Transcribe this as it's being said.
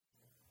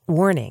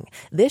Warning,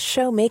 this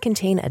show may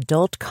contain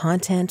adult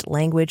content,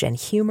 language, and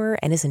humor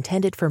and is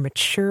intended for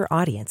mature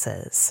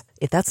audiences.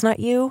 If that's not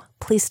you,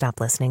 please stop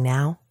listening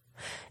now.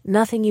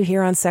 Nothing you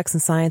hear on Sex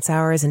and Science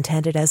Hour is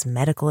intended as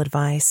medical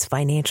advice,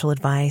 financial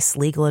advice,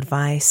 legal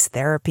advice,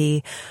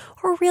 therapy,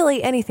 or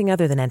really anything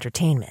other than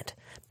entertainment.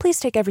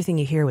 Please take everything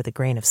you hear with a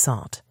grain of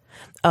salt.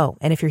 Oh,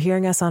 and if you're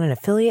hearing us on an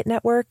affiliate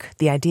network,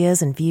 the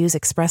ideas and views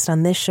expressed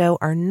on this show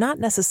are not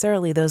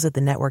necessarily those of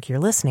the network you're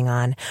listening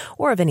on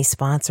or of any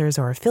sponsors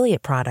or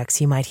affiliate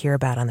products you might hear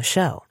about on the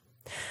show.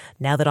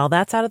 Now that all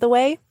that's out of the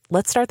way,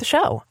 let's start the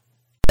show.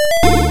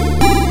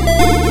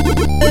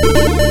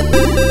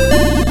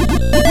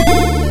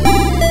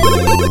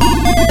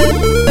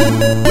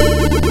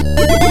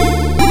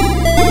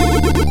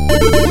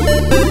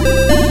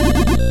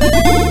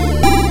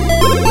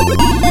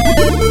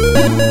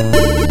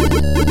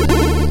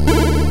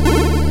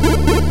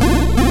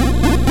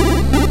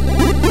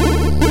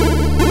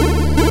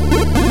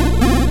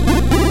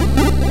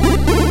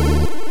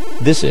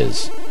 This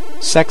is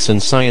Sex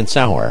and Science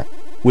Hour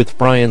with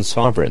Brian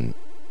Sovereign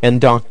and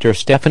Dr.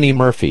 Stephanie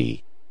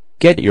Murphy.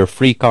 Get your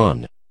freak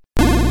on.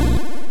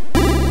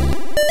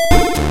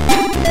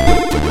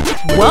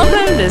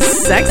 Welcome to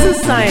Sex and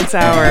Science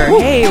Hour.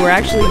 Hey, we're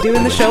actually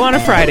doing the show on a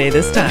Friday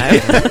this time.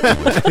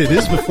 It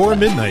is before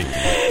midnight.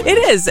 It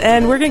is,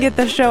 and we're going to get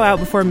the show out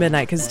before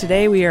midnight because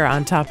today we are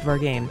on top of our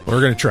game.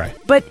 We're going to try.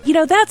 But,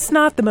 that's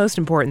not the most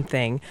important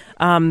thing.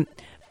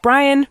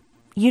 Brian,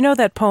 you know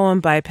that poem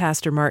by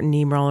Pastor Martin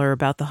Niemöller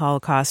about the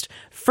Holocaust?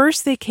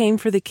 First they came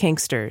for the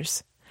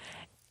Kinksters.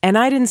 And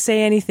I didn't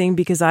say anything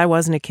because I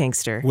wasn't a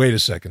Kinkster. Wait a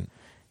second.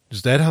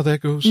 Is that how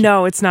that goes?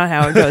 No, it's not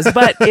how it goes.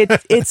 But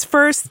it's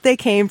first they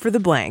came for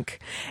the blank.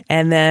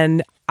 And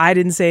then I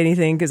didn't say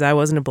anything because I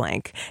wasn't a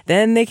blank.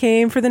 Then they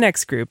came for the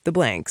next group, the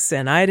blanks.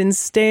 And I didn't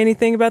say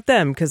anything about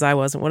them because I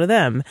wasn't one of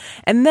them.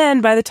 And then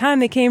by the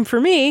time they came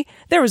for me,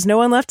 there was no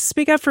one left to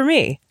speak up for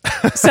me.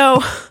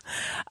 So,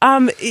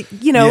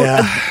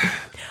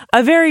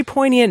 a very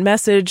poignant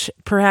message,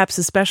 perhaps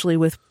especially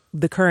with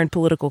the current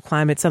political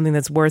climate, something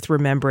that's worth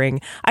remembering.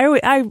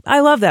 I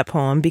love that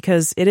poem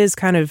because it is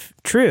kind of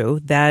true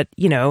that,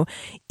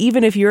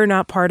 even if you're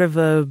not part of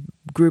a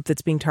group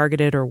that's being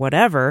targeted or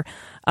whatever,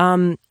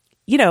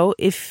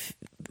 if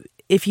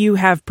you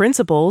have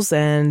principles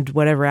and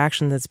whatever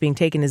action that's being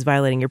taken is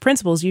violating your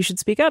principles, you should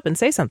speak up and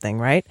say something,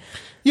 right?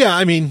 Yeah,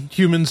 I mean,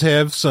 humans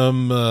have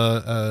some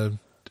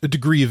a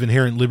degree of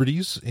inherent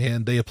liberties,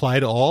 and they apply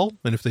to all.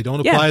 And if they don't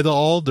apply to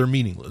all, they're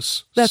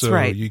meaningless. That's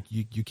right.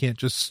 You can't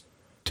just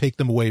take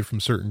them away from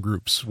certain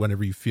groups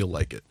whenever you feel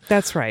like it.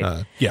 That's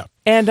right. Yeah.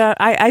 And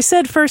I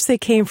said first they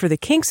came for the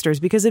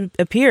Kinksters because it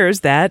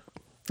appears that...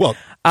 Well,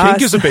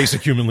 kink is a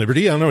basic human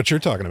liberty. I don't know what you're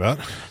talking about.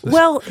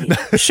 Well,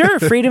 sure,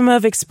 freedom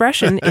of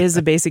expression is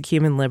a basic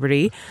human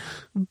liberty.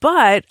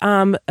 But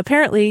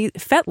apparently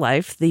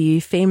FetLife,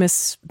 the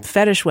famous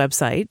fetish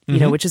website,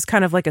 which is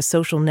kind of like a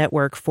social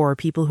network for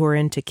people who are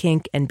into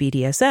kink and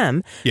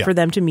BDSM, for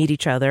them to meet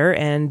each other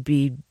and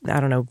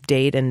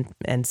date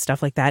and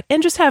stuff like that,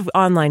 and just have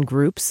online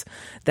groups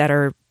that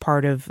are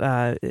part of,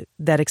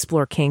 that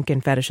explore kink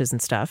and fetishes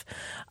and stuff.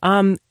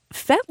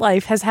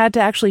 FetLife has had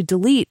to actually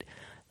delete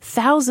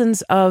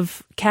thousands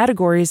of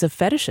categories of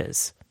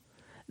fetishes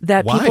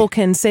that people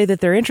can say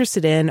that they're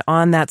interested in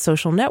on that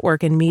social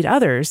network and meet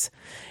others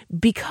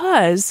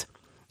because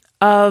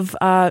of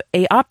a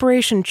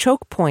Operation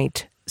Choke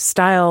Point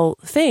style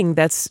thing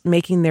that's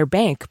making their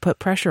bank put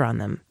pressure on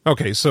them.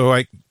 Okay, so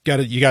you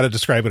got to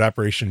describe what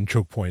Operation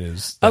Choke Point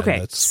is.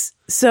 Okay.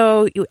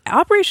 So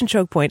Operation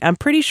Choke Point, I'm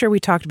pretty sure we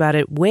talked about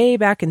it way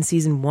back in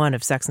season 1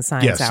 of Sex and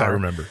Science Hour. Yes, I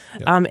remember.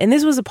 Yeah. And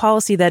this was a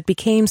policy that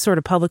became sort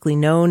of publicly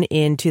known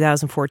in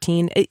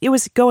 2014. It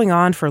was going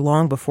on for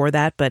long before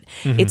that, but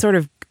it sort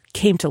of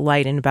came to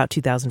light in about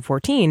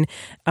 2014,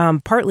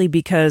 partly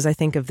because I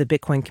think of the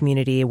Bitcoin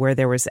community where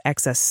there was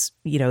excess,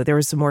 there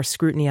was some more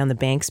scrutiny on the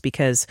banks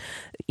because,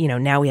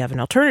 now we have an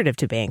alternative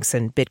to banks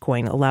and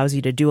Bitcoin allows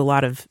you to do a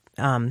lot of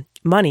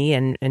money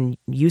and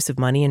use of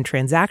money and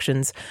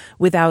transactions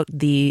without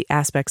the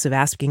aspects of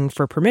asking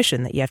for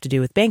permission that you have to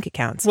do with bank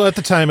accounts. Well, at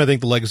the time, I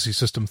think the legacy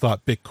system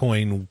thought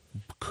Bitcoin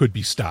could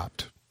be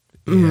stopped.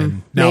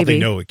 And now they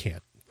know it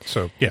can't.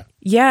 So, yeah.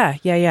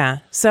 Yeah.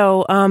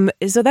 So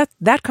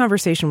that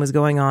conversation was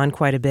going on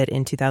quite a bit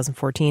in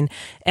 2014.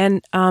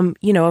 And,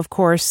 of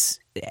course,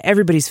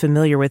 everybody's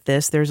familiar with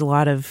this. There's a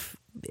lot of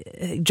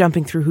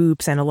jumping through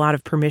hoops and a lot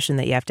of permission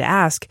that you have to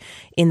ask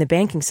in the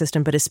banking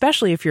system, but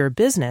especially if you're a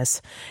business.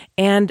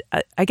 And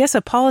I guess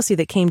a policy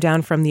that came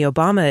down from the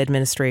Obama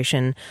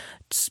administration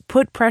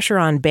put pressure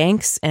on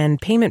banks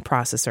and payment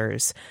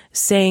processors,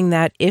 saying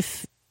that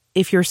if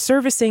you're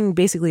servicing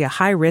basically a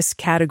high-risk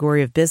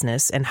category of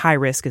business, and high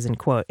risk is in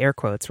air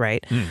quotes,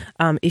 right?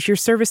 If you're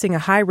servicing a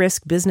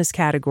high-risk business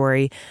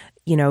category,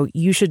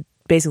 you should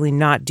basically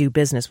not do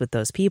business with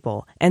those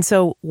people. And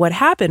so what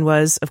happened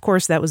was, of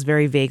course, that was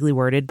very vaguely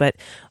worded, but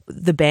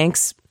the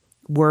banks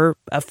were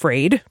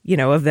afraid,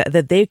 of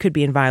that they could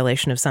be in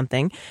violation of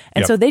something.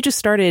 And so they just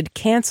started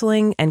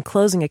canceling and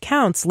closing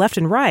accounts left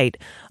and right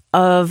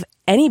of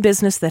any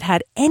business that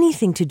had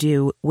anything to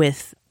do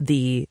with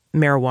the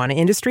marijuana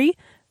industry,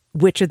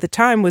 which at the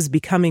time was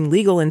becoming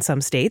legal in some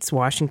states.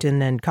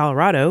 Washington and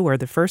Colorado were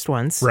the first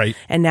ones. Right.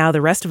 And now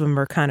the rest of them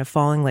are kind of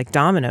falling like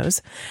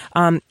dominoes.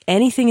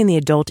 Anything in the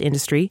adult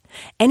industry,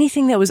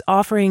 anything that was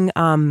offering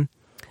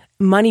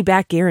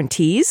money-back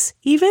guarantees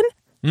even,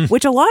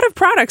 which a lot of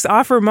products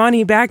offer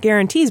money-back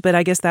guarantees, but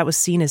I guess that was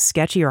seen as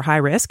sketchy or high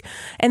risk.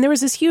 And there was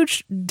this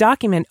huge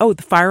document. Oh,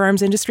 the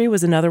firearms industry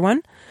was another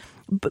one.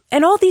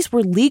 And all these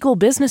were legal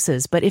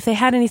businesses, but if they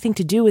had anything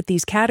to do with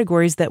these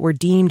categories that were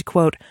deemed,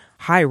 quote,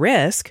 high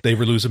risk, they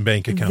were losing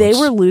bank accounts. They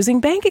were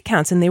losing bank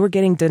accounts and they were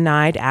getting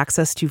denied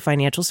access to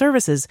financial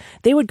services.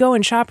 They would go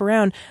and shop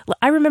around.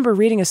 I remember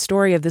reading a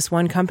story of this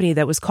one company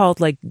that was called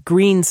like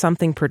Green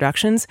Something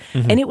Productions,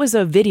 and it was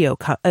a video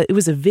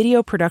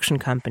production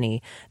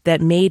company that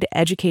made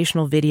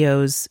educational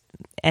videos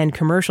and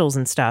commercials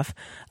and stuff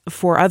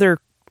for other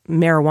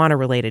marijuana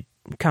related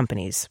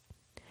companies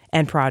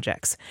and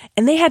projects.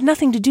 And they had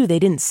nothing to do. They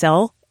didn't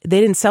sell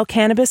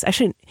cannabis.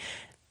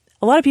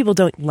 A lot of people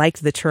don't like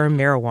the term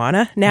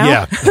marijuana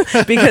now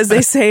because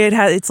they say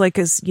it's like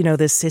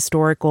this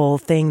historical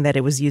thing that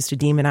it was used to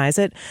demonize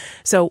it.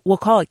 So we'll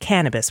call it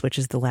cannabis, which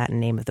is the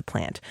Latin name of the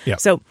plant. Yeah.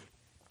 So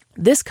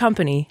this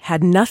company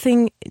had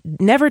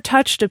never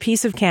touched a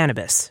piece of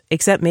cannabis,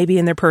 except maybe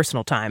in their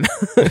personal time,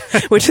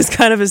 which is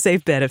kind of a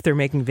safe bet if they're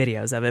making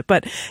videos of it.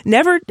 But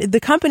the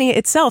company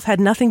itself had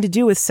nothing to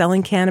do with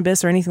selling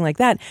cannabis or anything like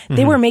that.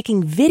 They were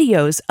making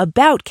videos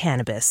about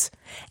cannabis,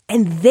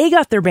 and they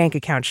got their bank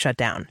account shut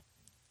down.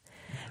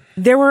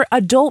 There were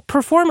adult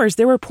performers.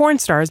 There were porn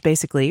stars,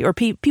 basically, or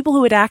people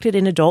who had acted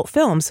in adult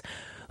films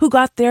who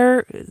got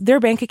their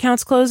bank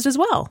accounts closed as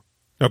well,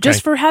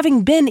 just for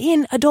having been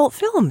in adult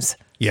films.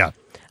 Yeah.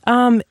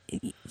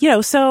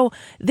 So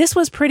this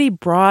was pretty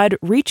broad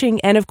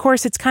reaching. And of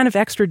course, it's kind of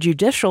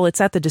extrajudicial.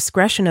 It's at the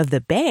discretion of the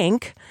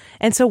bank.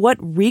 And so what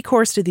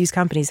recourse do these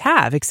companies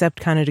have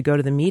except kind of to go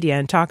to the media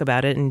and talk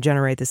about it and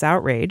generate this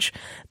outrage?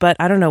 But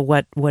I don't know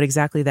what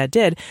exactly that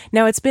did.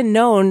 Now, it's been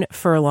known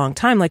for a long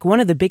time, like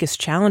one of the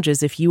biggest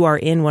challenges if you are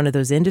in one of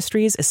those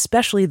industries,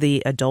 especially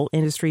the adult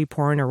industry,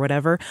 porn or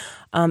whatever,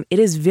 it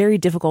is very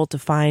difficult to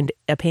find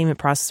a payment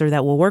processor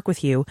that will work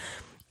with you,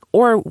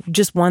 or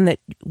just one that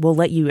will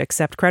let you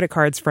accept credit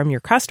cards from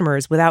your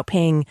customers without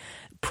paying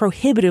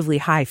prohibitively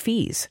high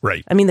fees.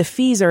 Right. I mean, the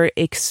fees are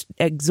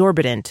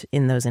exorbitant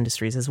in those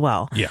industries as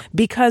well. Yeah.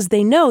 Because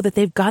they know that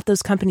they've got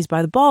those companies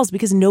by the balls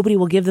because nobody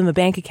will give them a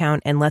bank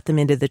account and let them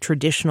into the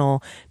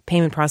traditional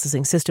payment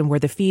processing system where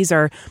the fees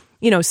are,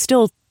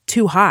 still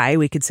too high,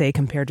 we could say,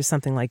 compared to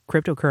something like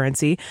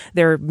cryptocurrency.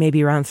 They're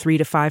maybe around 3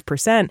 to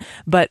 5%,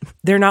 but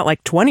they're not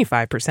like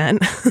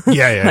 25%.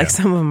 Yeah.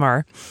 Some of them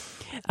are.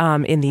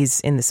 In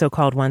the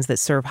so-called ones that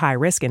serve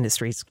high-risk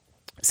industries.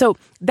 So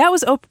that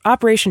was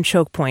Operation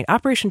Choke Point.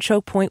 Operation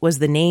Choke Point was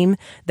the name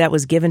that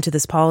was given to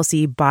this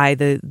policy by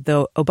the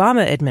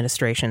Obama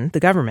administration, the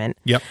government.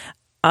 Yep.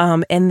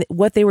 And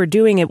what they were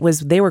doing,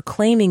 they were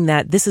claiming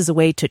that this is a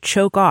way to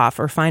choke off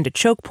or find a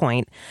choke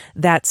point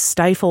that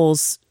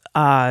stifles,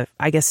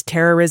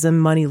 terrorism,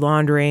 money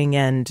laundering,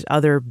 and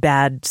other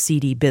bad,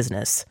 seedy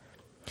business.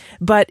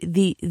 But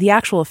the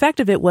actual effect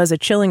of it was a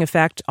chilling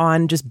effect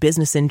on just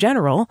business in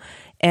general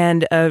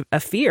and a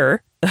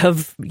fear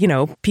of,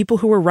 people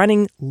who were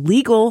running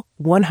legal,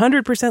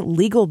 100%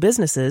 legal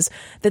businesses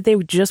that they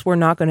just were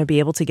not going to be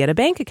able to get a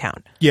bank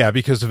account. Yeah,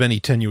 because of any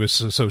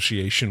tenuous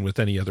association with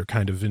any other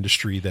kind of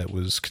industry that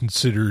was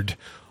considered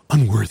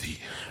unworthy.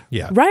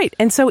 Yeah. Right.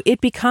 And so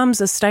it becomes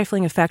a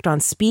stifling effect on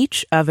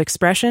speech, of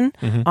expression,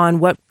 on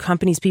what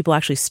companies people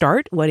actually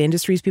start, what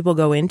industries people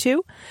go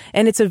into.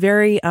 And it's a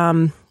very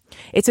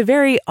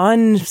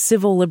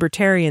uncivil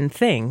libertarian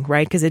thing,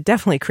 right? Because it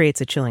definitely creates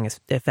a chilling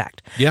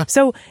effect. Yeah.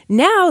 So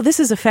now this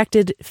has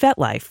affected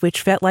FetLife,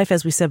 which FetLife,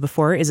 as we said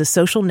before, is a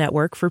social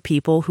network for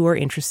people who are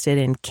interested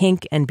in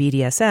kink and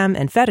BDSM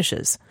and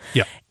fetishes.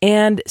 Yeah.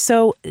 And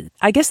so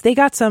I guess they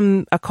got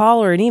a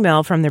call or an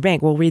email from their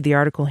bank. We'll read the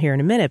article here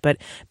in a minute, but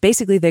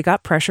basically they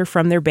got pressure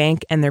from their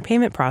bank and their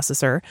payment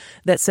processor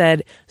that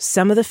said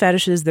some of the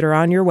fetishes that are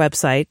on your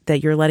website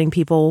that you're letting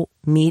people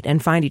meet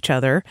and find each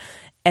other.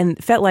 And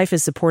FetLife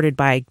is supported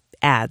by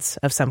ads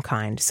of some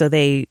kind. So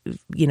they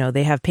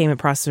have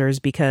payment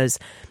processors because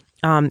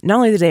not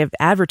only do they have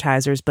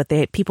advertisers, but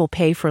people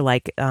pay for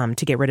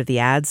to get rid of the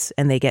ads,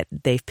 and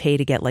they pay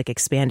to get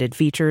expanded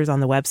features on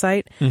the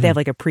website. They have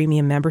a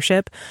premium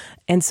membership.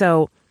 And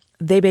so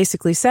they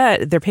basically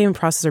said, their payment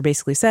processor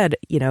basically said,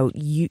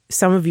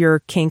 some of your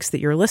kinks that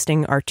you're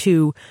listing are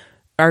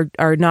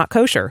not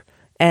kosher.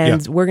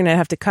 And we're going to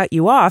have to cut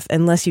you off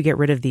unless you get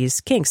rid of these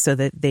kinks. So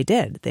that they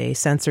did. They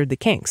censored the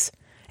kinks.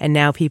 And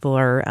now people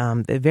are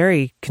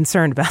very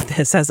concerned about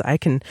this, as I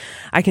can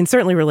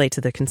certainly relate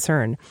to the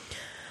concern.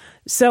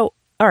 So,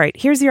 all right,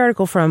 here's the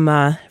article from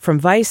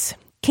Vice.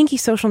 Kinky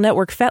social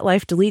network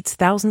FetLife deletes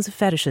thousands of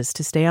fetishes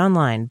to stay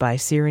online by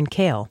Siren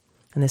Kale.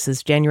 And this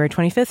is January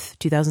 25th,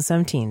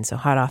 2017, so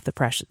hot off the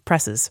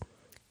presses,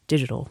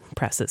 digital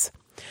presses.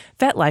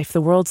 FetLife,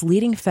 the world's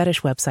leading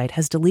fetish website,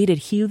 has deleted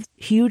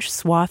huge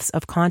swaths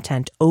of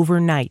content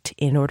overnight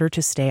in order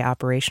to stay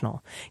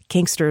operational.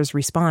 Kinksters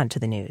respond to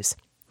the news.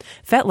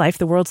 FetLife,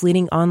 the world's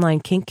leading online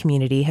kink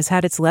community, has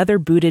had its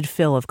leather-booted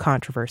fill of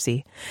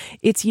controversy.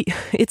 Its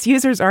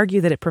users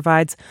argue that it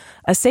provides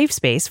a safe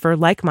space for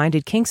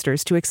like-minded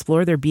kinksters to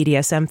explore their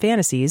BDSM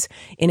fantasies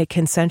in a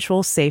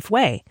consensual, safe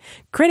way.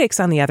 Critics,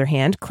 on the other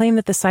hand, claim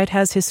that the site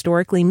has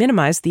historically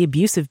minimized the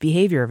abusive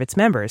behavior of its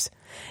members.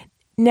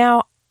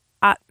 Now,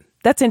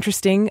 that's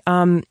interesting.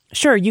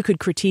 Sure, you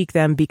could critique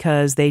them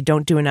because they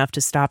don't do enough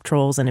to stop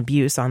trolls and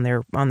abuse on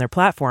their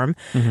platform,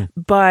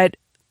 but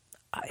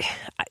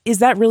is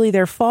that really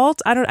their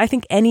fault? I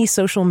think any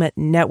social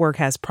network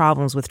has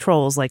problems with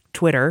trolls. Like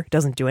Twitter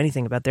doesn't do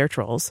anything about their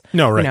trolls.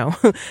 No, right.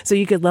 So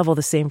you could level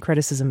the same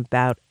criticism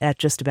at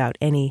just about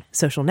any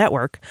social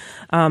network.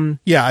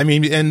 Yeah, I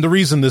mean, and the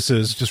reason this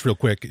is, just real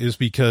quick, is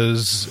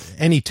because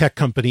any tech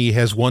company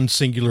has one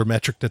singular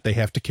metric that they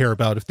have to care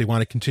about if they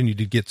want to continue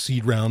to get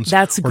seed rounds.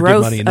 That's or growth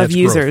get money, and of that's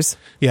users.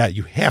 Growth. Yeah,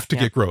 you have to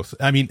get growth.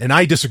 I mean, and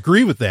I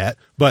disagree with that,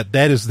 but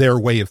that is their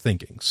way of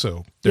thinking.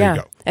 So there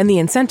you go. And the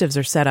incentives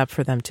are set up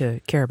for them to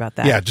care about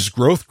that. Yeah, just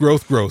growth,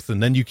 growth, growth.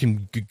 And then you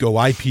can go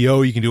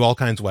IPO, you can do all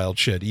kinds of wild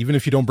shit. Even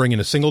if you don't bring in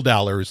a single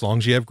dollar, as long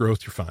as you have growth,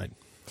 you're fine.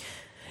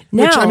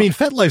 Now, which, I mean,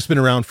 FetLife's been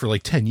around for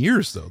like 10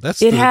 years, though.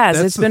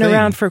 It's been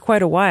around for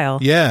quite a while.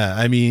 Yeah,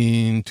 I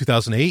mean,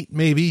 2008,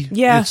 maybe?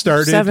 Yeah, it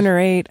started. 7 or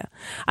 8.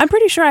 I'm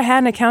pretty sure I had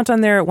an account on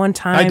there at one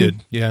time. I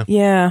did, yeah.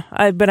 Yeah,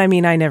 but I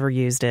mean, I never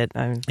used it.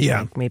 I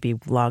maybe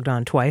logged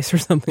on twice or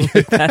something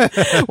like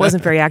that.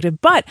 Wasn't very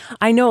active. But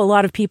I know a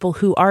lot of people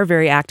who are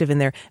very active in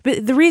there.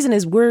 But the reason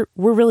is we're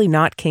really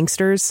not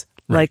kinksters.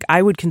 Right. Like,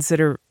 I would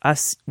consider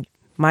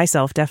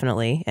myself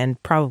definitely,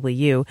 and probably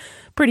you,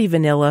 pretty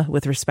vanilla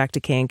with respect to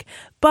kink.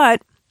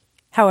 But,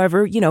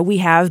 however, we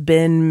have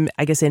been,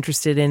 I guess,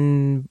 interested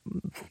in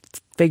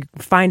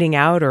finding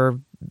out, or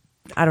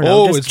I don't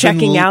know, just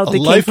checking out the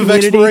kink community. Life of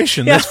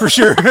exploration, that's for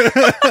sure.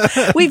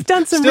 We've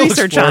done some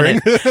research on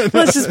it.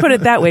 Let's just put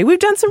it that way. We've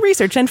done some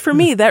research, and for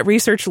me, that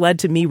research led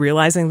to me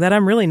realizing that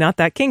I'm really not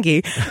that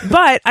kinky.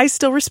 But I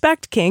still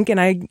respect kink,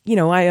 and I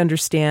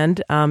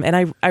understand, and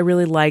I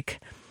really like,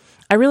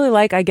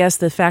 I guess,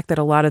 the fact that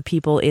a lot of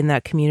people in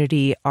that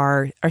community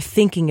are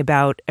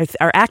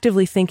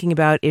actively thinking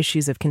about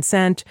issues of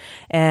consent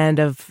and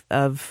of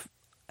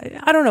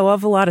I don't know,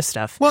 of a lot of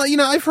stuff. Well,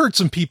 I've heard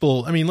some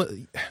people, I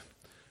mean,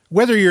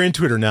 whether you're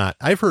into it or not,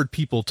 I've heard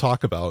people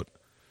talk about,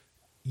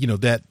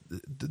 that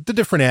the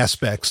different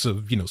aspects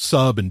of,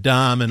 sub and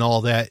dom and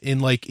all that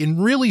in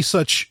really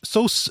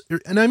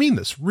and I mean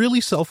this, really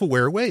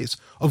self-aware ways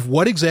of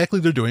what exactly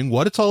they're doing,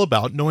 what it's all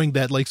about, knowing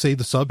that, like, say,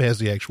 the sub has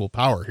the actual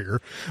power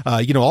here,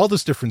 all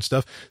this different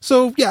stuff.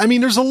 So, yeah, I mean,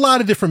 there's a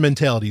lot of different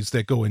mentalities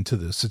that go into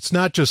this. It's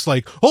not just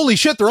like, holy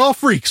shit, they're all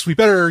freaks, we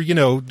better,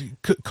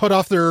 cut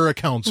off their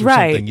accounts or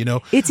something,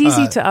 It's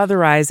easy to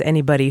otherize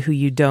anybody who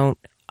you don't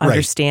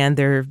understand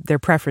their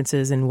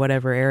preferences in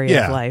whatever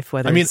area of life,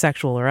 whether it's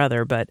sexual or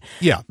other. But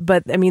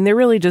I mean, they're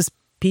really just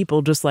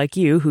people just like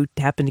you who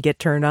happen to get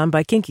turned on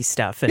by kinky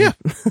stuff. And,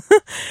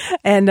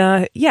 and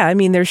I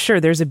mean,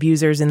 there's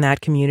abusers in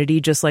that community,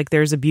 just like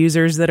there's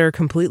abusers that are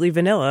completely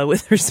vanilla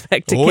with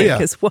respect to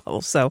kink as well.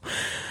 So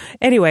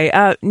anyway,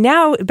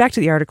 now back to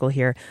the article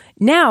here.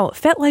 Now,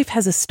 FetLife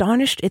has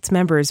astonished its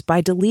members by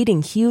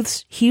deleting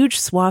huge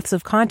swaths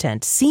of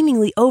content,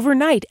 seemingly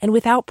overnight and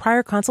without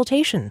prior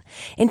consultation.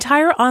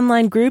 Entire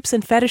online groups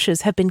and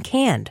fetishes have been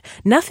canned.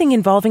 Nothing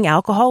involving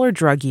alcohol or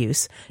drug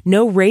use,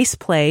 no race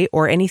play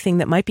or anything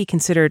that might be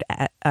considered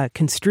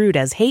construed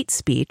as hate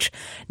speech,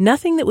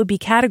 nothing that would be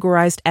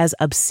categorized as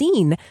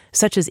obscene,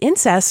 such as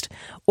incest,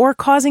 or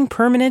causing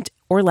permanent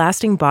or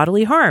lasting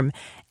bodily harm.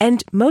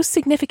 And most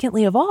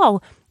significantly of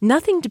all,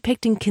 nothing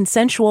depicting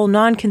consensual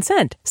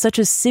non-consent, such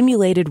as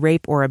simulated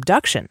rape or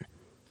abduction.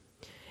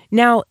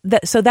 Now,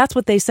 so that's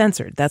what they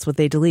censored. That's what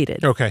they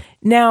deleted. Okay.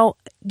 Now,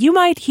 you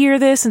might hear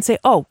this and say,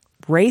 oh,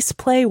 race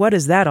play? What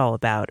is that all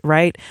about,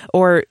 right?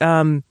 Or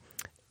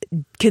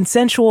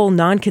consensual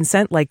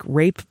non-consent, like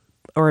rape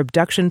or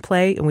abduction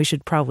play. And we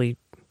should probably...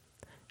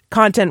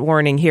 Content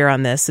warning here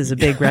on this is a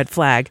big red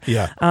flag.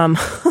 Yeah.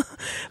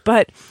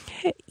 But,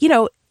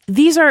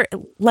 these are,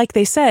 like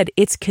they said,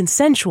 it's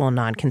consensual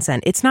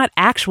non-consent. It's not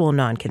actual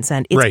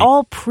non-consent. It's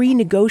all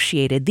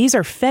pre-negotiated. These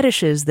are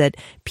fetishes that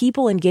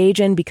people engage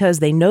in because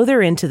they know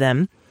they're into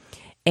them,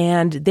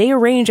 and they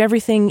arrange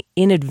everything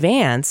in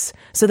advance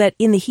so that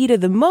in the heat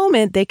of the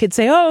moment, they could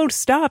say, oh,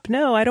 stop,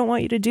 no, I don't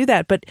want you to do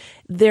that. But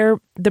the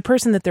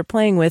person that they're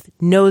playing with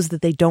knows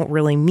that they don't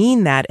really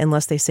mean that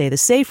unless they say the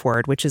safe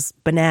word, which is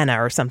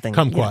banana or something.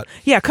 Kumquat.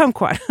 Yeah,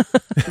 kumquat,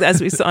 as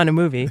we saw in a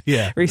movie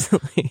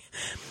recently.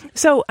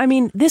 So, I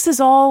mean, this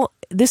is all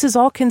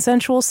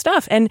consensual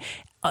stuff. And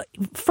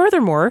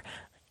furthermore,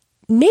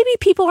 maybe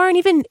people aren't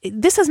even,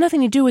 this has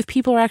nothing to do with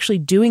people are actually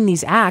doing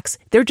these acts.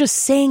 They're just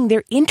saying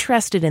they're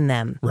interested in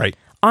them. Right.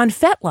 On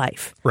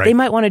FetLife. Right. They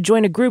might want to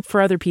join a group for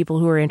other people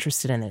who are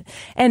interested in it.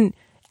 And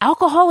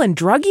alcohol and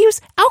drug use,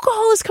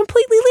 alcohol is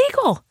completely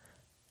legal.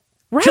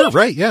 Right? Sure,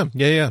 right,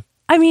 yeah.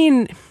 I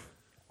mean,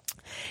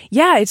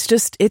 Yeah, it's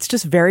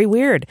just very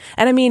weird.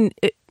 And I mean,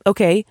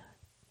 okay,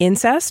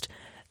 incest.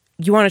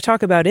 You want to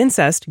talk about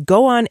incest?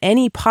 Go on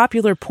any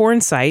popular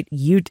porn site,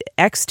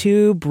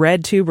 XTube,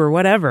 RedTube, or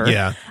whatever.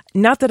 Yeah.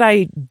 Not that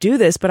I do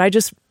this, but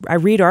I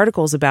read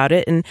articles about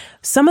it, and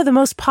some of the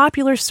most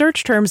popular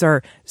search terms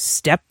are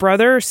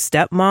stepbrother,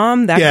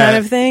 stepmom, that kind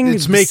of thing.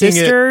 It's making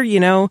sister,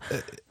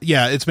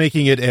 it's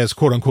making it as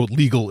quote unquote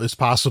legal as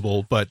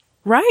possible, but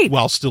right,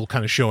 while still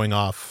kind of showing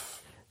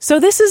off. So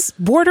this is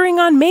bordering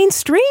on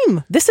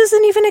mainstream. This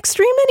isn't even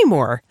extreme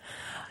anymore.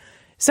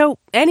 So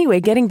anyway,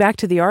 getting back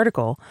to the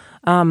article,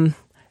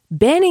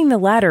 banning the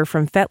latter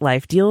from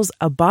FetLife deals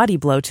a body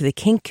blow to the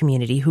kink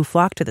community who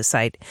flock to the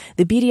site.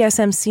 The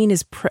BDSM scene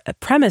is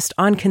premised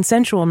on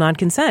consensual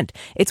non-consent.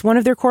 It's one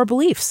of their core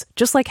beliefs,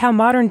 just like how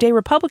modern-day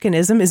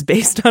republicanism is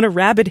based on a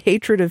rabid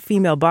hatred of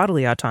female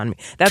bodily autonomy.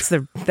 That's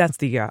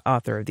the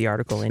author of the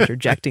article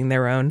interjecting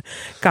their own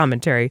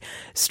commentary.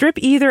 Strip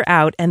either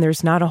out, and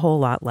there's not a whole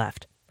lot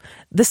left.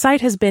 The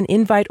site has been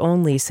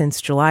invite-only since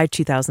July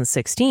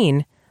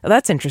 2016. Well,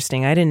 that's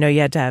interesting. I didn't know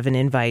you had to have an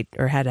invite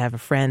or had to have a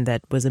friend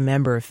that was a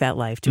member of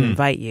FetLife to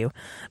invite you.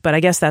 But I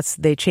guess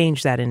they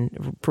changed that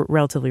in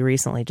relatively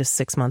recently, just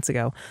 6 months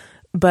ago.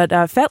 But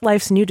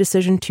FetLife's new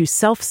decision to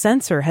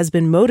self-censor has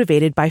been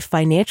motivated by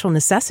financial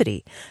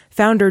necessity.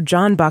 Founder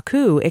John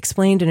Baku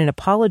explained in an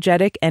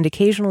apologetic and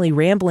occasionally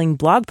rambling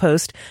blog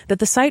post that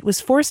the site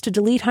was forced to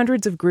delete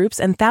hundreds of groups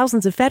and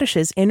thousands of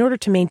fetishes in order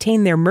to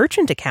maintain their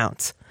merchant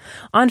accounts.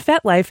 On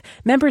FetLife,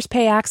 members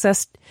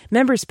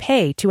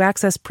pay to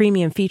access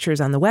premium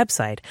features on the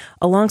website.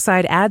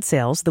 Alongside ad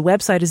sales, the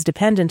website is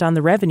dependent on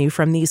the revenue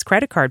from these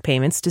credit card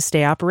payments to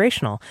stay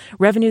operational,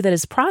 revenue that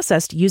is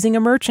processed using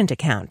a merchant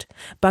account.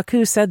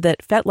 Baku said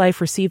that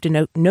FetLife received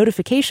a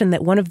notification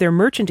that one of their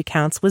merchant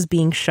accounts was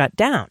being shut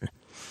down.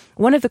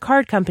 One of the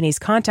card companies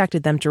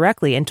contacted them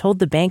directly and told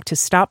the bank to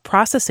stop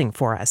processing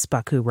for us,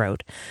 Baku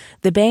wrote.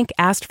 The bank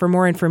asked for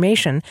more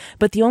information,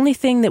 but the only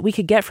thing that we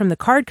could get from the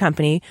card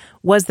company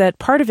was that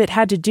part of it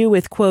had to do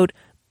with, quote,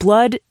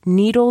 blood,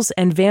 needles,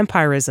 and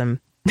vampirism.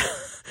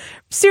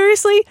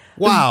 Seriously?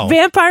 Wow.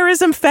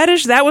 Vampirism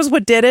fetish? That was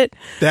what did it?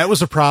 That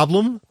was a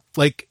problem?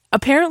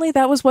 Apparently,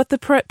 that was what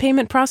the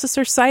payment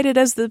processor cited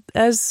as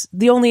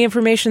the only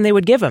information they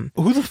would give him.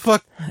 Who the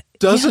fuck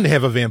doesn't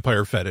have a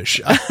vampire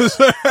fetish?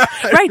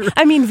 Right.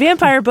 I mean,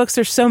 vampire books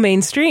are so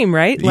mainstream,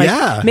 right?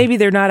 Maybe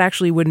they're not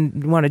actually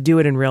wouldn't want to do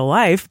it in real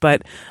life,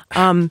 but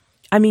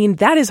I mean,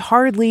 that is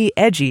hardly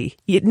edgy.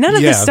 None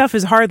of this stuff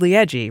is hardly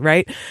edgy,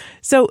 right?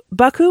 So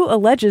Baku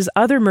alleges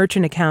other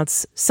merchant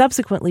accounts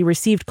subsequently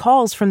received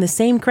calls from the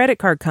same credit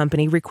card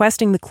company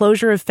requesting the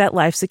closure of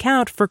FetLife's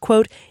account for,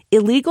 quote,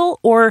 illegal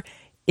or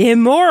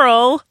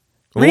immoral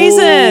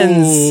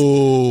reasons.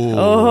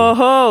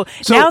 Oh.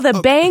 So, now the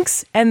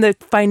banks and the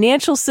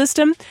financial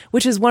system,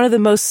 which is one of the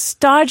most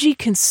stodgy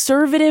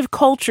conservative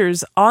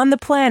cultures on the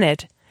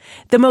planet,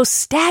 the most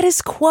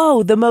status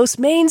quo, the most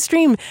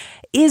mainstream,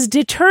 is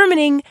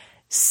determining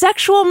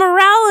sexual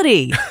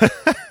morality.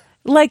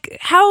 Like,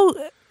 how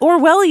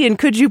Orwellian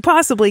could you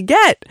possibly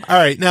get? All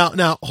right,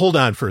 now hold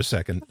on for a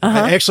second.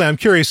 Actually, I'm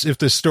curious if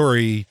this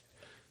story,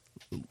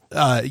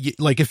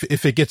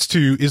 if it gets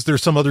to, is there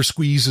some other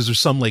squeeze? Is there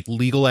some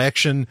legal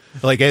action?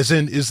 As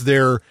in, is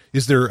there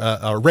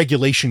a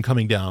regulation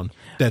coming down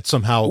that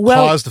somehow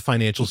caused the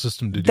financial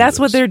system to do that's this?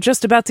 what they're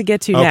just about to get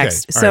to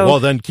next. All right. Well,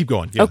 then keep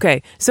going. Yeah.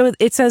 Okay. So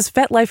it says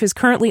FetLife is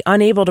currently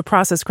unable to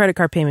process credit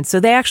card payments. So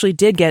they actually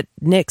did get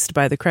nixed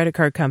by the credit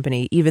card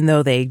company, even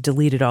though they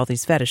deleted all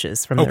these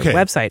fetishes from their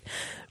website.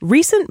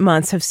 Recent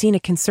months have seen a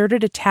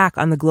concerted attack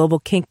on the global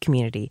kink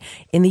community.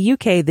 In the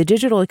UK, the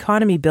Digital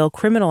Economy Bill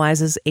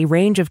criminalizes a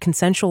range of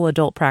consensual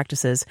adult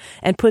practices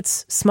and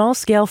puts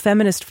small-scale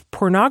feminist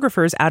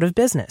pornographers out of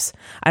business.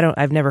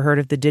 I've never heard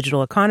of the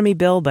Digital Economy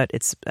Bill, but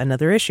it's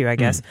another issue, I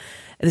guess.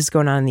 This is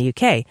going on in the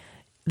UK.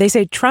 They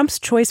say Trump's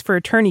choice for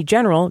Attorney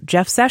General,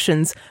 Jeff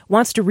Sessions,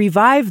 wants to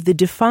revive the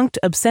defunct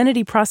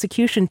Obscenity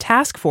Prosecution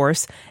Task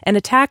Force and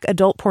attack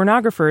adult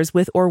pornographers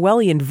with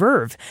Orwellian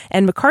verve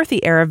and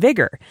McCarthy-era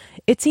vigor.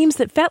 It seems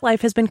that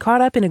FetLife has been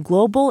caught up in a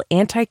global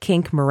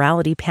anti-kink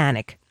morality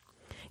panic.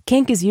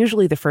 Kink is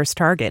usually the first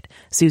target.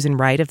 Susan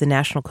Wright of the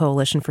National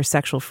Coalition for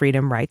Sexual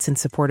Freedom writes in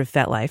support of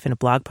FetLife in a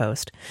blog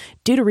post.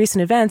 Due to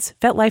recent events,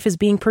 FetLife is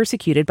being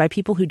persecuted by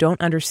people who don't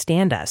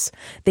understand us.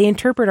 They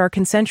interpret our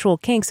consensual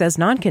kinks as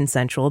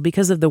non-consensual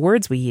because of the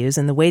words we use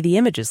and the way the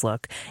images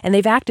look, and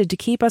they've acted to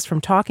keep us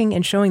from talking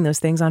and showing those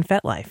things on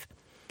FetLife.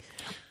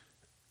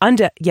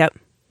 Yep.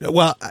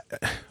 Well,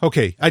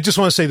 okay. I just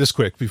want to say this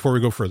quick before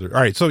we go further.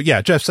 All right. So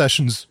yeah, Jeff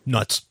Sessions,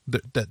 nuts.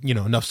 That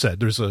enough said.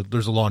 There's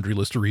a laundry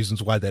list of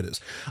reasons why that is.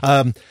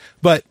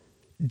 But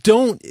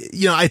don't,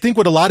 I think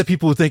what a lot of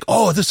people would think,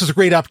 oh, this is a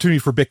great opportunity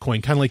for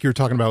Bitcoin. Kind of like you were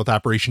talking about with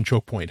Operation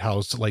Choke Point, how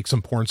it's like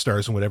some porn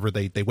stars and whatever,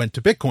 they went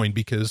to Bitcoin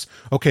because,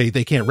 okay,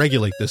 they can't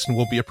regulate this and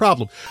will be a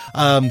problem.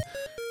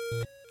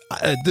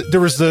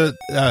 there was the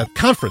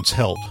conference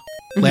held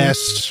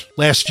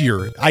last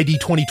year, ID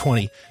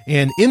 2020,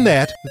 and in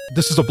that,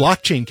 this is a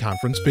blockchain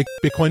conference.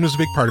 Bitcoin was a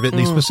big part of it, and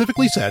they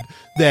specifically said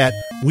that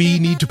we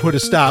need to put a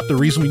stop. The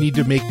reason we need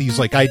to make these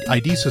like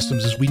ID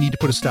systems is we need to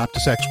put a stop to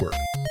sex work.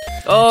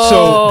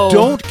 So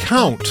don't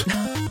count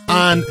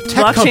on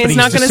tech companies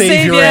to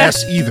save your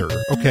ass either.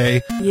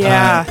 Okay.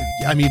 Yeah.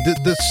 I mean,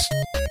 this.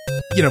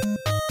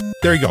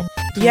 There you go.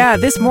 Yeah,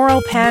 this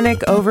moral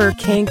panic over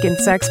kink and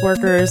sex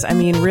workers. I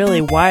mean, really,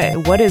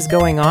 what is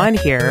going on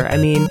here? I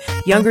mean,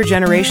 younger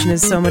generation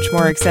is so much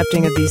more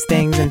accepting of these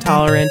things and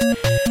tolerant.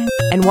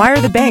 And why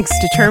are the banks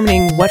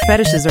determining what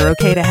fetishes are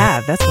okay to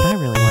have? That's what I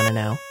really want to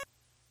know.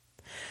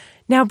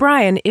 Now,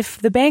 Brian, if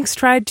the banks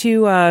tried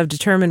to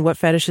determine what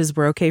fetishes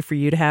were okay for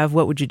you to have,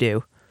 what would you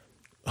do?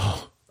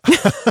 Oh.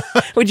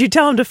 Would you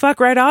tell them to fuck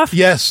right off?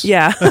 Yes.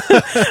 Yeah.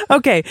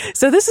 Okay.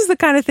 So this is the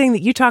kind of thing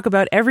that you talk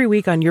about every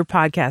week on your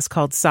podcast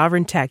called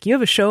Sovereign Tech. You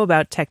have a show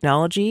about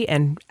technology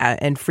and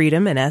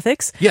freedom and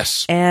ethics.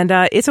 Yes. And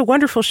it's a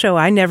wonderful show.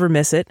 I never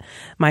miss it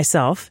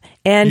myself.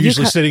 And you're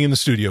usually sitting in the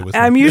studio with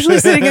me. I'm usually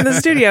sitting in the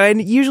studio,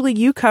 and usually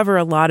you cover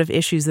a lot of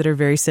issues that are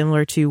very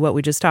similar to what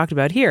we just talked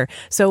about here.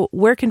 So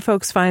where can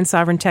folks find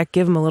Sovereign Tech?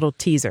 Give them a little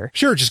teaser.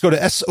 Sure. Just go to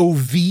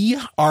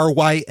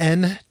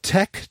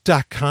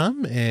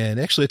SOVRYNtech.com, and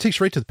actually it takes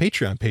you right to the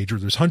Patreon page where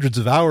there's hundreds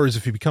of hours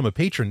if you become a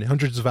patron,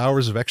 hundreds of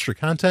hours of extra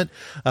content.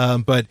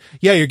 But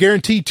yeah, you're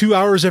guaranteed 2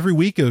 hours every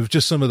week of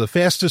just some of the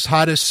fastest,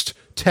 hottest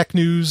tech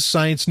news,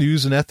 science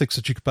news, and ethics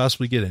that you could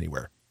possibly get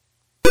anywhere.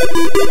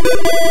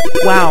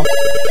 Wow.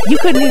 You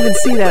couldn't even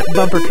see that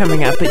bumper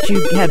coming up, but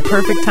you had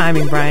perfect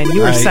timing, Brian. You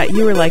were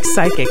like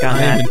psychic on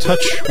that. I am in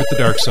touch with the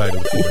dark side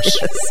of the Force.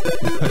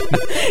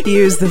 Yes.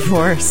 Use the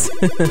Force.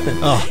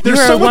 You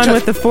are one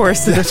with the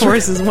Force, so the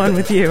Force is one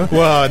with you.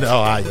 Well, no,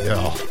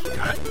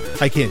 God,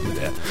 I can't do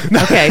that.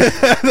 Okay.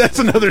 That's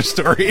another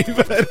story.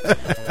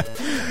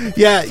 But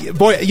yeah,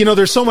 boy,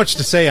 there's so much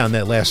to say on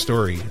that last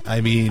story.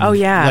 I mean, oh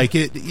yeah, like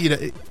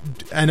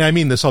and I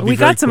mean this. We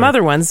got some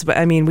other ones, but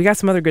I mean, we got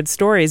some other good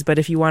stories. But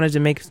if you wanted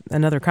to make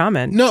another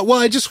comment, no, well,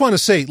 I just want to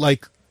say,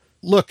 like,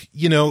 look,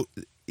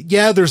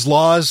 yeah, there's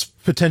laws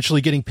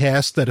potentially getting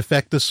passed that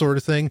affect this sort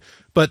of thing.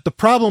 But the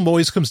problem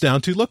always comes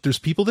down to, look, there's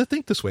people that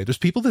think this way. There's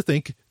people that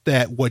think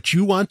that what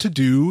you want to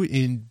do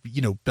in,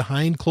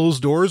 behind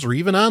closed doors or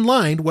even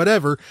online,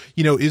 whatever,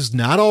 is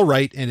not all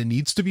right and it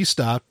needs to be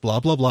stopped, blah,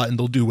 blah, blah. And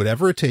they'll do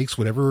whatever it takes,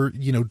 whatever,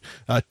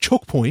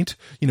 choke point,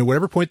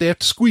 whatever point they have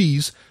to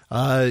squeeze,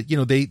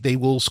 they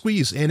will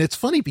squeeze. And it's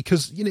funny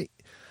because,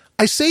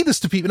 I say this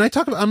to people, and I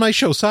talk about on my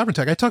show, Sovereign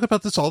Tech, I talk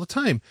about this all the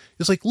time.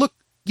 It's like, look,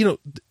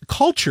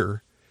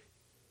 culture,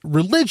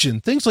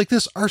 religion, things like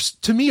this are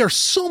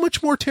so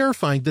much more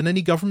terrifying than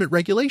any government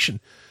regulation.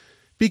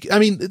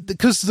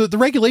 Because the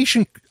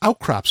regulation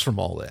outcrops from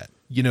all that,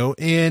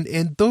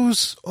 and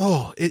those,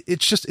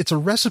 it's a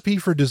recipe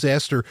for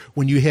disaster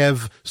when you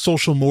have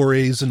social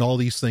mores and all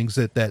these things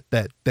that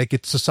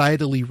get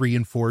societally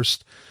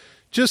reinforced.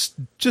 Just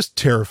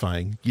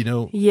terrifying,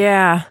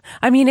 Yeah.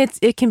 I mean,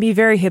 it can be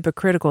very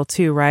hypocritical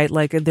too, right?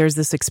 Like there's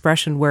this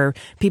expression where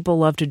people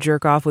love to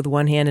jerk off with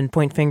one hand and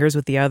point fingers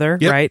with the other,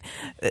 yep. Right?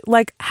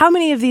 Like how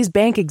many of these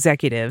bank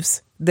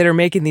executives that are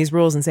making these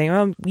rules and saying,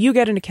 oh, you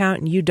get an account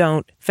and you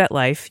don't,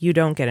 FetLife, you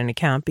don't get an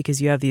account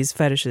because you have these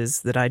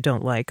fetishes that I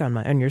don't like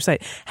on your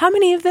site. How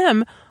many of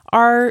them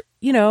are,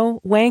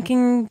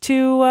 wanking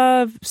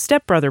to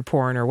stepbrother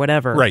porn or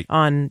whatever, right,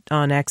 on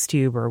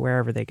XTube or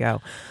wherever they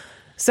go?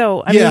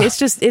 So, I mean, it's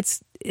just,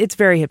 it's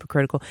very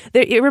hypocritical.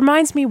 It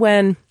reminds me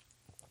when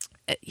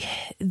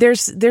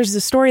there's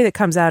a story that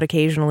comes out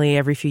occasionally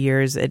every few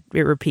years. It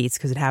repeats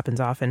because it happens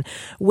often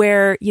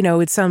where,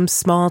 it's some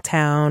small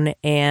town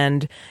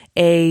and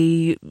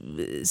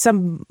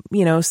some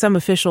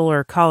official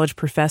or college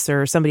professor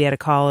or somebody at a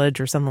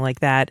college or something like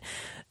that,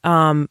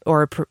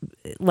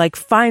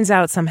 finds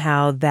out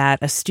somehow that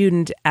a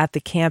student at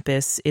the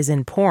campus is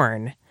in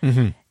porn.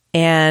 Mm-hmm.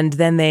 And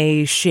then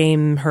they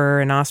shame her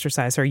and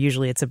ostracize her.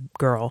 Usually it's a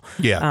girl.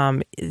 Yeah.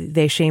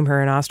 They shame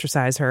her and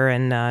ostracize her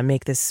and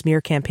make this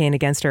smear campaign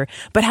against her.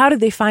 But how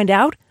did they find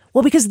out?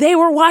 Well, because they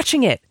were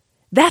watching it.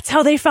 That's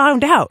how they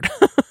found out.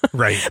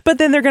 Right. But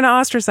then they're going to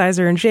ostracise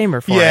her and shame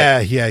her for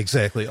it. Yeah,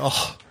 exactly.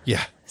 Oh,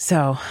 yeah.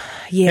 So,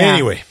 yeah.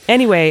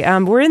 Anyway,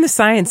 we're in the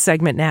science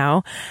segment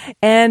now.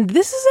 And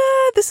this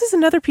is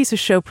another piece of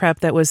show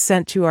prep that was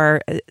sent to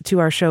our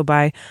show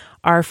by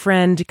our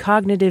friend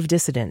Cognitive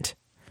Dissident.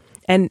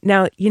 And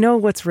now,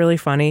 what's really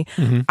funny?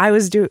 Mm-hmm. I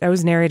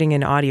was narrating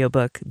an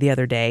audiobook the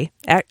other day.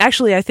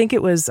 Actually, I think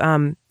it was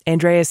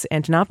Andreas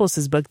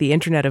Antonopoulos' book, The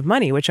Internet of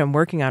Money, which I'm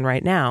working on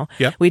right now.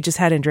 Yep. We just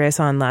had Andreas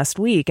on last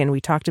week, and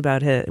we talked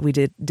about we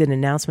did an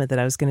announcement that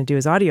I was going to do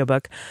his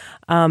audiobook.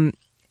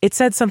 It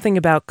said something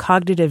about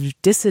cognitive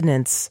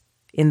dissonance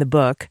in the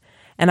book,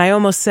 and I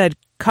almost said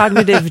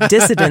cognitive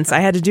dissidence. I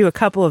had to do a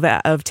couple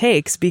of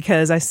takes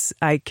because I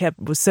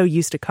was so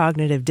used to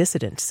cognitive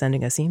dissident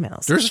sending us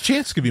emails. There's a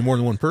chance it could be more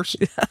than one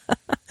person.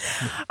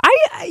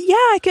 Yeah,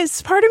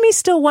 because part of me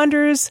still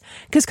wonders,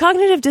 because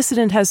Cognitive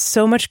Dissident has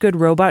so much good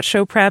robot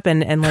show prep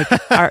and like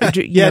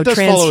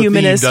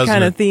transhumanist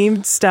kind of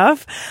themed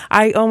stuff.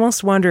 I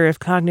almost wonder if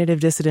Cognitive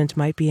Dissident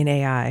might be an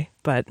AI,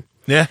 but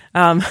yeah.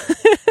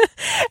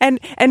 And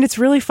it's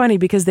really funny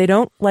because they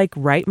don't like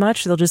write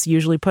much. They'll just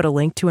usually put a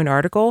link to an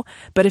article.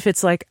 But if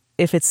it's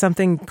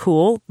something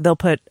cool, they'll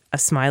put a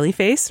smiley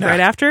face right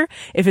after.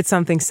 If it's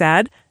something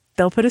sad,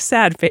 they'll put a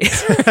sad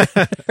face.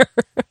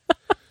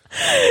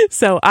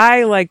 So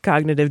I like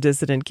Cognitive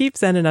Dissident. Keep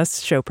sending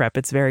us show prep.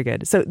 It's very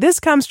good. So this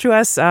comes to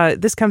us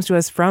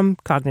from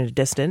Cognitive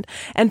Dissident.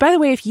 And by the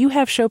way, if you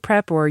have show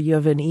prep or you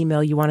have an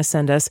email you want to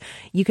send us,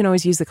 you can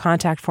always use the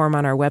contact form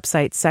on our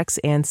website,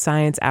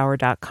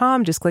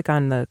 sexandsciencehour.com. Just click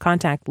on the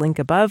contact link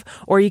above,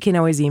 or you can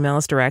always email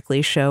us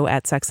directly,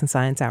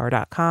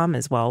 show@sexandsciencehour.com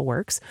as well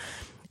works.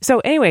 So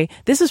anyway,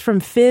 this is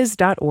from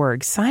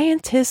phys.org.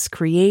 Scientists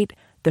create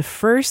the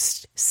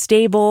first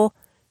stable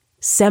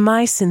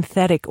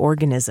semi-synthetic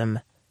organism.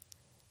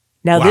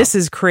 Now, This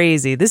is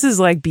crazy. This is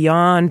like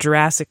beyond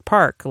Jurassic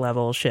Park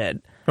level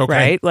shit,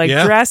 right? Like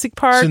Jurassic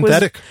Park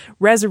synthetic. Was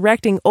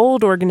resurrecting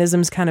old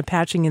organisms, kind of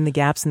patching in the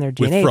gaps in their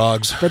DNA. With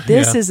frogs. But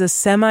this is a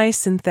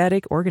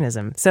semi-synthetic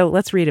organism. So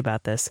let's read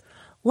about this.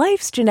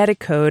 Life's genetic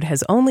code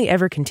has only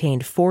ever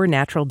contained 4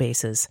 natural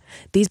bases.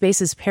 These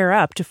bases pair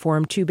up to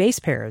form 2 base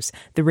pairs,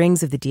 the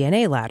rings of the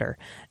DNA ladder,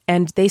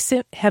 and they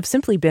have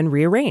simply been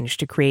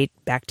rearranged to create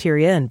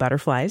bacteria and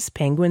butterflies,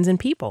 penguins and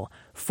people.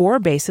 4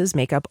 bases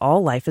make up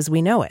all life as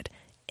we know it,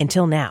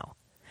 until now.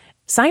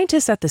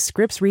 Scientists at the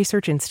Scripps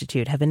Research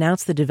Institute have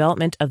announced the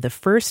development of the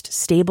first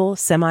stable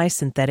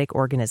semi-synthetic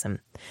organism.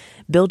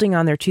 Building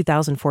on their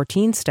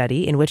 2014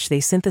 study in which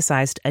they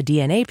synthesized a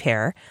DNA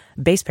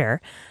base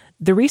pair,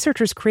 the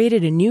researchers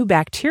created a new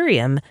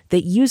bacterium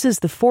that uses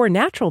the 4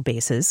 natural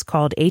bases,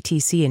 called A, T,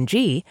 C, and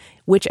G,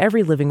 which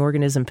every living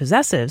organism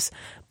possesses,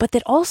 but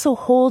that also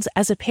holds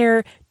as a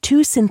pair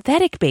 2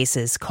 synthetic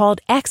bases,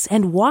 called X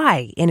and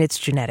Y, in its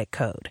genetic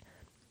code.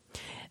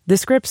 The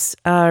Scripps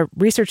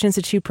Research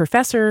Institute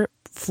professor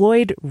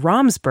Floyd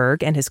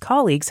Romsberg and his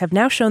colleagues have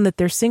now shown that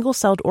their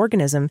single-celled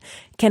organism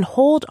can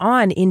hold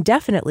on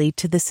indefinitely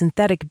to the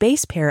synthetic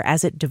base pair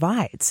as it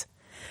divides.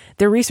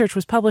 Their research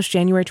was published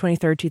January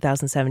 23,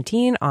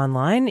 2017,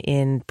 online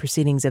in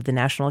Proceedings of the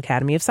National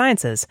Academy of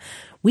Sciences.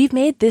 We've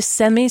made this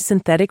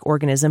semi-synthetic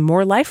organism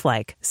more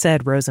lifelike,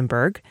 said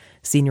Rosenberg,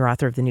 senior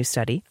author of the new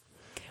study.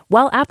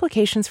 While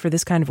applications for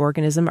this kind of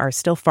organism are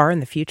still far in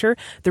the future,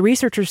 the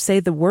researchers say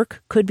the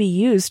work could be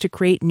used to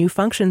create new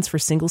functions for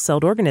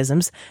single-celled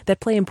organisms that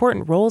play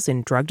important roles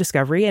in drug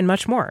discovery and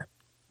much more.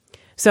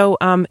 So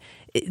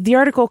the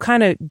article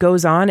kind of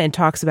goes on and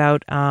talks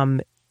about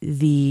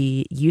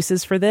the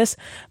uses for this,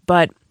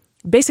 but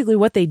basically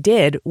what they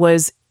did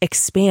was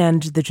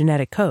expand the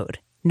genetic code.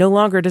 No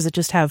longer does it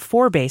just have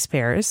 4 base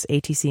pairs,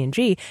 A, T, C, and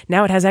G.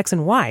 Now it has X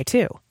and Y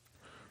too.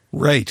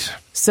 Right.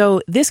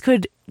 So this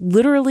could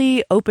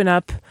literally open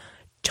up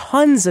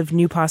tons of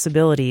new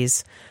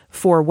possibilities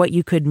for what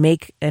you could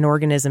make an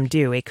organism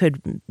do. It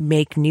could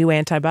make new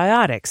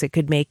antibiotics. It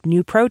could make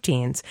new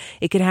proteins.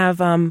 It could have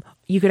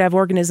you could have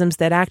organisms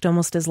that act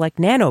almost as like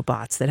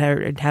nanobots that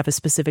have a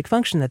specific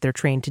function that they're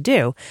trained to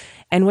do.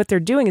 And what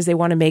they're doing is they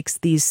want to make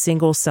these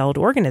single-celled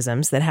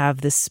organisms that have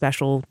this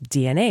special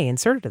DNA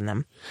inserted in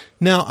them.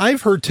 Now,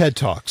 I've heard TED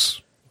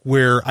Talks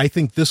where I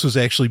think this was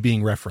actually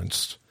being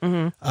referenced.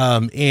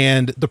 Mm-hmm.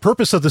 And the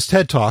purpose of this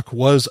TED Talk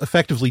was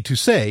effectively to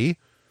say,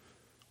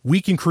 we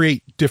can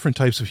create different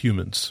types of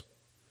humans.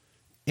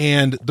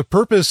 And the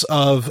purpose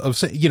of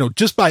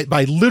just by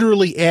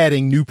literally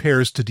adding new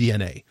pairs to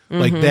DNA, mm-hmm.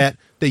 like that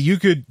you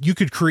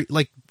could create,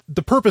 like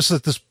the purpose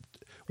that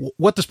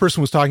what this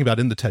person was talking about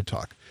in the TED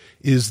Talk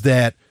is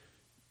that,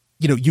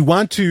 you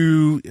want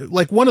to,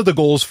 like, one of the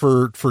goals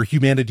for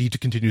humanity to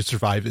continue to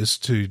survive is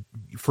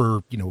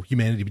for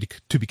humanity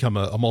to become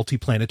a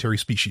multi-planetary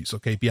species,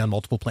 okay, beyond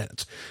multiple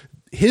planets.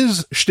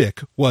 His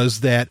shtick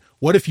was that,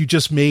 what if you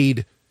just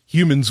made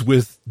humans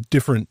with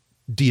different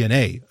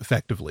DNA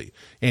effectively?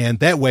 And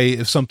that way,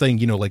 if something,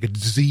 like a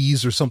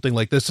disease or something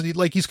like this,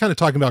 like he's kind of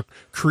talking about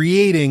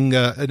creating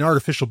an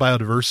artificial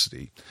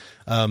biodiversity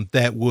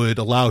that would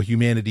allow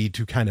humanity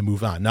to kind of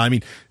move on. Now, I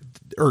mean,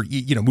 or,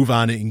 move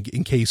on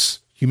in case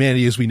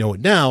humanity as we know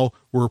it now,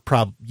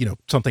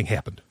 something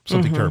happened,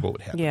 something mm-hmm. terrible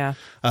would happen. Yeah.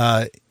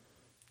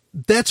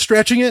 That's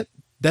stretching it.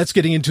 That's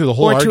getting into the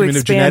whole argument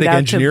of genetic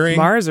engineering.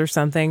 To Mars or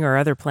something, or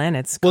other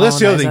planets. Well, that's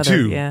the other thing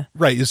too,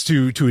 right? Is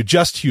to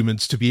adjust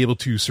humans to be able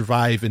to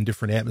survive in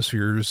different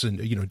atmospheres and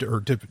or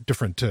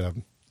different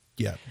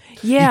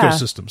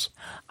ecosystems.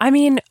 I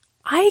mean,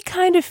 I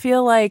kind of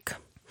feel like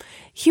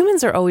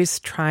humans are always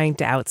trying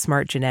to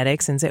outsmart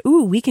genetics and say,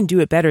 "Ooh, we can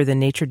do it better than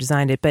nature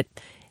designed it," but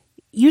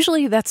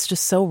usually that's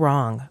just so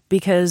wrong,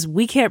 because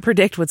we can't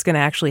predict what's going to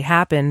actually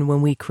happen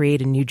when we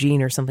create a new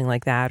gene or something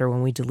like that, or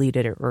when we delete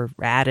it or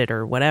add it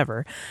or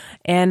whatever.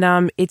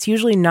 And it's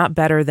usually not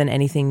better than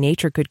anything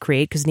nature could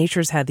create, because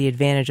nature's had the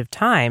advantage of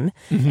time,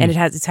 mm-hmm. and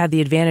it's had the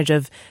advantage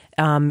of,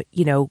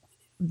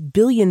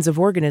 billions of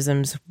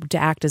organisms to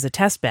act as a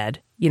test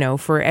bed,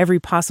 for every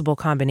possible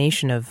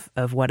combination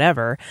of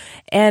whatever.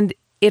 And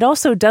it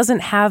also doesn't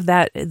have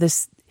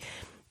this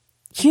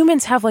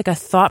humans have like a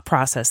thought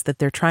process that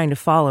they're trying to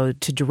follow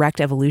to direct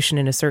evolution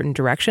in a certain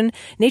direction.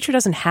 Nature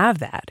doesn't have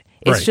that.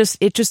 It's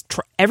right.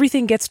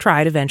 Everything gets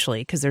tried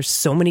eventually because there's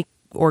so many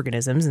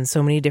organisms and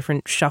so many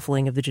different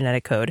shuffling of the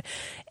genetic code.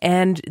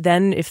 And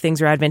then if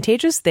things are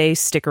advantageous, they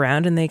stick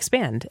around and they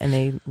expand and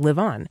they live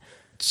on.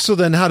 So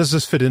then how does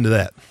this fit into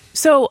that?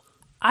 So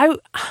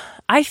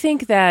I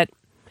think that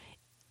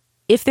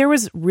if there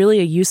was really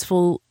a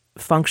useful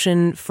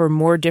function for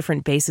more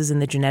different bases in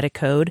the genetic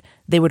code,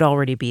 they would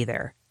already be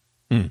there.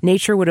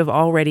 Nature would have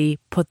already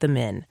put them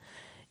in.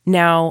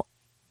 Now,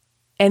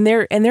 and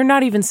they're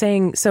not even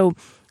saying, so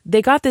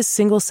they got this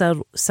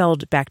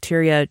single-celled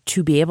bacteria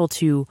to be able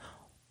to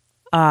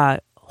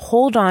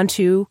hold on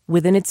to,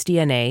 within its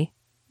DNA,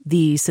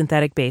 the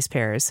synthetic base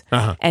pairs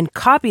and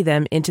copy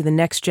them into the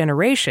next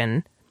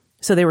generation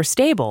so they were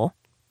stable,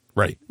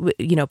 right?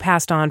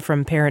 Passed on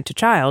from parent to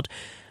child.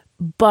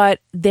 But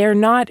they're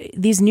not,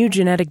 these new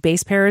genetic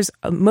base pairs,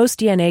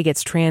 most DNA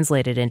gets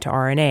translated into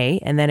RNA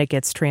and then it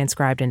gets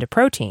transcribed into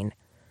protein,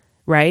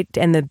 right?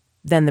 And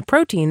then the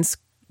proteins,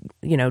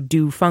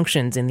 do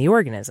functions in the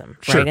organism,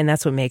 right? Sure. And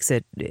that's what makes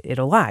it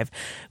alive.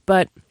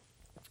 But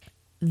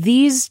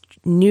these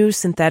new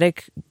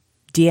synthetic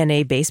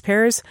DNA base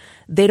pairs,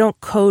 they don't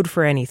code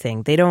for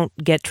anything. They don't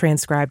get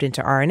transcribed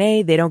into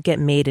RNA. They don't get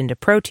made into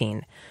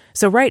protein.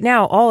 So right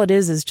now, all it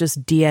is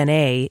just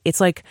DNA.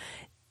 It's like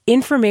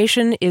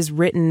information is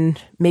written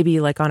maybe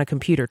like on a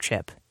computer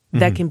chip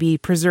that can be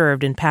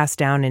preserved and passed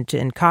down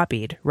and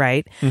copied,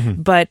 right?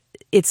 But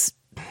it's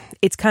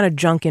kind of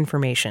junk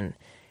information.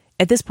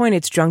 At this point,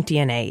 it's junk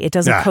DNA. It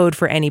doesn't code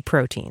for any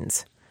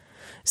proteins.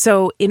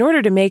 So in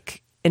order to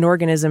make an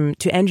organism,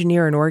 to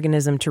engineer an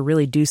organism to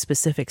really do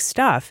specific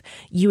stuff,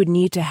 you would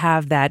need to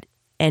have that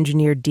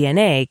engineered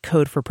DNA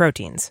code for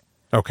proteins.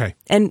 Okay.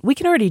 And we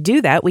can already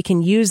do that. We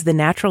can use the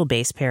natural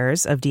base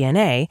pairs of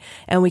DNA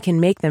and we can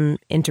make them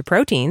into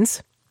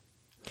proteins.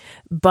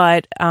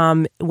 But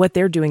what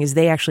they're doing is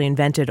they actually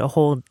invented a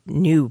whole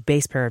new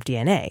base pair of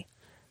DNA.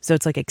 So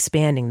it's like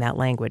expanding that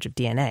language of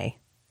DNA.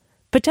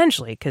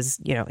 Potentially, because,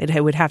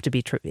 it would have to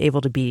be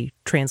able to be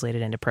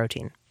translated into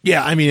protein.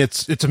 Yeah, I mean,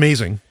 it's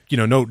amazing.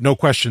 No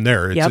question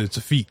there. It's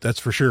a feat, that's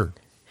for sure.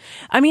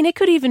 I mean, it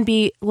could even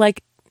be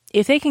like,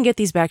 if they can get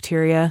these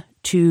bacteria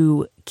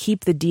to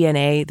keep the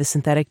DNA, the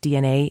synthetic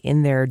DNA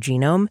in their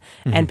genome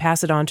and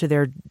pass it on to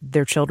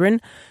their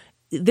children,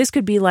 this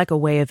could be like a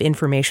way of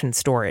information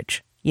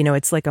storage.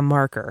 It's like a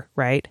marker,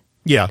 right?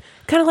 Yeah.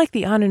 Kind of like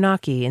the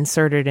Anunnaki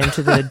inserted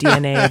into the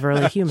DNA of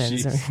early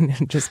humans.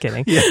 Just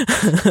kidding. Yeah.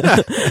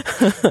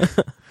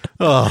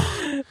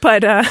 Oh.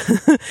 But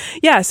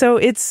so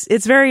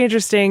it's very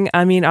interesting.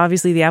 I mean,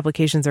 obviously the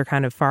applications are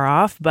kind of far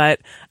off, but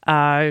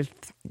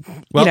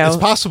it's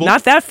possible.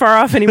 Not that far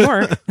off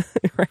anymore.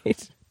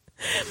 Right.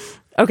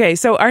 Okay,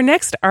 so our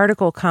next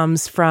article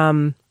comes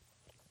from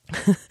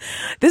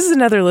this is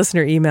another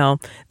listener email.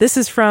 This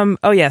is from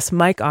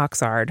Mike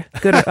Oxard,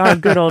 our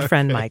good old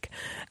friend Mike.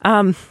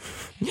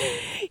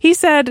 He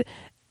said,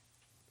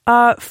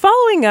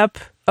 following up.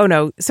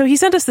 So he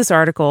sent us this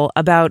article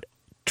about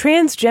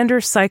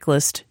transgender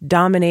cyclist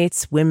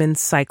dominates women's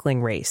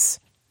cycling race,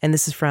 and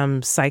this is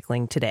from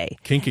Cycling Today.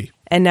 Kinky.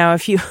 And now,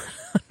 if you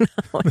no,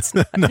 it's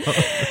not. No.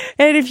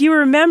 And if you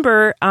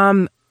remember,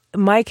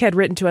 Mike had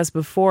written to us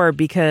before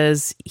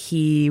because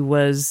he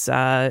was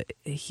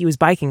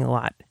biking a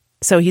lot.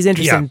 So he's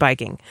interested in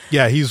biking.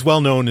 Yeah, he's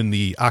well known in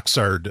the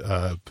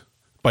Oxard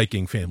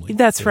biking family.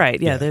 That's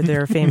right. Yeah,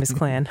 they're a famous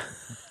clan.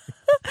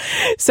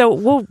 So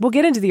we'll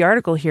get into the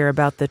article here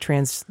about the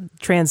trans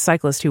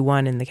cyclist who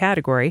won in the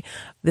category.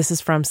 This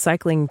is from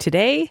Cycling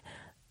Today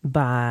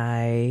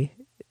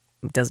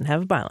doesn't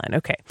have a byline.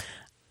 Okay.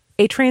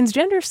 A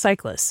transgender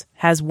cyclist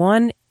has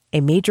won a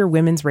major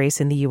women's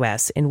race in the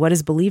U.S. in what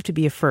is believed to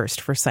be a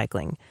first for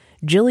cycling.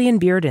 Jillian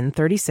Bearden,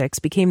 36,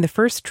 became the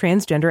first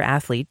transgender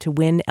athlete to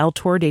win El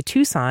Tour de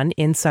Tucson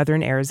in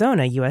southern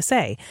Arizona,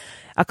 USA.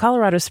 A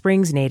Colorado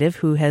Springs native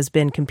who has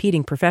been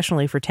competing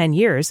professionally for 10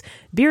 years,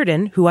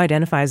 Bearden, who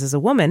identifies as a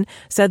woman,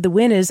 said the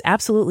win is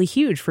absolutely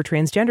huge for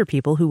transgender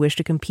people who wish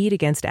to compete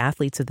against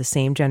athletes of the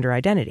same gender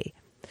identity.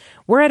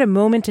 We're at a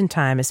moment in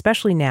time,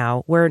 especially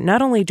now, where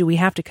not only do we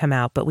have to come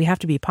out, but we have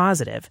to be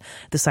positive,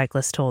 the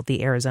cyclist told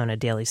the Arizona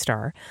Daily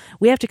Star.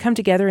 We have to come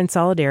together in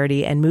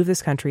solidarity and move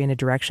this country in a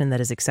direction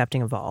that is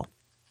accepting of all.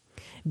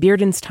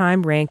 Bearden's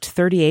time ranked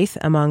 38th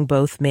among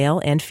both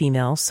male and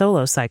female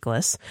solo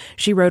cyclists.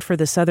 She rode for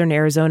the Southern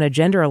Arizona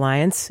Gender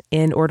Alliance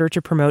in order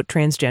to promote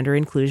transgender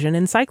inclusion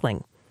in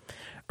cycling.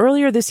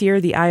 Earlier this year,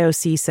 the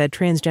IOC said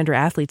transgender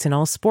athletes in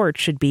all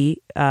sports should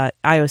be,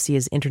 IOC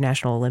is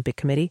International Olympic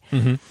Committee.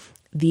 Mm-hmm.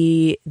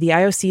 The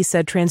IOC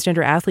said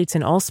transgender athletes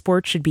in all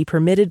sports should be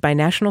permitted by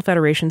national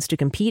federations to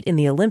compete in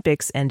the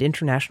Olympics and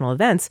international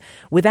events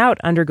without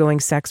undergoing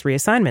sex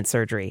reassignment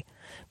surgery.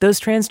 Those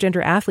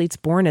transgender athletes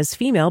born as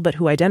female but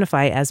who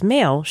identify as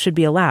male should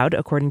be allowed,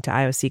 according to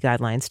IOC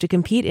guidelines, to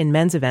compete in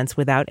men's events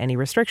without any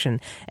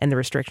restriction. And the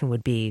restriction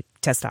would be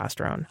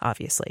testosterone,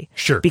 obviously.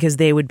 Sure. Because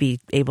they would be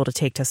able to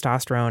take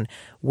testosterone,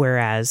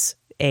 whereas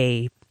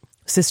a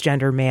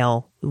cisgender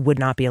male would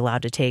not be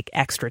allowed to take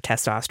extra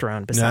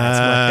testosterone besides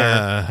what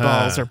their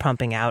balls are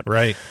pumping out.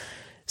 Right.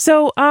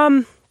 So,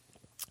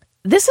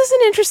 this is an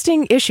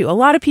interesting issue. A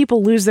lot of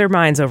people lose their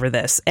minds over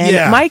this.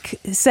 And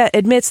Mike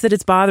admits that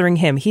it's bothering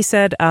him. He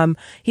said,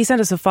 he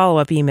sent us a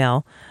follow-up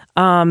email.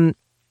 I'm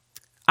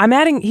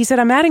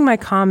adding my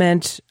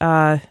comment.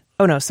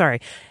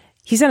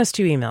 He sent us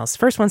 2 emails.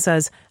 First one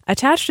says,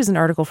 attached is an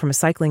article from a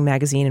cycling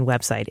magazine and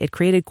website. It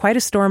created quite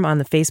a storm on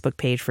the Facebook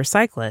page for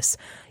cyclists.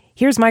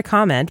 Here's my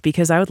comment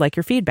because I would like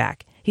your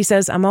feedback. He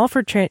says, I'm all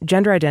for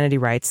gender identity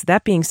rights.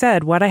 That being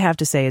said, what I have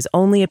to say is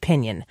only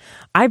opinion.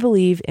 I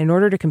believe in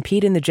order to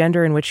compete in the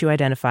gender in which you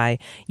identify,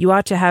 you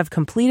ought to have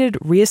completed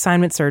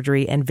reassignment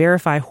surgery and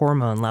verify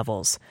hormone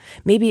levels.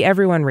 Maybe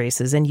everyone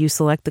races and you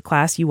select the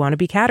class you want to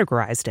be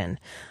categorized in.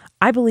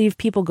 I believe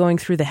people going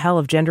through the hell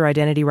of gender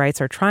identity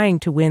rights are trying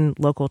to win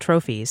local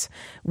trophies.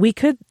 We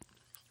could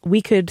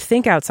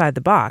think outside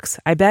the box.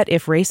 I bet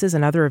if races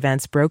and other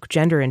events broke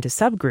gender into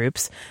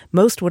subgroups,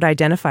 most would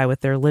identify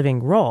with their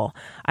living role.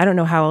 I don't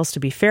know how else to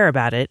be fair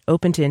about it,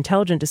 open to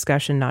intelligent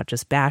discussion, not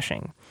just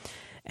bashing.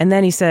 And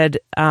then he said,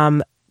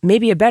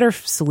 maybe a better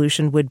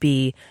solution would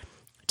be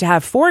to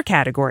have 4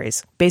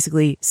 categories,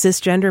 basically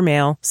cisgender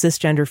male,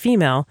 cisgender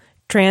female,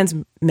 trans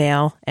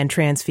male, and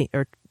trans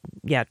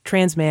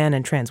man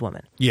and trans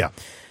woman. Yeah.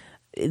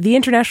 The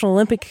International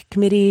Olympic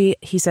Committee,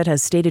 he said,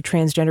 has stated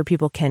transgender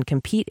people can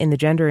compete in the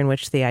gender in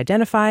which they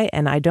identify,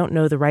 and I don't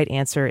know the right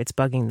answer. It's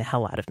bugging the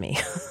hell out of me.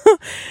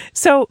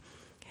 So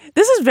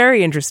this is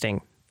very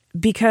interesting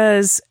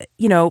because,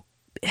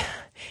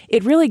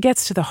 it really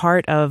gets to the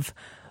heart of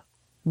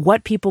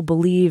what people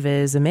believe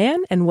is a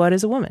man and what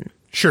is a woman.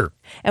 Sure.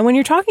 And when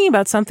you're talking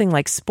about something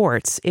like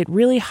sports, it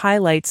really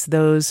highlights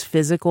those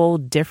physical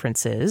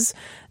differences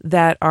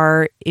that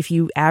are, if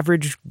you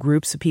average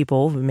groups of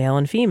people, male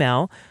and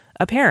female,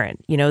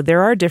 apparent.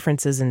 There are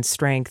differences in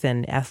strength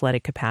and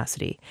athletic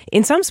capacity.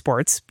 In some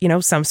sports,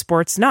 some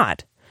sports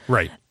not.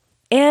 Right.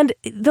 And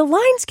the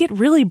lines get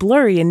really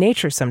blurry in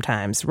nature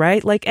sometimes,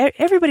 right? Like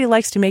everybody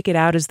likes to make it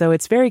out as though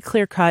it's very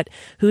clear cut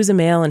who's a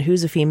male and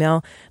who's a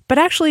female, but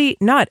actually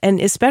not. And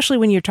especially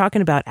when you're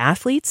talking about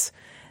athletes,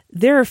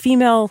 there are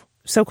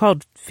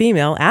so-called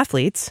female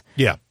athletes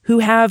who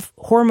have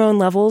hormone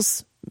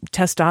levels,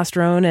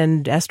 testosterone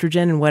and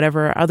estrogen and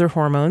whatever other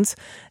hormones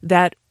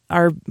that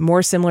are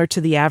more similar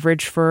to the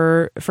average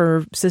for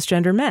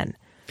cisgender men.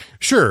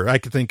 Sure. I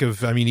could think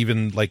of,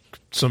 even like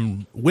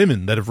some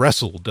women that have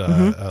wrestled,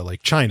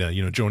 like China,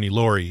 Joni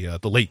Laurie,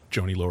 the late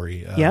Joni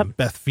Laurie,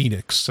 Beth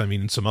Phoenix,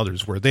 and some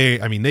others where they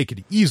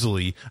could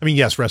easily,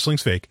 yes,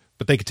 wrestling's fake,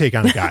 but they could take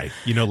on a guy,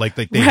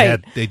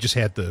 they just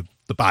had the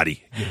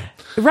body.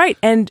 Right.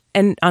 And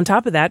on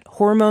top of that,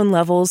 hormone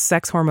levels,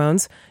 sex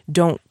hormones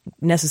don't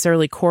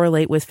necessarily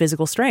correlate with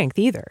physical strength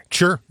either.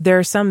 Sure. There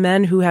are some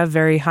men who have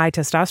very high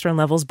testosterone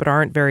levels but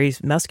aren't very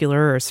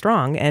muscular or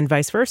strong, and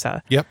vice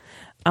versa. Yep.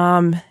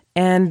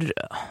 And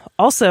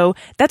also,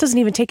 that doesn't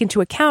even take into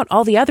account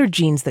all the other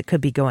genes that could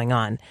be going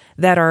on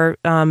that are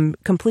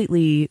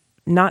completely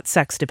not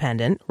sex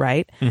dependent,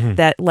 right? Mm-hmm.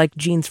 That like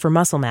genes for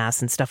muscle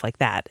mass and stuff like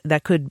that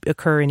could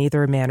occur in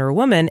either a man or a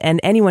woman, and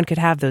anyone could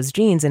have those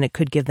genes and it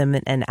could give them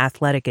an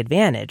athletic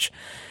advantage.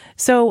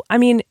 So,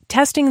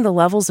 testing the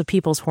levels of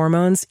people's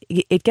hormones,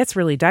 it gets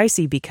really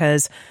dicey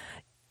because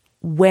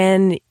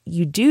when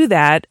you do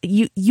that,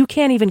 you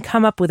can't even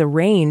come up with a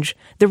range.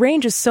 The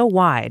range is so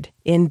wide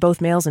in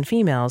both males and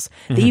females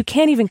that you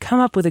can't even come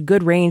up with a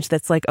good range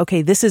that's like,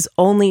 okay, this is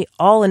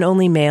all and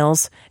only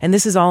males and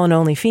this is all and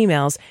only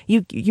females.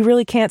 You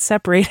really can't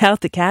separate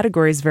out the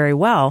categories very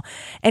well.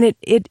 And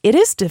it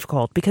is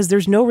difficult because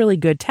there's no really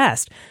good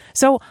test.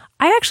 So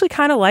I actually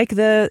kind of like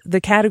the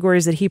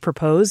categories that he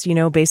proposed,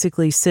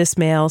 basically cis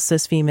male,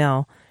 cis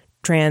female,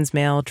 trans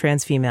male,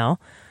 trans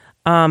female.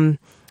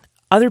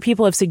 Other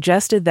people have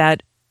suggested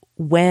that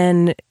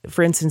when,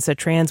 for instance, a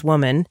trans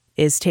woman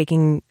is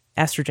taking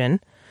estrogen,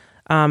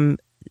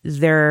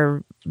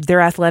 their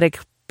athletic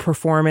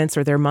performance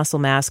or their muscle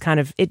mass kind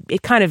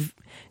of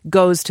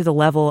goes to the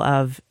level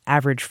of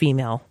average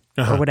female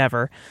or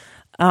whatever.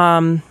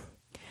 Trans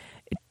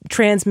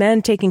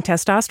men taking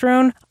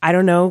testosterone, I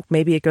don't know.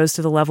 Maybe it goes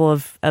to the level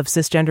of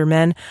cisgender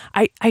men.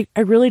 I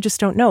really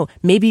just don't know.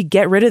 Maybe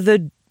get rid of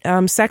the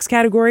sex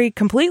category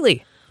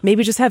completely.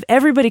 Maybe just have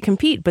everybody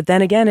compete. But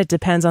then again, it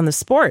depends on the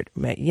sport.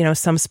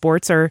 Some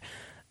sports are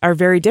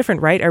very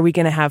different, right? Are we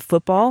going to have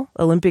football,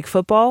 Olympic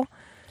football,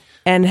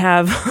 and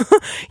have,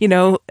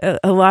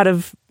 a lot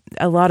of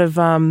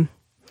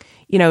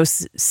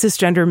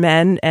cisgender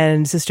men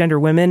and cisgender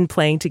women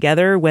playing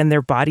together when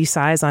their body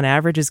size on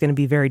average is going to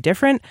be very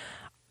different?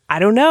 I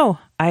don't know.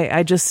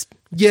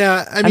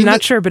 I'm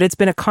not sure, but it's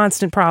been a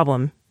constant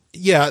problem.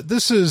 Yeah,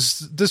 this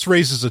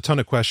raises a ton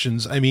of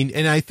questions.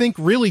 And I think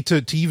really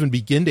to even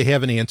begin to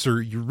have an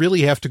answer, you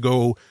really have to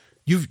go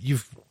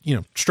you've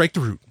strike the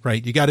root,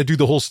 right? You got to do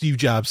the whole Steve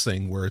Jobs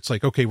thing where it's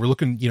like, okay, we're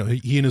looking,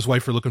 he and his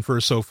wife are looking for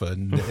a sofa.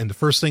 And the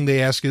first thing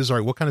they ask is, all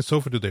right, what kind of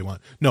sofa do they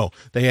want? No,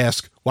 they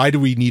ask, why do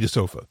we need a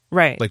sofa?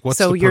 Right. Like, what's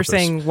so the you're purpose?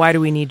 saying, why do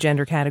we need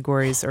gender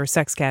categories or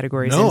sex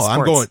categories in sports? No,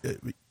 I'm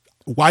going,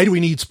 why do we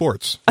need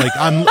sports? Like,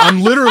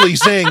 I'm literally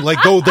saying,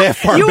 like, go that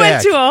far you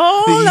back. You went to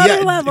a whole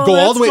other level. Go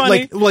That's all the way.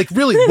 funny. Like,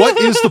 really, what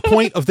is the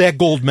point of that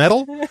gold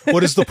medal?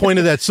 What is the point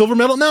of that silver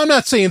medal? No, I'm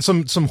not saying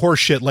some horse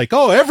shit like,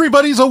 oh,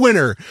 everybody's a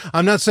winner.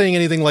 I'm not saying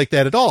anything like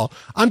that at all.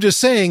 I'm just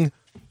saying,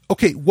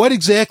 okay, what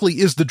exactly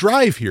is the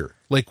drive here?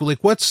 Like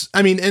what's,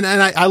 I mean, and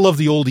I love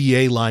the old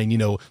EA line,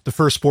 the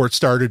first sport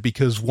started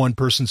because one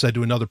person said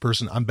to another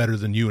person, I'm better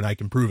than you and I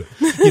can prove it,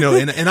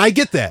 and I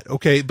get that.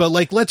 Okay. But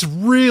like, let's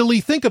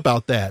really think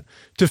about that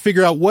to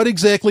figure out what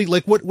exactly,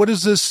 like, what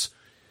is this?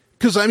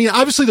 Because I mean,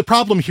 obviously the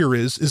problem here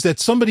is that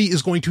somebody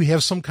is going to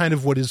have some kind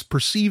of what is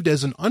perceived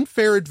as an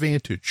unfair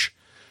advantage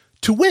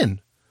to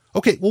win.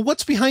 Okay, well,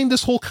 what's behind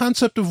this whole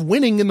concept of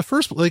winning in the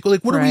first place?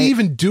 Like, what are we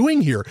even doing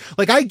here?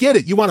 Like, I get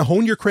it. You want to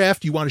hone your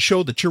craft. You want to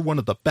show that you're one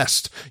of the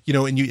best,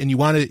 and you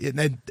want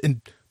to,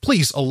 and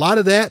please, a lot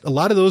of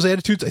those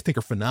attitudes I think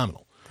are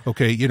phenomenal.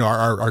 Okay.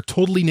 Are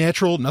totally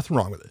natural. Nothing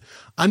wrong with it.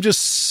 I'm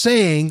just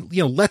saying,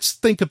 let's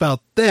think about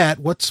that.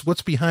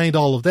 What's behind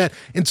all of that?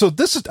 And so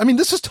this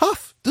is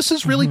tough. This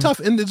is really tough.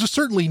 And there's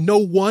certainly no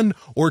one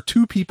or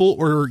two people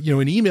or, an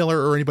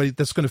emailer or anybody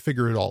that's going to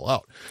figure it all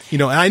out.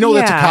 And I know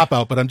that's a cop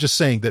out, but I'm just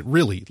saying that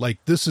really,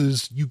 like, this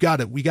is, we got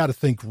to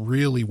think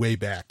really way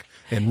back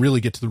and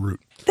really get to the root.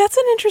 That's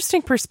an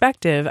interesting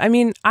perspective. I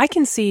mean, I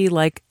can see,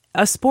 like,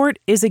 a sport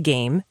is a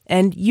game,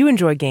 and you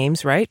enjoy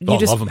games, right? You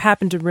just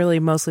happen to really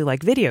mostly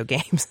like video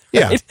games.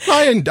 Right?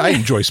 Yeah, I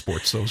enjoy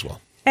sports, though, as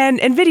well.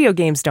 And video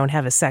games don't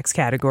have a sex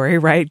category,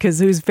 right? Because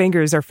whose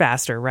fingers are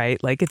faster,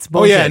 right? Like, it's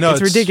bullshit.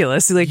 It's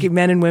ridiculous. Like,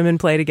 men and women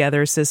play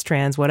together, cis,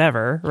 trans,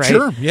 whatever, right?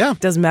 Sure, yeah.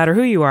 Doesn't matter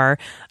who you are.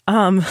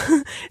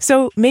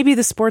 So maybe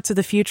the sports of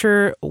the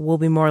future will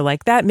be more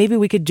like that. Maybe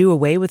we could do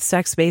away with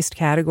sex-based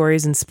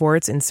categories in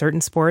sports, in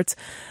certain sports.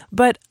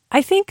 But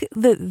I think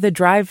the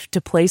drive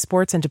to play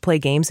sports and to play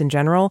games in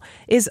general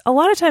is a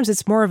lot of times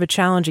it's more of a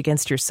challenge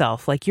against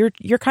yourself. Like, you're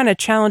kind of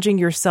challenging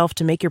yourself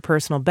to make your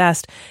personal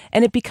best.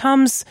 And it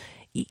becomes,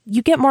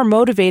 you get more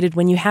motivated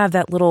when you have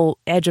that little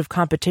edge of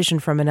competition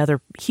from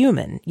another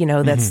human,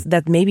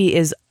 that maybe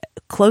is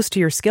close to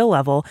your skill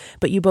level,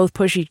 but you both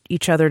push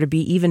each other to be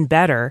even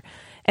better.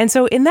 And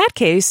so in that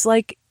case,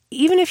 like,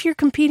 even if you're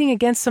competing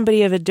against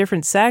somebody of a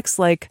different sex,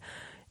 like,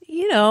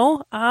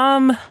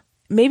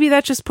 maybe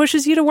that just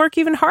pushes you to work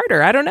even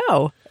harder. I don't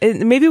know.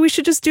 Maybe we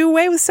should just do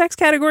away with sex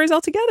categories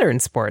altogether in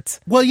sports.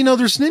 Well,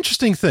 there's an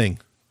interesting thing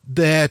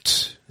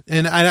that,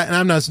 and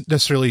I'm not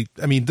necessarily,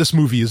 I mean, this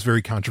movie is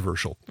very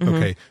controversial,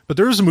 okay? But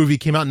there is a movie,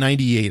 came out in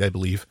 98, I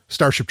believe,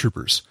 Starship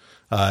Troopers.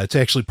 It's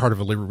actually part of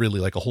really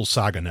like a whole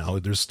saga now.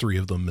 There's 3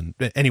 of them.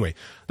 And anyway,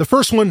 the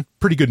first one,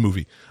 pretty good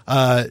movie.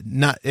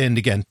 And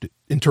again,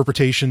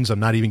 interpretations, I'm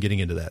not even getting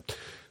into that.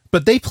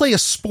 But they play a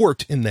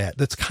sport in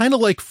that's kind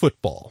of like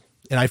football.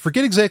 And I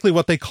forget exactly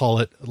what they call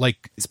it.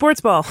 Like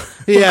sports ball.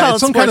 Yeah, it's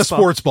some kind of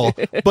sports ball,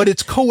 but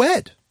it's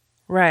co-ed.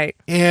 Right.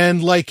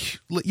 And like,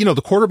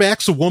 the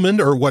quarterback's a woman,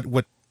 or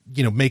what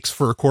makes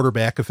for a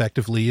quarterback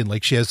effectively. And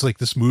like, she has like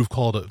this move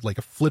called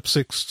a flip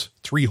 6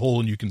 3-hole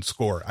and you can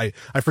score.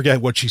 I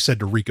forget what she said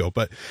to Rico,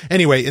 but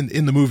anyway,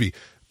 in the movie.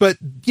 But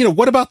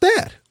what about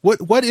that?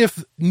 What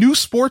if new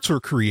sports were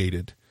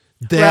created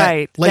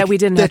that we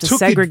didn't have to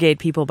segregate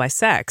people by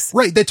sex?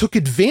 Right. That took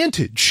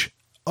advantage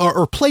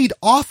or played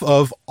off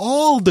of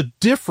all the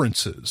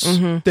differences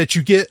that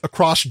you get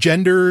across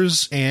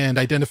genders and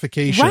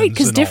identifications. Right,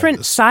 because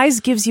different size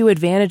gives you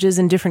advantages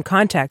in different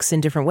contexts in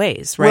different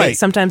ways, right?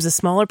 Sometimes a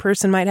smaller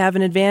person might have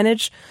an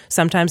advantage.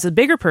 Sometimes a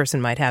bigger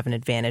person might have an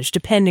advantage,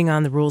 depending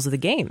on the rules of the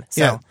game.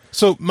 So. Yeah.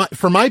 So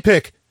for my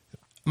pick,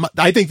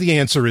 I think the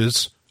answer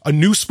is a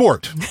new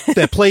sport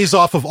that plays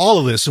off of all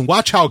of this, and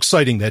watch how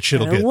exciting that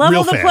shit'll get real fast.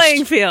 Level the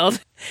playing field.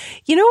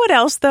 You know what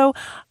else, though?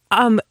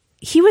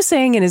 He was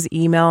saying in his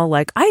email,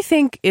 like, I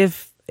think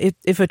if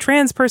a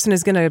trans person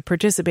is going to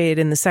participate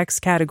in the sex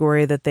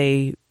category that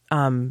they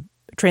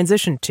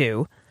transitioned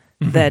to,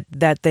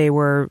 that they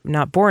were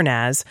not born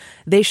as,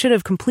 they should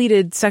have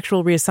completed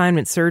sexual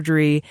reassignment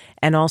surgery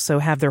and also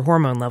have their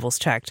hormone levels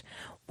checked.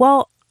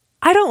 Well,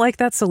 I don't like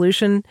that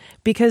solution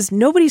because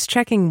nobody's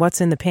checking what's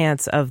in the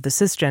pants of the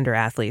cisgender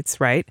athletes,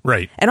 right?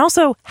 Right. And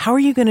also, how are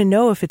you going to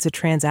know if it's a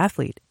trans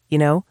athlete,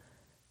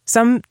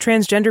 Some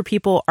transgender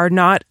people are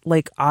not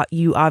like,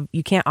 you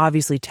can't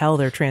obviously tell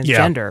they're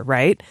transgender,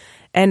 right?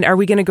 And are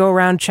we going to go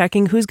around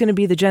checking who's going to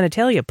be the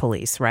genitalia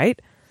police,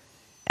 right?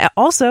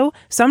 Also,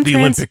 the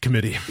Olympic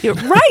Committee.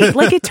 Right.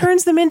 Like, it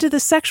turns them into the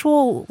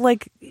sexual,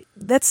 like,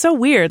 that's so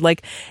weird.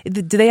 Like,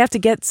 do they have to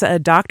get a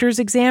doctor's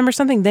exam or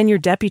something? Then you're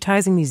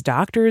deputizing these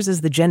doctors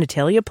as the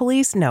genitalia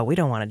police? No, we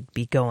don't want to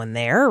be going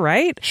there,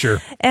 right? Sure.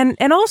 And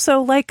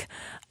also, like,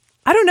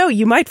 I don't know,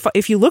 you might,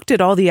 if you looked at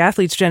all the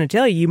athletes'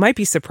 genitalia, you might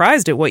be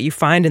surprised at what you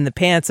find in the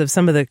pants of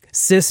some of the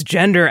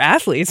cisgender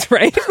athletes,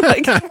 right?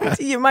 Like,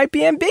 you might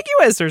be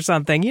ambiguous or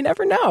something. You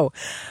never know.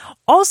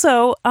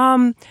 Also,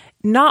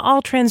 not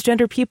all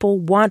transgender people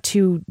want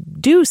to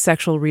do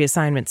sexual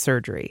reassignment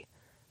surgery.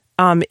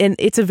 And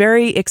it's a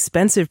very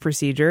expensive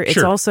procedure.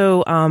 It's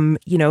also,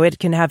 it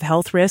can have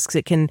health risks.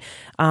 It can,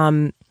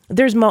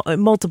 there's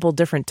multiple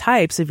different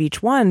types of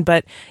each one,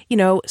 but,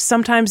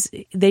 sometimes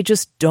they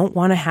just don't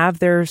want to have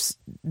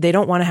they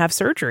don't want to have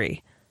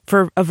surgery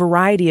for a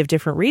variety of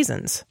different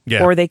reasons,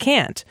 or they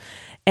can't.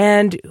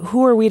 And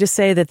who are we to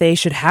say that they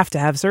should have to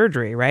have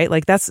surgery, right?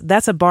 Like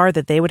that's a bar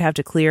that they would have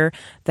to clear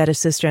that a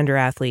cisgender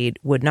athlete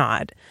would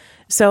not.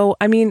 So,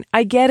 I mean,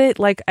 I get it.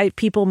 Like,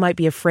 people might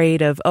be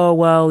afraid of, oh,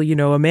 well,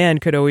 a man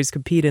could always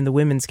compete in the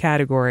women's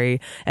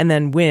category and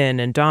then win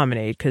and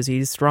dominate because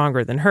he's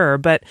stronger than her.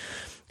 But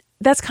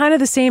that's kind of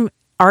the same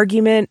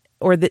argument,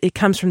 or it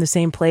comes from the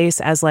same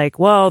place as like,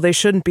 well, they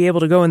shouldn't be able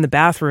to go in the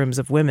bathrooms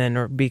of women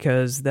or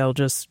because they'll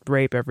just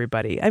rape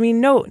everybody. I mean,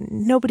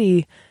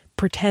 nobody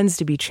pretends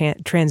to be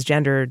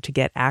transgender to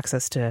get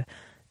access to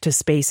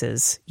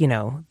spaces,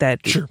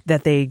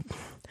 that they,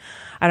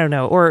 I don't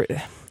know, or...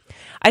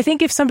 I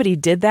think if somebody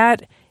did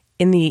that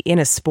in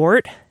a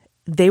sport,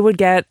 they would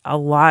get a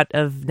lot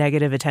of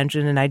negative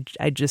attention, and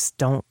I just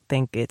don't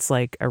think it's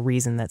like a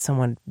reason that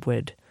someone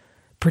would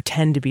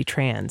pretend to be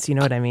trans. You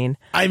know what I mean?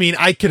 I mean,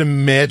 I can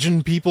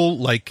imagine people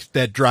like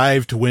that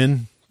drive to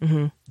win,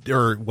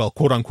 or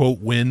quote unquote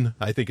win.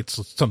 I think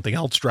it's something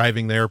else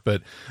driving there,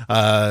 but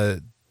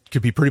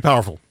could be pretty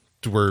powerful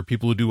to where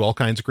people who do all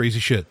kinds of crazy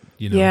shit.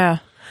 Yeah.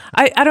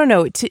 I don't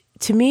know.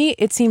 To me,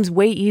 it seems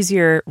way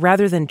easier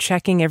rather than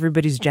checking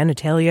everybody's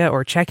genitalia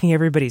or checking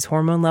everybody's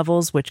hormone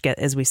levels, which,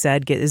 as we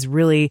said, is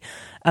really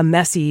a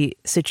messy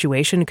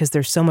situation because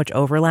there's so much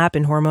overlap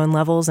in hormone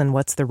levels and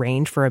what's the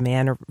range for a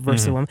man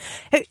versus a woman.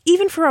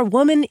 Even for a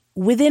woman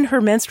within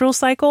her menstrual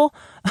cycle,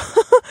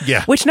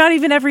 which not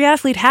even every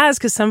athlete has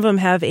because some of them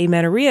have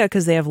amenorrhea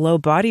because they have low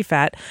body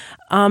fat.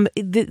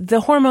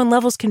 The hormone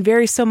levels can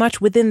vary so much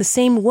within the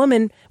same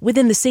woman,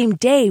 within the same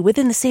day,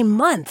 within the same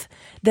month,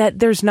 that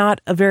there's not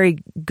a very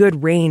good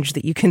range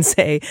that you can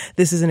say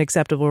this is an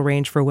acceptable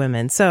range for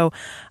women. So,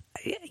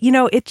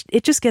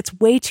 it just gets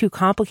way too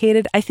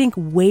complicated. I think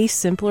way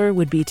simpler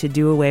would be to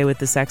do away with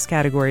the sex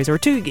categories or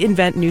to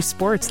invent new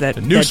sports that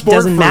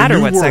doesn't matter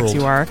what sex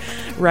you are,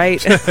 right?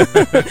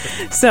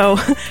 So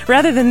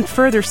rather than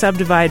further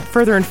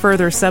and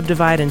further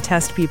subdivide and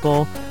test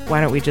people, why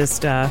don't we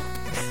just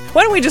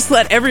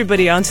let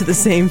everybody onto the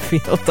same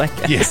field, I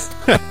guess. Yes.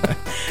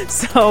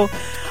 So,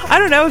 I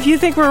don't know. If you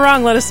think we're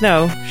wrong, let us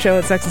know. Show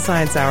at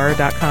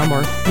sexandsciencehour.com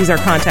or use our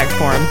contact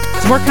form.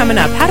 There's more coming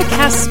up. How to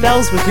cast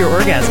spells with your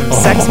orgasm.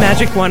 Sex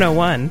Magic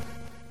 101.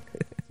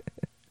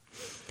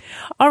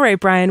 All right,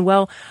 Brian.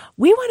 Well,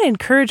 we want to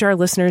encourage our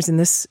listeners in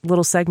this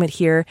little segment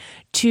here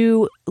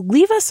to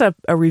leave us a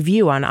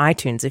review on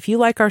iTunes. If you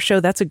like our show,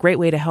 that's a great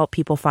way to help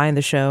people find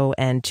the show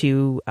and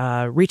to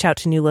reach out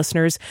to new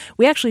listeners.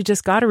 We actually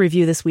just got a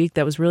review this week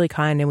that was really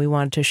kind, and we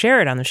wanted to share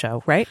it on the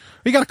show, right?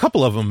 We got a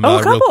couple of them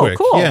real quick.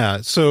 Cool.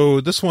 Yeah,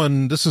 so this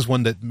is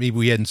one that maybe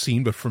we hadn't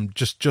seen, but from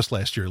just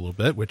last year a little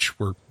bit, which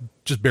we're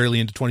just barely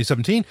into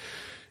 2017.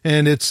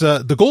 And it's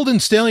the Golden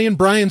Stallion,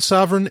 Brian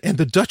Sovereign, and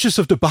the Duchess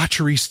of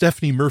Debauchery,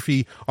 Stephanie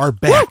Murphy, are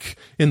back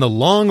in the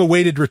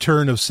long-awaited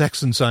return of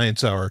Sex and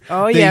Science Hour.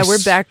 Oh, yeah,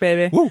 we're back,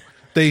 baby.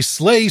 They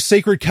slay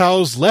sacred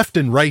cows left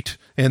and right,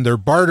 and their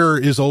barter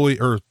is always...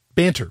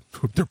 banter.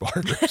 Their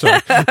barter.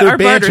 Sorry. Our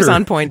barter's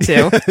on point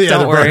too.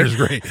 Don't worry. Barter's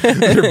great.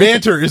 Their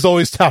banter is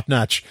always top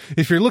notch.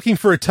 If you're looking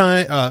for a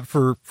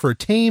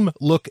tame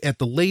look at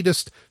the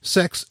latest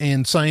sex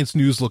and science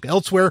news, look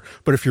elsewhere.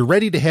 But if you're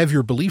ready to have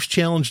your beliefs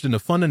challenged in a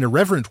fun and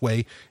irreverent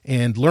way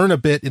and learn a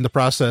bit in the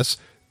process,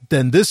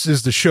 then this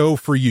is the show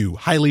for you.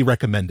 Highly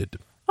recommended.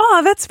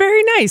 Oh, that's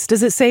very nice.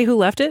 Does it say who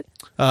left it?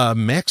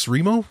 Max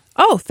Remo.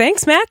 Oh,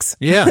 thanks, Max.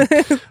 Yeah.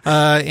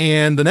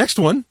 And the next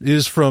one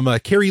is from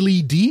Carrie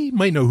Lee D. You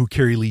might know who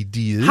Carrie Lee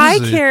D is. Hi,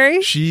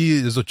 Carrie. She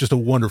is just a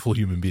wonderful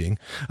human being.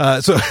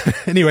 So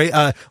anyway,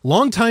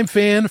 longtime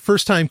fan,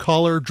 first-time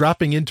caller,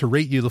 dropping in to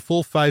rate you the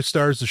full 5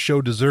 stars the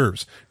show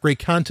deserves. Great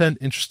content,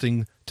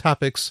 interesting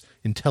topics,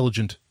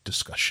 intelligent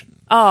discussion.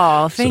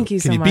 Oh, thank you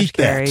so much,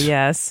 Carrie.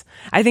 Yes.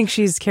 I think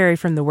she's Carrie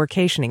from the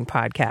Workationing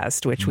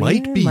podcast, which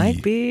we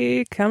might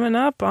be coming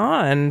up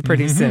on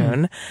pretty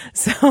soon.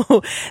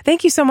 So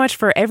thank you so much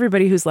for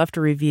everybody who's left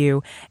a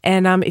review.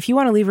 And if you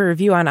want to leave a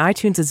review on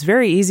iTunes, it's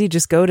very easy.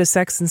 Just go to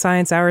Sex and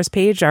Science Hour's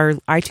page. Our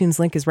iTunes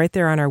link is right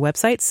there on our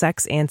website,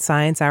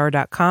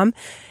 sexandsciencehour.com.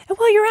 And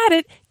while you're at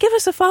it, give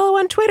us a follow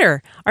on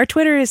Twitter. Our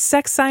Twitter is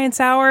Sex Science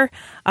Hour.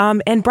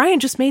 And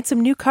Brian just made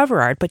some new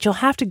cover art, but you'll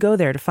have to go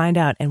there to find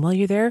out. And while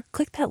you're there,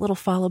 click that little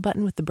follow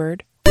button with the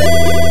bird.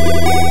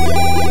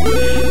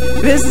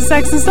 This is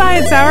Sex and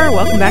Science Hour.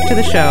 Welcome back to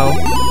the show.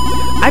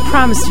 I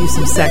promised you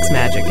some sex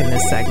magic in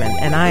this segment,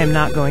 and I am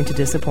not going to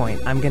disappoint.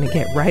 I'm going to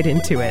get right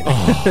into it.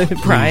 Oh,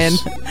 Brian,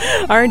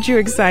 aren't you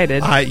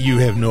excited? You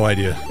have no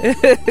idea.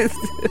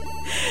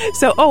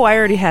 So, I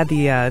already had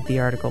the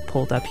article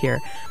pulled up here.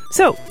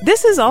 So,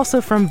 this is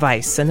also from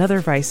Vice, another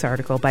Vice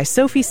article by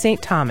Sophie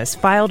St. Thomas,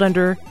 filed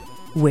under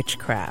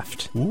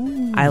witchcraft.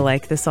 Ooh. I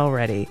like this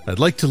already. I'd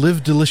like to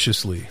live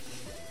deliciously.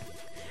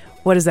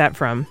 What is that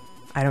from?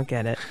 I don't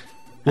get it.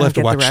 We'll have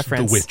to watch the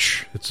reference. The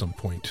Witch at some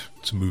point.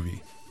 It's a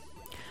movie.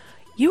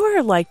 You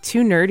are like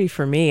too nerdy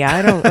for me.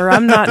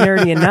 I'm not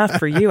nerdy enough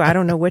for you. I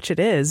don't know which it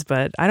is,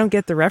 but I don't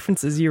get the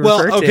references you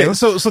refer to.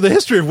 So the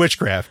history of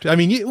witchcraft. I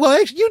mean,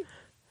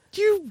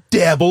 you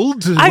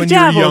dabbled when I've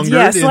dabbled, you were younger.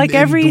 yes, like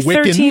every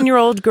Wiccan.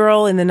 13-year-old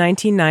girl in the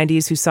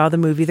 1990s who saw the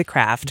movie The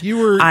Craft.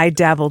 I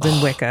dabbled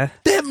in Wicca.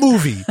 That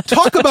movie.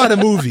 Talk about a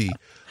movie.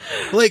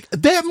 Like,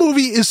 that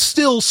movie is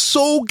still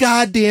so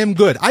goddamn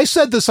good. I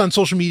said this on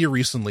social media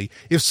recently.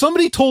 If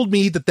somebody told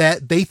me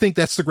that they think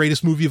that's the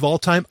greatest movie of all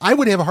time, I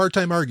would have a hard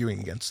time arguing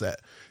against that.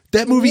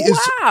 That movie is...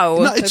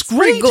 Wow. It's that's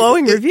great. A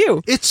glowing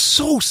review. It's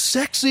so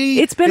sexy.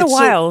 It's been a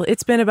while.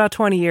 It's been about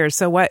 20 years.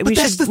 So we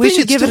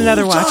should give it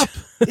another watch.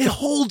 It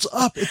holds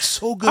up. It's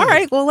so good. All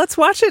right. Well, let's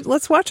watch it.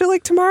 Let's watch it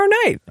like tomorrow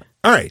night.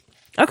 All right.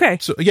 Okay.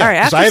 So, yeah, all right.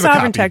 After I have Sovereign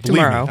a copy. Tech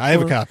Believe tomorrow. Me, I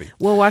have a copy.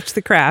 We'll watch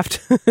The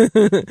Craft.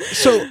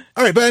 So,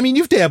 all right. But I mean,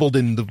 you've dabbled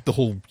in the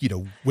whole,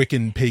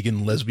 Wiccan,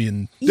 pagan,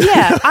 lesbian.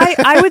 Yeah.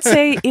 I would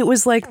say it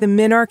was like the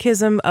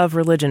minarchism of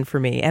religion for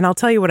me. And I'll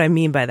tell you what I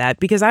mean by that,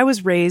 because I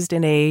was raised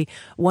in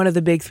one of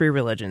the big three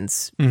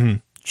religions,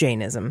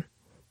 Jainism.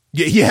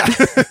 Yeah.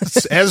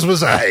 As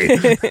was I.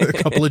 A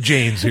couple of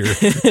Janes here.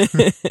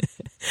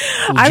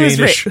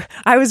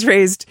 I was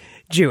raised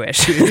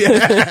Jewish.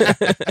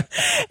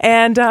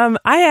 And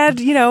I had,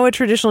 a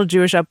traditional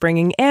Jewish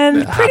upbringing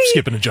and hop,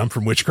 skipping a jump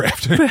from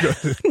witchcraft.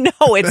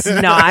 No, it's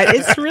not.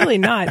 It's really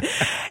not.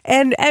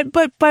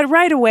 But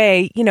right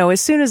away,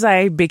 as soon as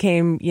I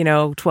became,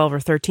 12 or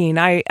 13,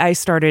 I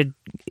started,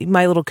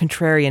 my little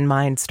contrarian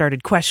mind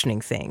started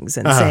questioning things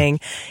and saying,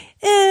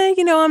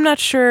 I'm not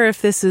sure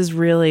if this is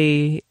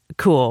really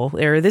cool,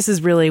 or this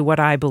is really what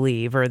I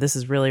believe, or this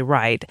is really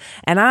right.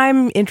 And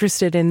I'm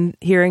interested in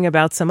hearing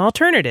about some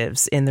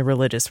alternatives in the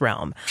religious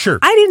realm. Sure.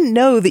 I didn't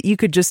know that you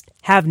could just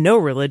have no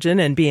religion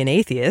and be an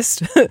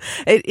atheist.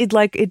 It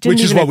didn't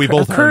Which is even what we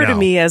both occur are to now.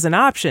 me as an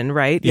option,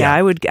 right? Yeah,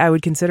 I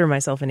would consider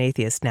myself an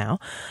atheist now.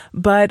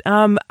 But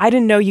I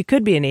didn't know you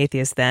could be an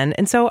atheist then.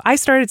 And so I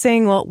started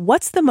saying, well,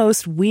 what's the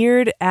most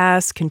weird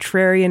ass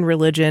contrarian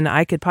religion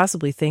I could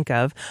possibly think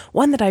of?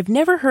 One that I've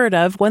never heard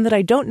of, one that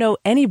I don't know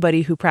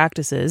anybody who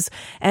practices,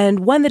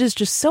 and one that is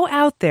just so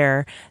out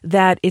there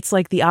that it's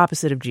like the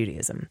opposite of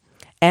Judaism.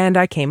 And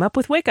I came up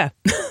with Wicca.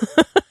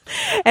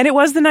 And it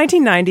was the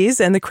 1990s,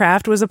 and The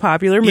Craft was a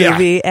popular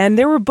movie, and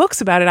there were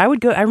books about it. I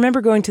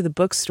remember going to the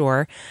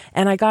bookstore,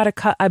 and I got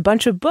a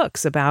bunch of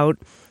books about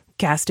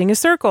casting a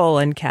circle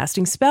and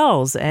casting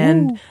spells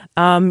and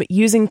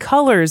using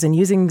colors and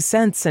using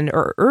scents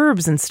or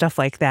herbs and stuff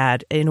like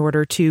that in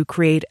order to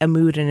create a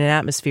mood and an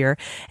atmosphere.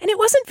 And it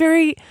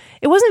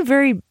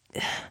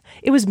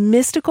was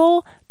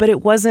mystical, but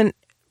it wasn't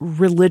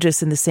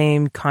religious in the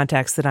same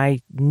context that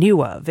I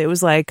knew of. It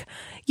was like,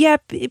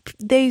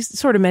 they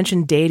sort of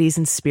mentioned deities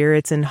and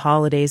spirits and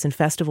holidays and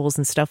festivals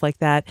and stuff like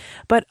that.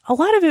 But a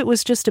lot of it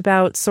was just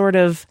about sort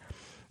of,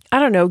 I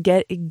don't know,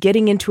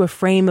 getting into a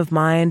frame of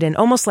mind and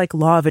almost like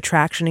law of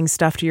attractioning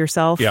stuff to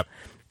yourself. Yep.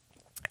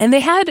 And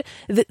they had,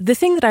 the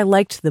thing that I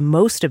liked the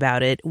most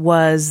about it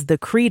was the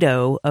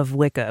credo of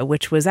Wicca,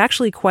 which was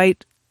actually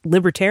quite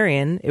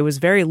libertarian. It was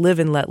very live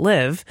and let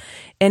live.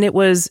 And it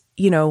was,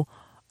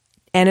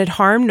 and it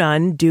harm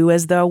none, do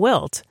as thou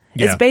wilt.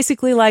 Yeah. It's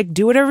basically like,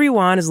 do whatever you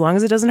want as long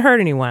as it doesn't hurt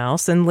anyone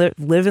else, and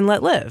live and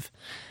let live.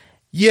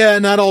 Yeah,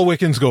 not all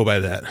Wiccans go by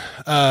that.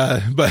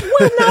 But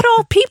well, not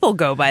all people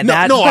go by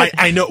that. No,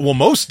 I know. Well,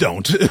 most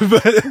don't.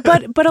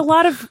 but a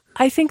lot of,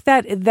 I think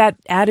that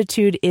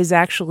attitude is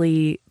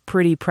actually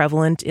pretty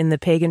prevalent in the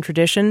pagan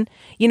tradition.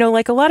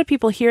 Like a lot of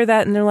people hear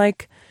that and they're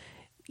like,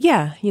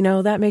 yeah,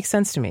 that makes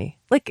sense to me.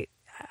 Like,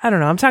 I don't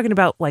know. I'm talking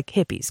about like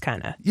hippies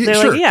kind of. Yeah, they're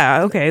sure. like,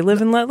 yeah, okay,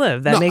 live and let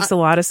live. That makes a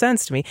lot of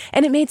sense to me.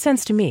 And it made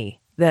sense to me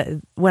that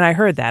when I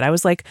heard that, I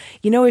was like,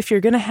 if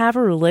you're going to have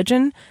a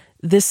religion,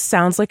 this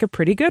sounds like a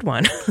pretty good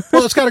one.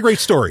 Well, it's got a great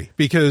story,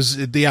 because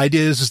the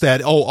idea is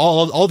that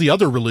all the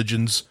other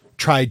religions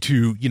tried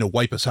to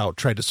wipe us out,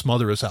 tried to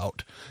smother us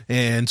out,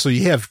 and so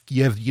you have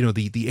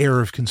the air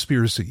of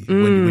conspiracy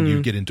when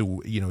you get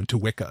into into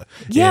Wicca.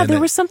 Yeah, there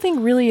was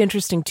something really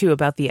interesting too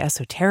about the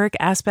esoteric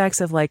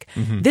aspects of like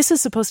this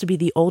is supposed to be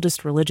the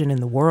oldest religion in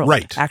the world.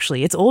 Right.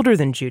 Actually, it's older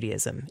than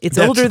Judaism. It's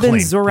That's older the than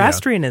claim.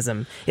 Zoroastrianism.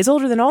 Yeah. It's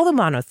older than all the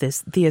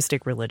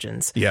monotheistic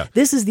religions. Yeah.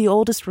 This is the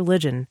oldest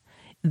religion.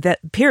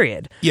 That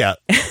period. Yeah.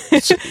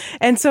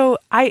 And so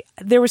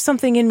there was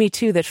something in me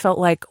too that felt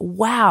like,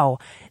 wow,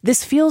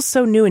 this feels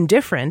so new and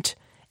different,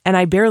 and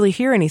I barely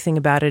hear anything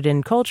about it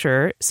in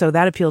culture. So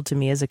that appealed to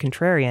me as a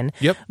contrarian.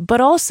 Yep.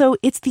 But also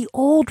it's the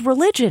old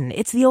religion.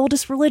 It's the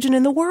oldest religion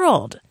in the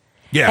world.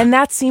 Yeah. And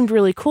that seemed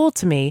really cool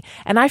to me.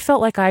 And I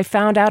felt like I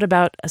found out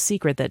about a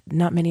secret that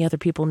not many other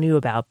people knew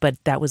about, but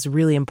that was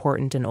really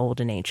important and old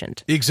and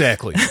ancient.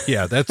 Exactly.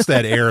 Yeah, that's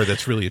that air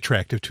that's really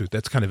attractive to it.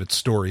 That's kind of its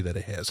story that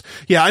it has.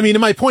 Yeah, I mean,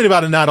 my point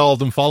about it, not all of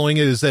them following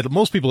it, is that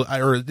most people,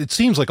 or it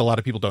seems like a lot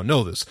of people don't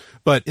know this,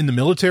 but in the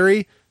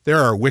military, there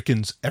are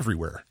Wiccans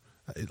everywhere.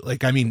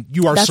 Like, I mean,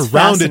 you are That's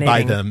surrounded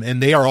by fascinating. them,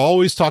 and they are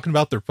always talking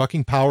about their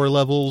fucking power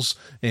levels.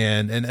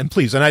 And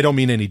please, and I don't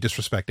mean any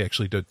disrespect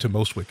actually to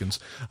most Wiccans.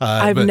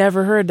 I've but-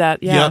 never heard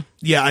that. Yeah.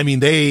 yeah. I mean,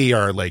 they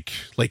are like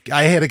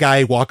I had a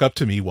guy walk up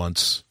to me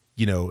once,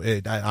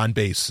 on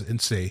base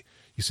and say,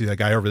 "You see that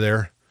guy over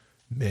there,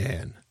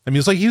 man?" I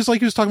mean, he was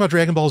talking about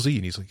Dragon Ball Z,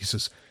 and he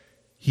says,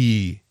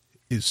 "He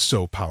is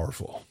so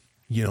powerful,"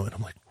 and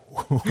I'm like,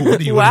 what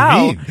do you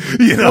Wow. mean?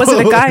 Was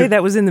it a guy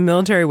that was in the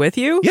military with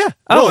you? Yeah.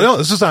 Oh, No,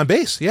 this is on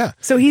base. Yeah.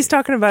 So he's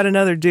talking about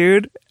another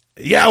dude.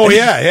 Yeah. Oh,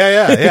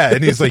 yeah.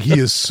 And he's like, he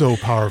is so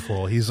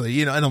powerful. He's like,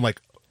 and I'm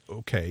like,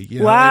 okay.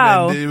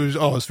 Wow. And it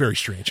was very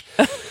strange.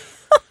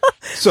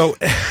 So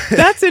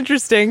That's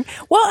interesting.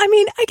 Well, I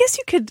mean, I guess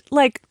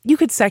you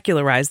could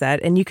secularize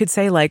that, and you could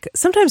say, like,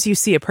 sometimes you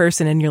see a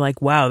person and you're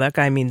like, wow, that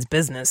guy means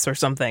business or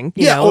something.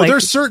 You know,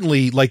 there's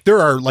certainly there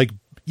are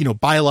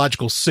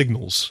biological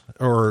signals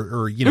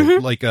or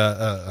like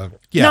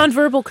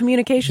nonverbal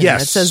communication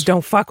that says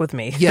don't fuck with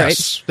me.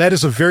 Yes, right? that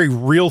is a very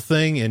real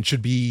thing and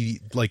should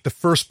be like the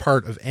first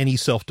part of any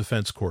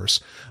self-defense course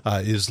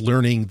is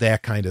learning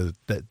that kind of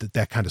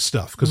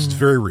stuff because it's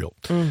very real.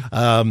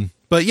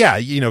 But yeah,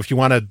 if you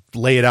want to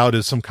lay it out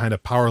as some kind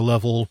of power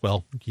level,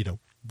 well,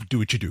 do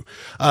what you do.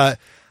 That's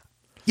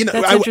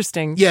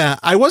interesting. Yeah,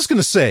 I was going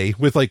to say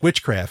with like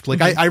witchcraft,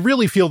 like I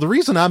really feel the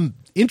reason I'm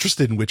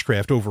interested in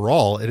witchcraft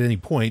overall at any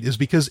point is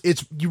because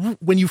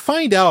when you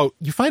find out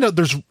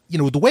there's,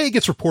 the way it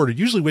gets reported,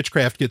 usually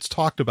witchcraft gets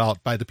talked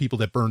about by the people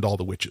that burned all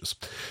the witches.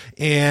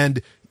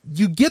 And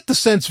you get the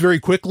sense very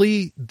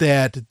quickly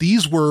that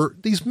these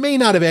may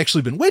not have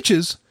actually been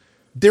witches.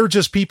 They're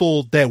just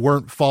people that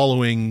weren't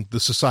following the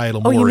societal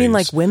mores. Oh, you mean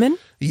like women?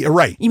 Yeah,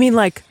 right. You mean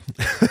like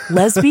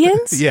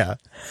lesbians? Yeah.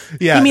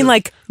 You mean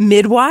like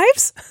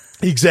midwives?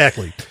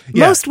 Exactly.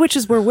 Yeah. Most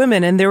witches were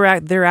women, and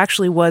there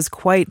actually was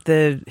quite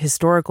the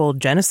historical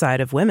genocide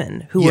of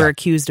women who were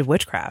accused of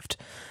witchcraft.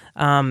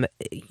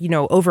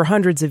 Over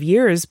hundreds of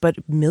years, but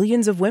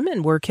millions of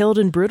women were killed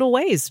in brutal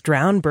ways,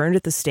 drowned, burned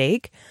at the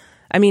stake.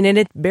 I mean, and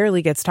it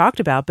barely gets talked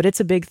about, but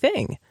it's a big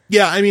thing.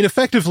 Yeah, I mean,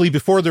 effectively,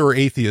 before there were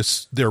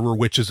atheists, there were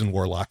witches and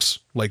warlocks.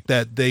 Like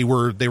that, they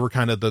were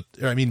kind of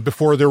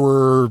before there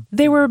were...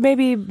 They were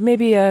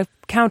maybe a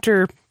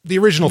counter... The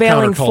original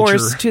veiling counterculture.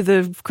 Force to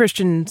the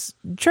Christian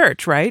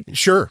church, right?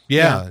 Sure.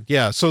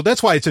 Yeah. So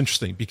that's why it's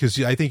interesting, because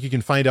I think you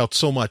can find out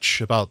so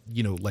much about,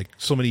 like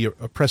so many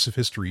oppressive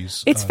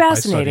histories. It's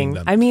fascinating.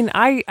 I mean,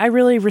 I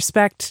really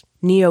respect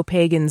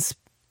neo-pagans,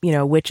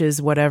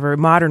 witches, whatever,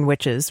 modern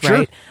witches,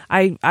 right?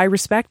 Sure. I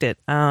respect it.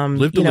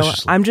 Live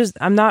deliciously.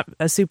 I'm not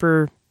a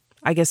super,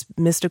 I guess,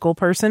 mystical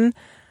person,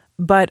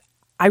 but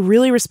I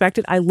really respect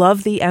it. I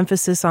love the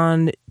emphasis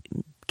on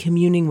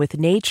communing with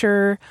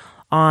nature,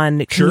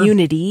 on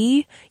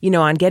community,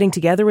 on getting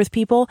together with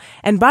people.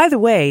 And by the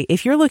way,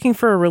 if you're looking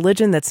for a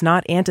religion that's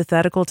not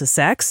antithetical to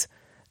sex,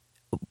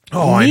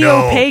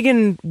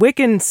 neo-pagan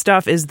Wiccan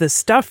stuff is the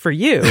stuff for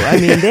you.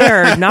 I mean,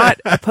 they're not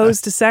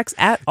opposed to sex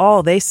at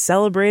all. They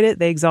celebrate it.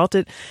 They exalt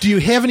it. Do you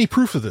have any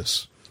proof of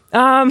this?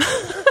 Well,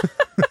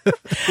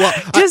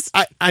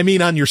 I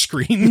mean on your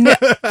screen.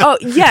 Oh,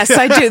 yes,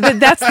 I do.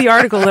 That's the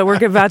article that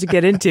we're about to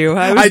get into.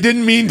 I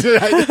didn't mean to.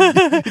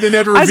 You didn't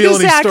have to reveal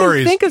any stories.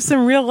 I can think of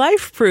some real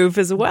life proof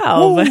as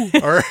well.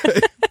 All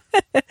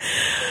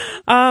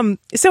right.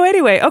 So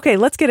anyway, okay,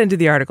 let's get into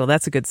the article.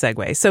 That's a good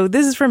segue. So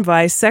this is from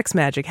Vice, Sex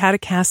Magic, How to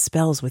Cast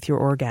Spells with Your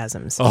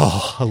Orgasms.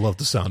 Oh, I love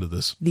the sound of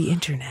this. The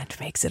internet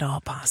makes it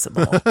all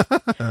possible.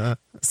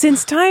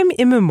 Since time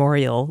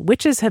immemorial,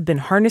 witches have been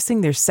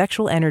harnessing their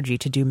sexual energy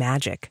to do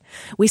magic.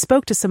 We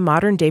spoke to some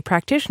modern-day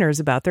practitioners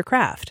about their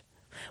craft.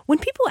 When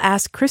people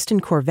ask Kristen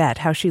Corvette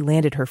how she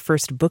landed her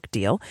first book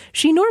deal,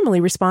 she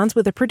normally responds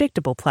with a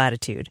predictable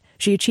platitude.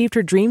 She achieved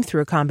her dream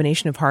through a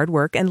combination of hard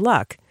work and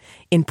luck.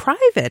 In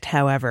private,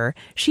 however,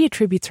 she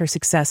attributes her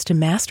success to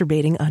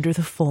masturbating under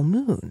the full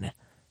moon.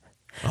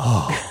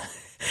 Oh.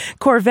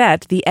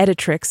 Corvette, the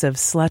editrix of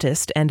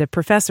Slutist and a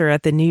professor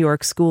at the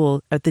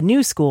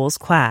New School's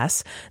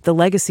class, The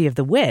Legacy of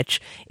the Witch,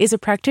 is a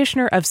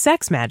practitioner of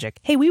sex magic.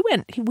 Hey, we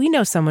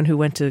know someone who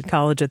went to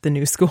college at the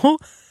New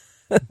School.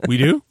 We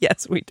do?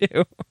 Yes, we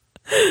do.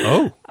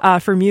 Oh.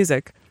 For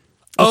music.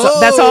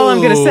 That's all I'm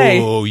going to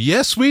say. Oh,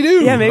 yes, we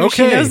do. Yeah, maybe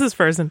she knows this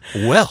person.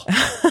 Well.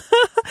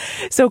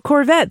 So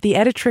Corvette, the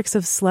editrix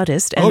of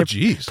Slutist and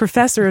a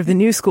professor of the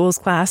New School's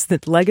class, The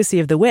Legacy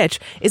of the Witch,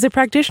 is a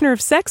practitioner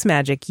of sex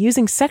magic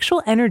using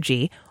sexual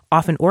energy,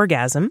 often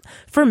orgasm,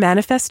 for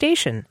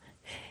manifestation.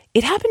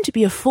 It happened to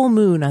be a full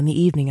moon on the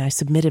evening I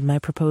submitted my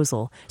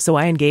proposal, so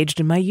I engaged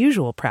in my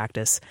usual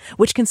practice,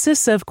 which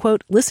consists of,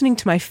 quote, listening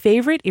to my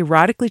favorite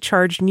erotically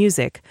charged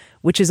music,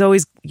 which is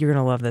always, you're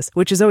going to love this,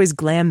 which is always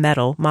glam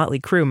metal, Motley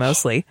Crue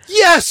mostly.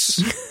 Yes!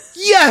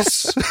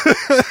 Yes!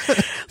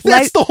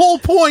 That's the whole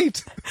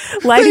point!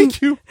 Thank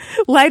you.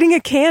 Lighting a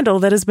candle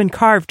that has been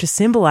carved to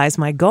symbolize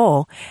my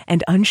goal,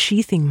 and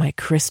unsheathing my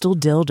crystal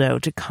dildo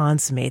to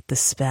consummate the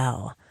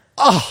spell.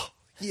 Oh!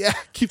 Yeah,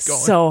 keep going.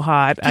 So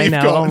hot. I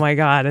know. Going. Oh my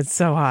God, it's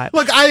so hot.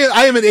 Look,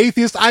 I am an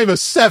atheist. I am a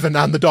 7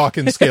 on the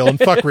Dawkins scale, and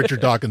fuck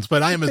Richard Dawkins,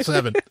 but I am a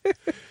 7.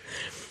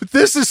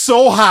 This is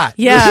so hot.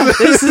 Yeah,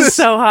 this is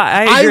so hot.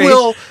 I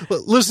agree.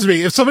 Listen to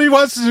me. If somebody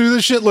wants to do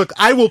this shit, look,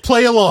 I will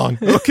play along.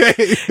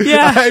 Okay.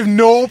 Yeah. I have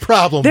no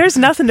problem. There's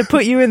nothing to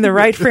put you in the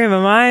right frame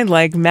of mind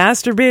like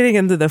masturbating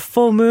into the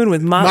full moon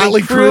with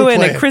Motley Crue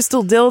and a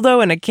crystal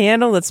dildo and a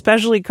candle that's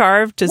specially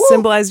carved to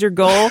symbolize your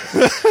goal.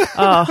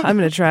 Oh, I'm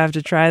going to have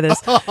to try this.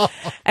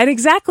 And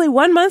exactly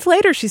 1 month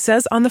later, she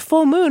says, on the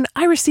full moon,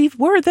 I received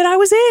word that I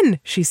was in,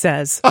 she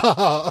says.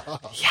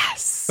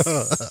 Yes.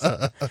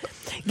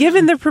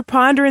 Given the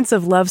preponderance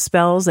of love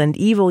spells and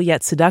evil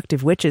yet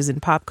seductive witches in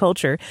pop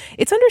culture,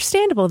 it's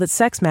understandable that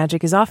sex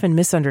magic is often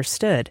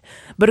misunderstood.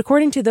 But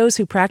according to those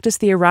who practice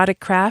the erotic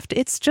craft,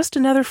 it's just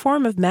another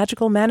form of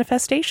magical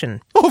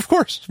manifestation. Oh, of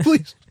course.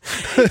 Please.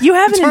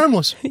 It's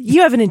harmless.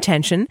 You have an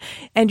intention,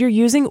 and you're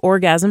using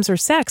orgasms or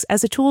sex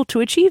as a tool to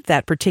achieve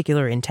that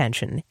particular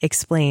intention,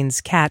 explains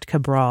Kat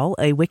Cabral,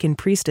 a Wiccan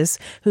priestess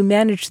who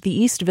managed the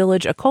East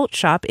Village occult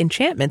shop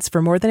Enchantments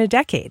for more than a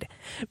decade.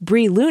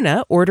 Brie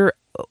Luna,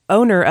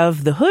 owner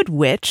of The Hood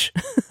Witch,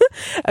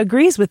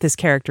 agrees with this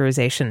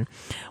characterization.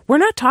 We're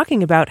not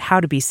talking about how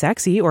to be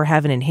sexy or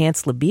have an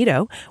enhanced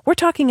libido. We're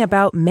talking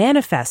about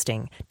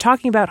manifesting,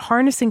 talking about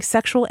harnessing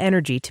sexual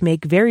energy to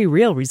make very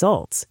real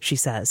results, she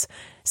says.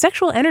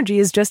 Sexual energy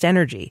is just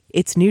energy.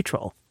 It's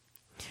neutral.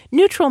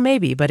 Neutral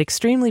maybe, but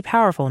extremely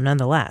powerful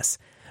nonetheless.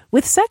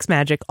 With sex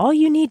magic, all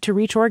you need is to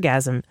reach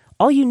orgasm,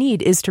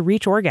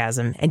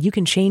 and you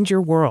can change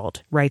your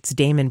world, writes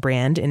Damon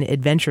Brand in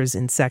Adventures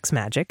in Sex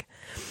Magic.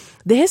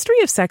 The history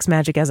of sex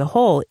magic as a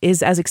whole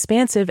is as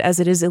expansive as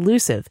it is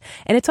elusive,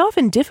 and it's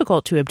often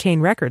difficult to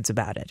obtain records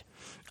about it.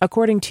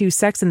 According to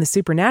Sex and the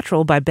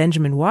Supernatural by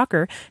Benjamin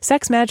Walker,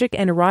 sex magic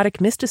and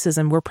erotic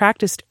mysticism were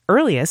practiced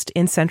earliest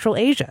in Central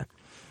Asia.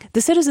 The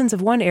citizens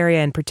of one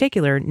area in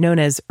particular, known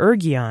as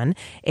Urgyen,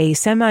 a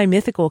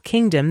semi-mythical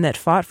kingdom that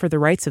fought for the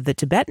rights of the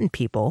Tibetan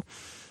people.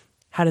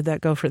 How did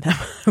that go for them,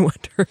 I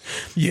wonder?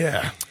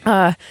 Yeah.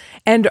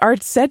 And are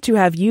said to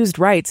have used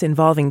rites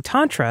involving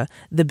tantra,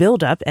 the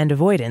buildup and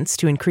avoidance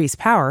to increase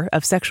power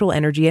of sexual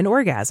energy and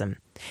orgasm.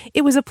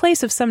 It was a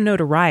place of some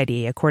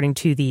notoriety, according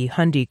to the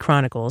Hundi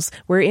Chronicles,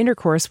 where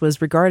intercourse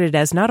was regarded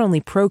as not only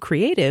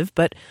procreative,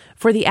 but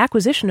for the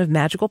acquisition of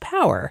magical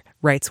power,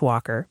 writes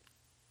Walker.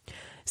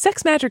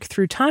 Sex magic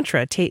through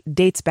Tantra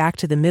dates back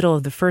to the middle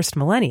of the first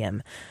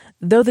millennium.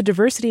 Though the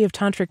diversity of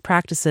tantric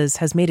practices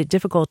has made it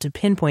difficult to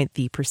pinpoint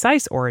the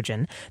precise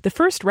origin, the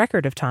first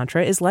record of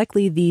Tantra is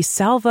likely the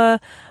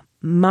Salva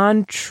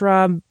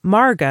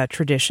Mantramarga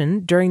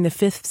tradition during the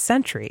 5th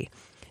century.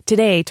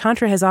 Today,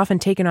 Tantra has often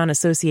taken on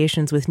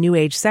associations with New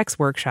Age sex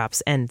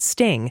workshops and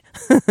sting,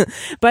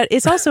 but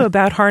it's also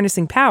about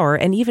harnessing power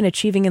and even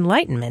achieving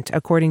enlightenment,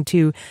 according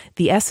to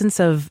the essence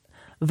of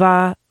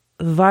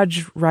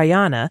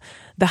Vajrayana,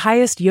 the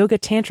highest yoga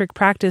tantric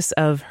practice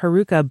of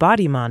Haruka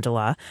body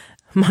mandala.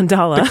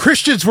 The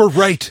Christians were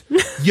right.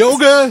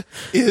 Yoga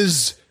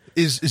is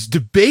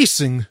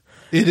debasing.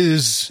 It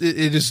is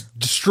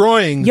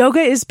destroying.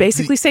 Yoga is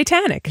basically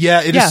satanic.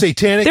 Yeah, it is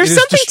satanic. There's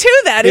something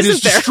to that, isn't there? It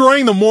is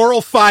destroying the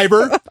moral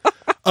fiber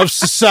of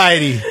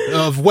society,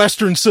 of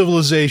Western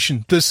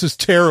civilization. This is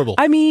terrible.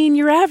 I mean,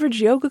 your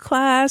average yoga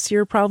class,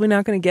 you're probably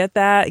not going to get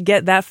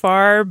that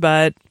far,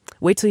 but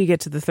wait till you get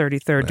to the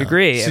 33rd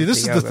degree. See, this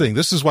is the thing.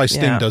 This is why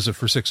Sting does it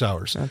for 6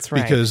 hours. That's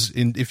right. Because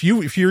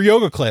if your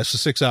yoga class is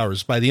 6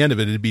 hours, by the end of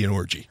it, it'd be an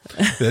orgy.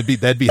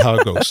 That'd be how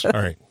it goes. All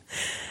right.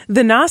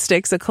 The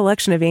Gnostics, a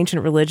collection of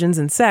ancient religions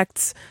and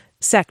sects,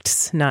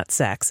 not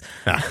sex,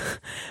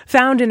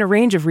 found in a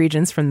range of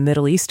regions from the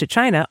Middle East to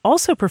China,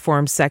 also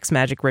performed sex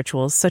magic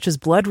rituals such as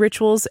blood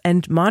rituals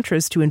and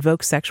mantras to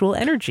invoke sexual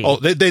energy. Oh,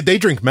 they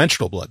drink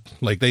menstrual blood.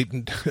 Like they,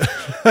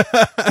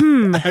 I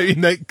mean,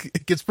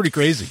 it gets pretty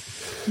crazy.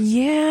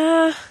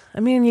 Yeah. I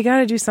mean, you got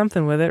to do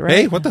something with it, right?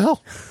 Hey, what the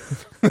hell?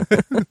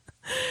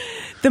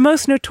 The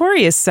most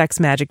notorious sex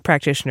magic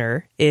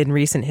practitioner in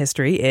recent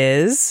history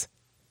is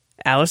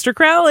Aleister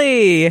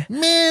Crowley.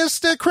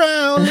 Mr.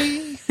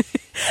 Crowley.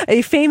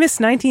 A famous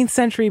 19th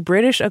century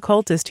British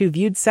occultist who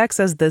viewed sex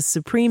as the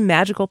supreme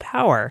magical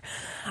power.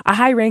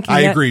 I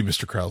agree,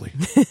 Mr. Crowley.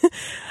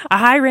 A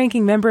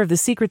high-ranking member of the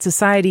secret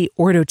society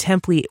Ordo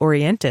Templi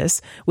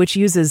Orientis, which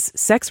uses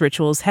sex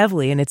rituals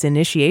heavily in its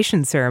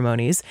initiation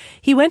ceremonies,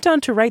 he went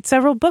on to write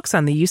several books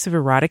on the use of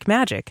erotic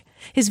magic.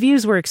 His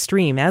views were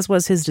extreme, as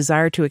was his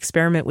desire to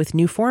experiment with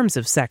new forms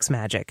of sex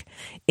magic.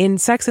 In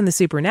Sex and the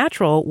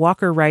Supernatural,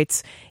 Walker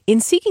writes,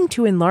 in seeking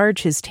to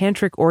enlarge his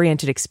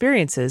tantric-oriented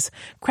experiences,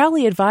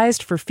 Crowley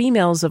advertised for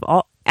females of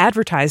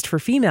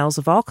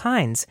all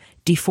kinds,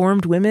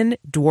 deformed women,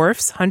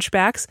 dwarfs,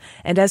 hunchbacks,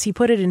 and as he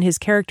put it in his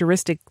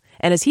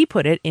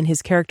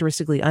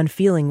characteristically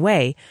unfeeling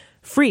way,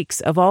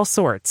 freaks of all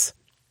sorts.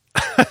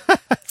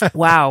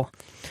 Wow.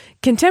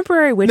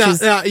 Contemporary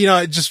witches.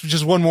 Now,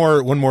 just one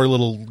more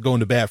little going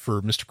to bat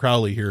for Mr.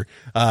 Crowley here.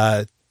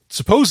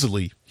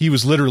 Supposedly, he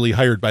was literally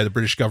hired by the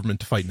British government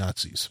to fight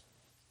Nazis.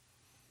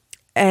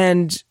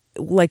 And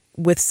like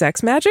with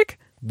sex magic?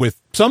 With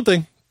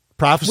something.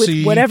 Prophecy,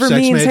 with whatever sex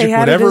means magic, he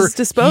had at his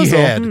disposal.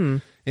 He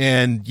had.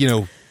 And,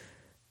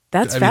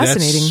 that's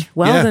fascinating.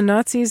 Then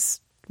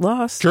Nazis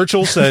Lost.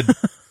 Churchill said,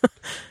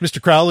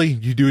 Mr. Crowley,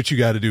 you do what you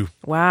got to do.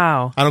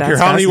 Wow. I don't care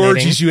how many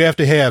orgies you have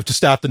to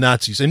stop the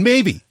Nazis. And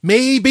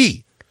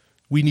maybe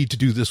we need to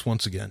do this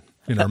once again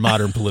in our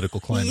modern political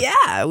climate.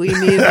 Yeah, we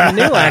need a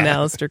new one,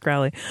 Aleister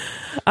Crowley.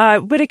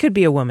 But it could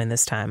be a woman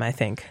this time, I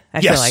think.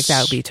 I feel like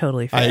that would be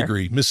totally fair. I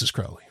agree. Mrs.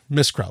 Crowley.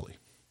 Miss Crowley.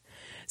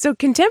 So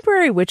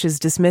contemporary witches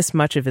dismissed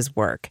much of his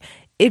work.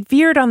 It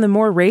veered on the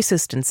more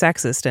racist and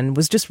sexist and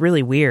was just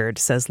really weird,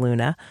 says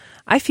Luna.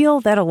 I feel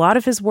that a lot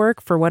of his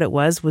work, for what it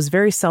was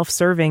very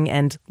self-serving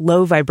and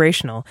low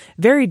vibrational,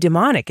 very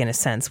demonic in a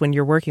sense when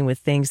you're working with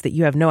things that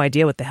you have no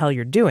idea what the hell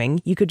you're doing.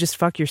 You could just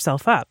fuck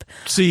yourself up.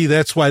 See,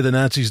 that's why the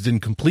Nazis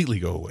didn't completely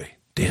go away.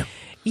 Damn.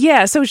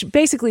 Yeah, so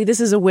basically this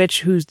is a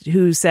witch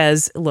who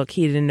says, look,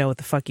 he didn't know what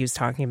the fuck he was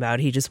talking about.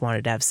 He just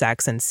wanted to have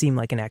sex and seem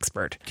like an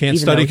expert. Can't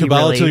study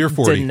Kabbalah till you're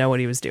 40. Didn't know what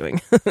he was doing.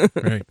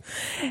 Right.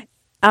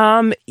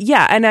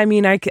 Yeah, and I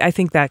mean, I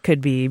think that could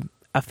be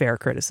a fair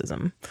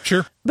criticism.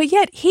 Sure. But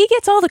yet, he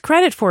gets all the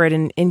credit for it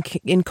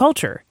in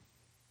culture.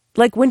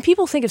 Like, when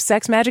people think of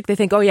sex magic, they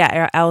think, oh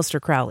yeah, Aleister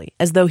Crowley,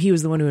 as though he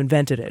was the one who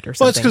invented it or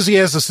something. Well, it's because he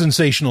has the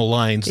sensational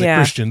lines that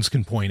Christians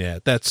can point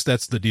at. That's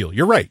the deal.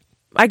 You're right.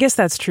 I guess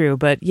that's true,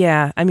 but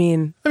yeah, I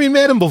mean,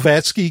 Madame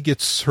Blavatsky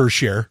gets her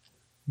share,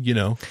 you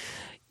know.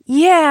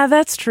 Yeah,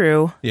 that's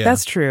true. Yeah.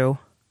 That's true.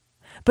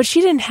 But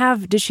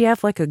did she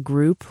have like a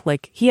group?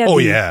 Like he had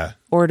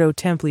Ordo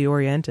Templi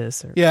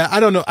Orientis. Yeah, I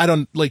don't know.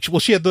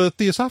 She had the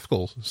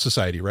Theosophical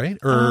Society, right?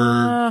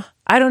 Or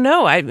I don't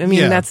know. I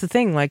mean, that's the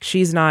thing. Like,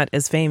 she's not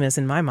as famous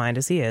in my mind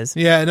as he is.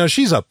 Yeah, no,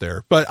 she's up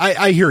there. But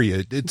I hear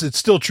you. It's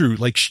still true.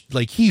 Like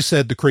he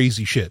said the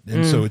crazy shit,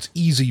 and so it's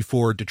easy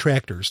for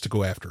detractors to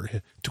go after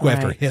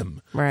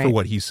him for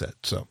what he said.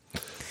 So.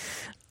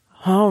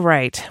 All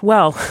right.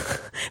 Well,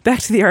 back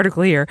to the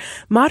article here.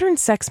 Modern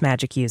sex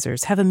magic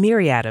users have a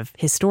myriad of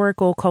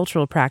historical,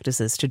 cultural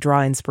practices to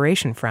draw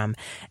inspiration from,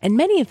 and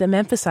many of them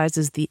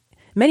emphasize the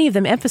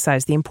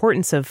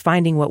importance of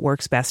finding what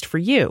works best for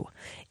you.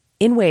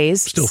 In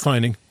ways... Still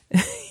finding.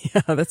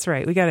 Yeah, that's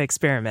right. We got to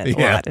experiment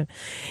a lot.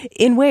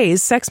 In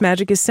ways, sex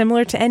magic is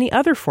similar to any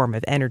other form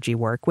of energy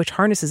work, which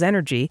harnesses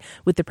energy,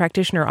 with the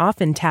practitioner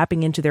often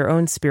tapping into their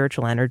own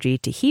spiritual energy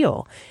to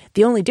heal.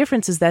 The only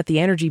difference is that the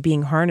energy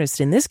being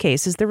harnessed in this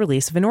case is the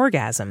release of an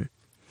orgasm.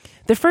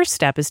 The first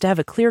step is to have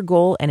a clear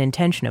goal and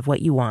intention of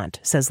what you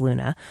want, says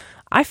Luna.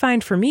 I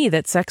find for me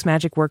that sex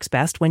magic works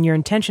best when your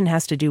intention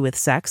has to do with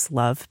sex,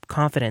 love,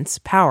 confidence,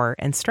 power,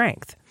 and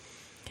strength.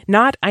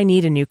 Not, I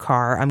need a new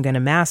car, I'm going to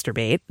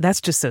masturbate.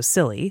 That's just so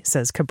silly,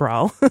 says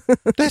Cabral.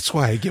 That's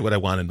why I get what I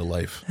want into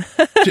life.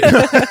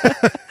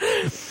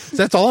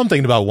 That's all I'm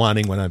thinking about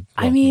wanting when I'm...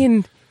 Well, I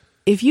mean,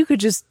 if you could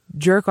just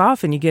jerk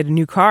off and you get a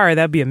new car,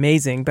 that'd be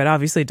amazing. But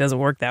obviously it doesn't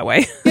work that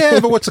way. Yeah,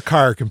 but what's a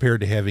car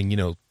compared to having,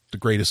 the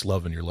greatest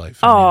love in your life?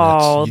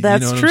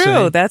 That's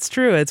true. That's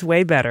true. It's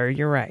way better.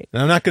 You're right.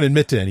 And I'm not going to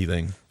admit to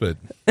anything, but...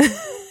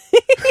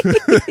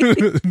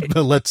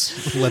 but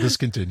let us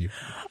continue.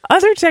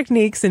 Other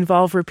techniques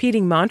involve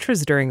repeating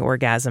mantras during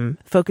orgasm,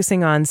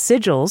 focusing on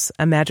sigils,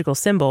 a magical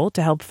symbol,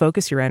 to help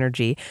focus your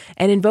energy,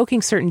 and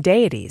invoking certain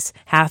deities.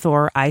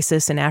 Hathor,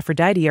 Isis, and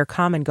Aphrodite are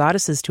common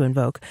goddesses to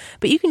invoke,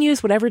 but you can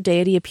use whatever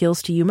deity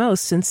appeals to you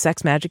most since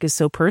sex magic is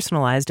so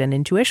personalized and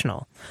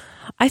intuitional.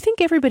 I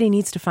think everybody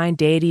needs to find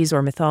deities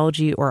or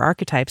mythology or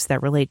archetypes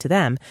that relate to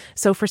them.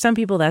 So for some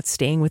people, that's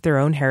staying with their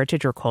own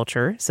heritage or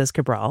culture, says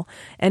Cabral.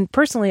 And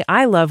personally,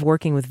 I love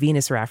working with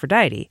Venus or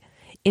Aphrodite.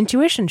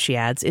 Intuition, she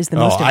adds, is the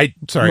most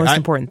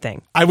important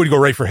thing. I would go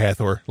right for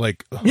Hathor.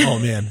 Like, oh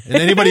man. And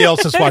anybody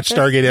else that's watched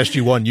Stargate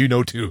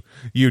SG-1, too.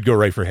 You'd go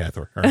right for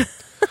Hathor. All right.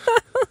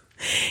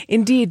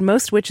 Indeed,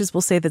 most witches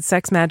will say that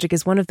sex magic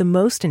is one of the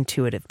most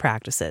intuitive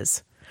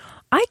practices.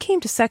 I came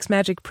to sex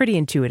magic pretty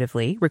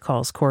intuitively,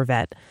 recalls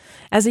Corvette.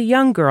 As a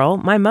young girl,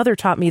 my mother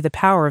taught me the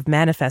power of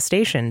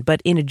manifestation,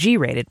 but in a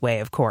G-rated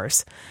way, of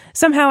course.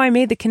 Somehow I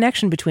made the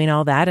connection between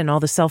all that and all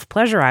the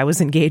self-pleasure I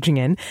was engaging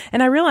in,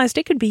 and I realized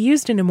it could be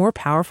used in a more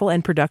powerful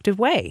and productive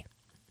way.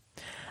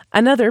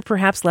 Another,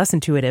 perhaps less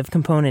intuitive,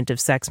 component of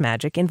sex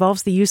magic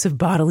involves the use of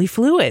bodily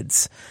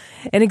fluids.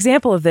 An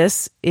example of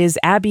this is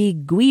Abbe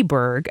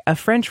Guiberg, a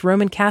French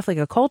Roman Catholic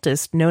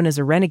occultist known as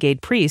a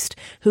renegade priest,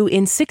 who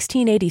in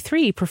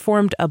 1683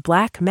 performed a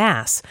black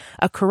mass,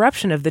 a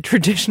corruption of the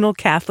traditional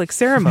Catholic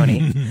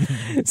ceremony.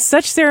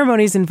 Such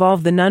ceremonies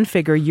involve the nun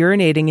figure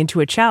urinating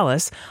into a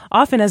chalice,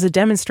 often as a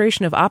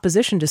demonstration of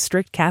opposition to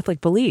strict Catholic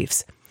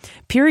beliefs.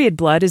 Period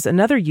blood is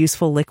another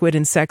useful liquid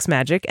in sex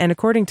magic, and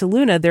according to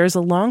Luna, there is a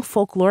long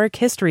folkloric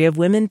history of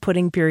women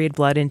putting period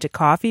blood into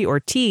coffee or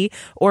tea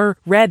or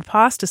red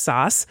pasta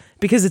sauce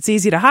because it's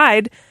easy to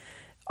hide,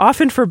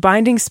 often for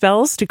binding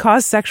spells to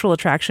cause sexual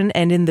attraction,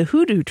 and in the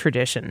hoodoo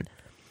tradition.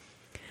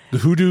 The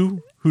hoodoo?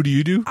 Who do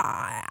you do?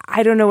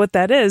 I don't know what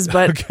that is,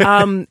 but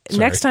okay.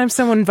 Next time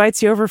someone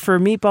invites you over for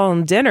meatball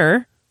and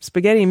dinner,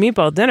 spaghetti and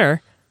meatball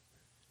dinner,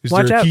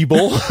 watch there a key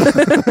bowl?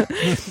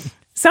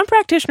 Some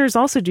practitioners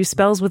also do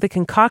spells with a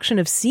concoction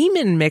of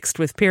semen mixed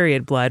with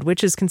period blood,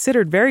 which is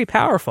considered very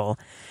powerful.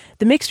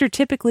 The mixture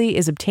typically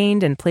is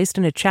obtained and placed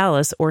in a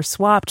chalice or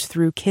swapped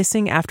through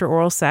kissing after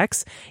oral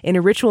sex in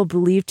a ritual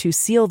believed to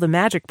seal the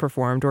magic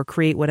performed or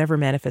create whatever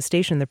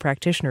manifestation the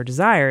practitioner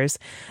desires.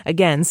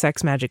 Again,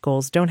 sex magic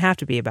goals don't have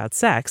to be about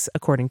sex,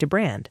 according to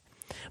Brand.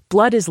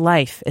 Blood is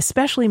life,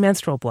 especially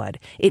menstrual blood.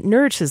 It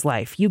nourishes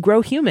life. You grow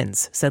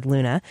humans, said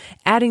Luna,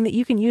 adding that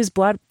you can use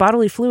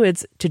bodily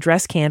fluids to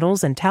dress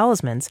candles and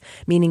talismans,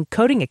 meaning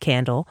coating a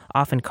candle,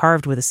 often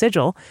carved with a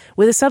sigil,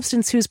 with a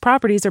substance whose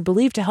properties are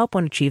believed to help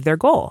one achieve their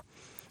goal.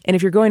 And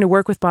if you're going to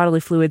work with bodily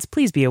fluids,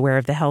 please be aware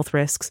of the health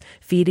risks.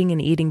 Feeding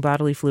and eating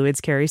bodily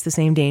fluids carries the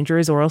same danger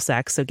as oral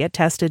sex, so get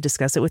tested,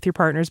 discuss it with your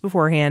partners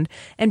beforehand,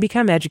 and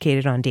become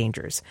educated on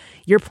dangers.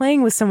 You're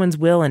playing with someone's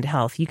will and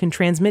health. You can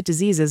transmit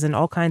diseases and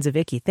all kinds of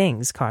icky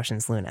things,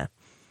 cautions Luna.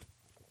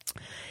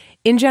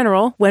 In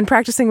general, when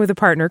practicing with a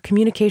partner,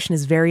 communication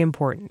is very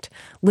important.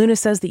 Luna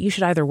says that you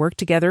should either work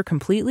together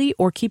completely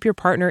or keep your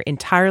partner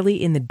entirely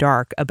in the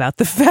dark about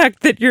the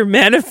fact that you're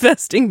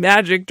manifesting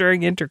magic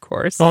during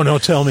intercourse. Oh, no,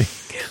 tell me.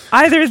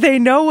 Either they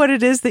know what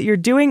it is that you're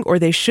doing or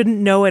they shouldn't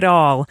know at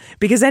all.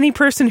 Because any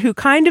person who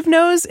kind of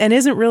knows and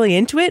isn't really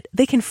into it,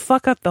 they can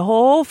fuck up the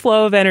whole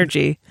flow of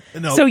energy.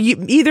 No. So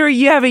either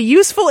you have a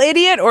useful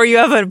idiot or you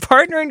have a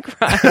partner in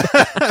crime.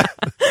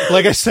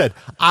 Like I said,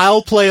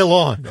 I'll play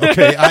along.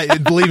 Okay,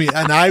 believe me,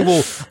 and I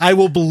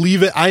will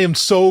believe it. I am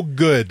so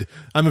good.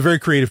 I'm a very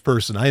creative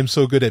person. I am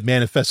so good at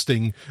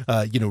manifesting,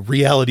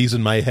 realities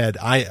in my head.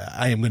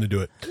 I am going to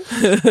do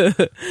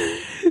it.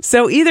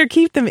 So either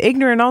keep them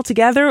ignorant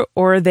altogether,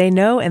 or they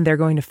know and they're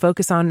going to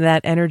focus on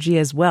that energy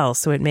as well.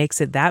 So it makes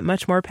it that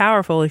much more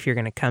powerful if you're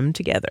going to come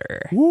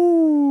together.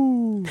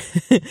 Woo!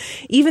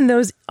 Even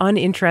those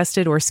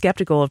uninterested or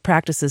skeptical of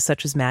practices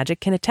such as magic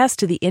can attest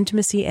to the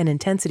intimacy and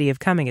intensity of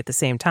coming at the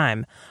same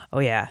time. Oh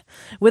yeah.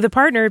 With a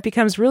partner, it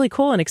becomes really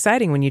cool and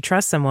exciting when you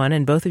trust someone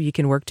and both of you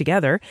can work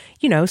together,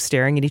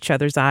 staring at each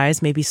other's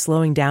eyes, maybe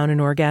slowing down an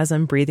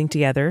orgasm, breathing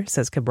together,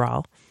 says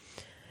Cabral.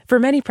 For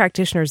many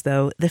practitioners,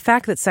 though, the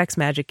fact that sex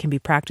magic can be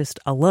practiced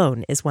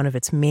alone is one of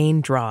its main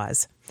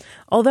draws.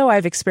 Although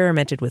I've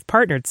experimented with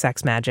partnered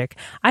sex magic,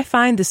 I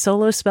find the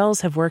solo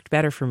spells have worked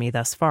better for me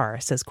thus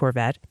far, says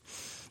Corvette.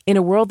 In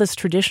a world that's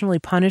traditionally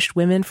punished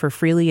women for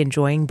freely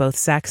enjoying both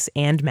sex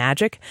and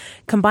magic,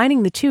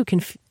 combining the two can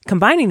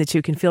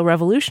feel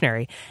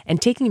revolutionary, and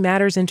taking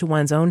matters into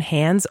one's own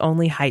hands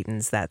only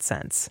heightens that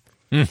sense.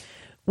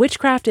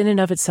 Witchcraft in and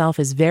of itself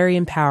is very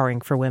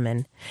empowering for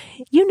women.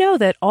 You know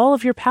that all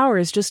of your power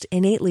is just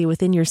innately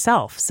within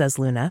yourself, says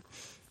Luna.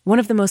 One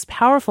of the most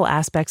powerful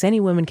aspects any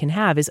woman can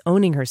have is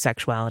owning her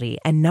sexuality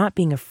and not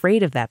being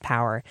afraid of that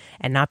power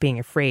and not being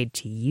afraid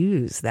to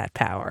use that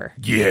power.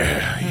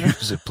 Yeah,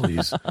 use it,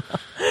 please.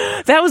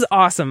 That was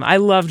awesome. I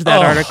loved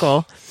that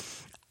article.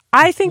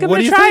 I think I'm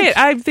going to try it.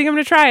 I think I'm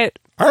going to try it.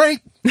 All right.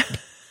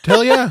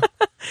 Tell ya.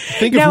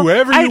 Think of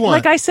whoever you want.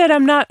 Like I said,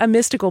 I'm not a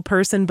mystical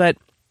person, but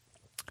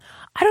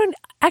I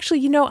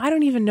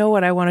don't even know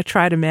what I want to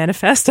try to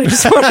manifest.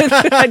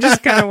 I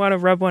just kind of want to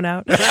rub one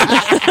out.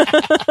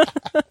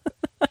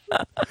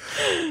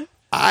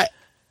 I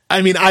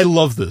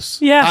love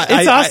this. Yeah,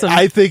 it's awesome.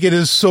 I think it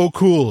is so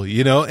cool,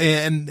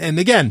 and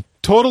again,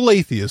 total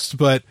atheist,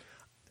 but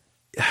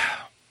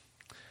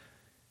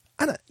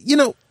all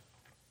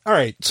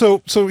right.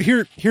 So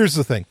here's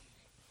the thing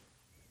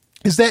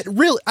is that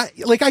really,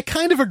 I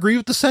kind of agree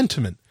with the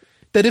sentiment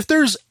that if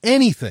there's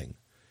anything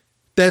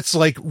that's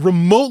like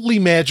remotely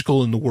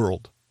magical in the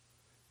world,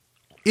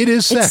 it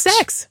is sex. It's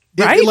sex,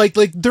 right?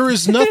 Like there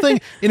is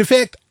nothing. And in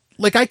fact,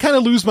 like I kind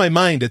of lose my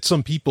mind at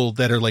some people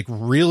that are like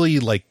really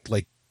like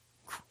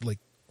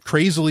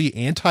crazily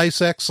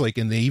anti-sex,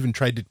 and they even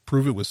tried to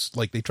prove it was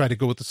like they tried to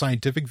go with the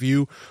scientific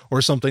view or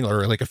something,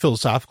 or like a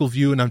philosophical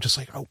view, and I'm just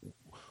like, oh,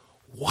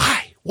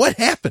 why? What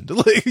happened?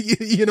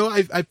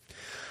 Like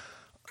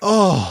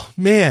oh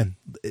man,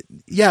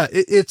 yeah,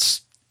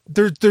 it's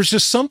there's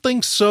just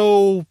something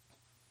so.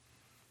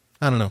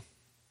 I don't know.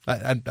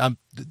 I'm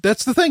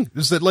that's the thing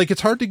is that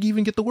it's hard to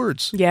even get the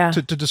words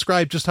to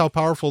describe just how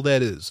powerful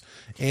that is.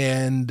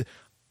 And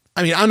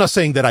I mean, I'm not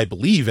saying that I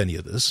believe any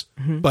of this,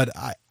 but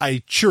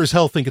I sure as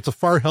hell think it's a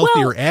far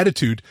healthier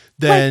attitude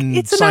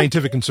than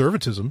scientific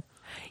conservatism.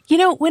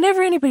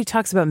 Whenever anybody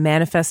talks about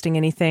manifesting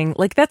anything,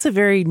 that's a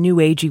very new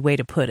agey way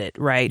to put it,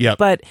 right? Yep.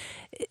 But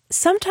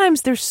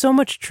sometimes there's so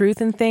much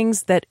truth in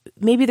things that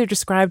maybe they're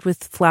described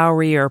with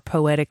flowery or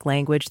poetic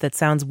language that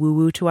sounds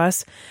woo-woo to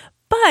us.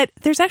 But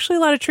there's actually a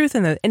lot of truth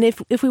in that. And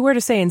if we were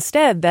to say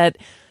instead that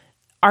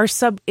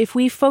if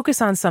we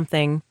focus on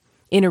something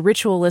in a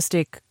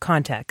ritualistic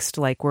context,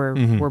 like we're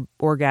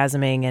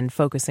orgasming and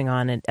focusing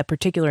on a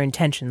particular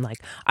intention, like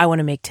I want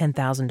to make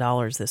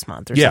 $10,000 this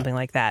month or something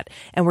like that,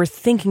 and we're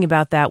thinking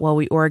about that while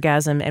we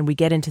orgasm and we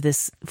get into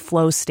this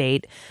flow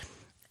state,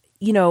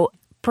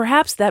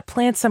 perhaps that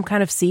plants some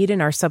kind of seed in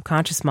our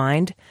subconscious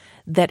mind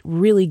that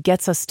really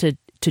gets us to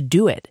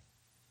do it.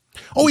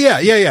 Oh yeah.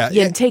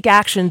 And take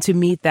action to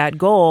meet that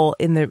goal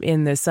in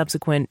the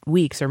subsequent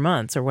weeks or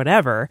months or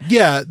whatever.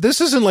 Yeah, this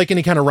isn't like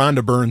any kind of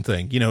Rhonda Byrne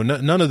thing,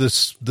 none of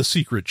this the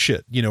secret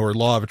shit, or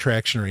law of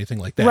attraction or anything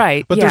like that.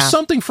 Right. But there's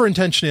something for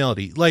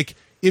intentionality. Like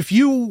if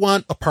you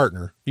want a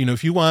partner,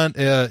 if you want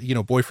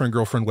boyfriend,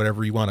 girlfriend,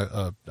 whatever you want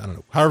to, I don't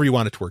know, however you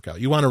want it to work out,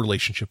 you want a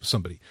relationship with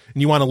somebody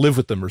and you want to live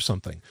with them or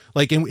something,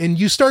 like, and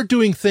you start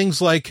doing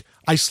things like,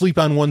 I sleep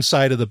on one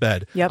side of the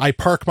bed. Yep. I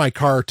park my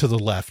car to the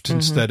left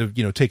instead of,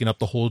 taking up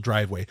the whole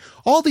driveway.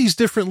 All these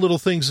different little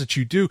things that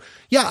you do.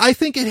 Yeah, I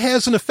think it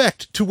has an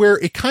effect to where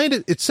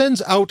it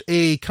sends out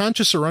a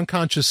conscious or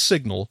unconscious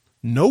signal.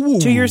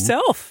 To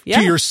yourself. Yeah.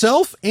 To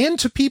yourself and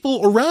to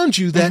people around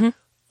you that,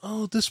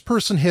 oh, this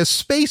person has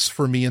space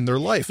for me in their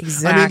life.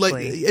 Exactly. I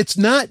mean,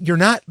 like, you're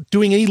not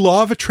doing any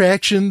law of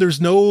attraction. There's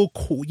no,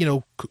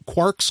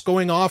 quarks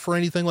going off or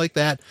anything like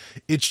that.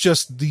 It's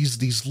just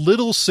these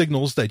little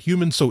signals that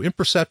humans so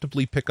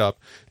imperceptibly pick up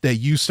that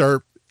you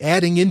start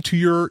adding into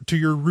your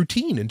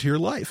routine, into your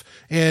life.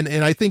 And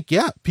I think,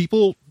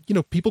 people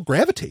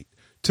gravitate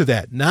to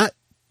that, not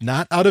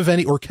out of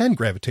any, or can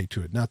gravitate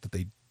to it. Not that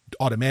they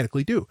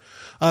automatically do.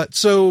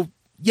 So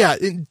yeah,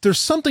 there's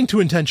something to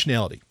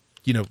intentionality.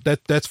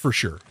 That's for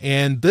sure.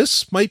 And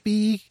this might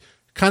be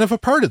kind of a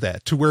part of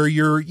that, to where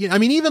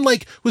even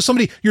like with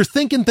somebody, you're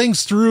thinking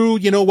things through,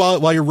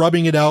 while you're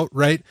rubbing it out.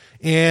 Right.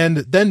 And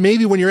then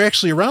maybe when you're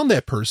actually around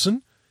that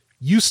person,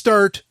 you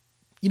start,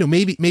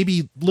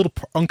 maybe little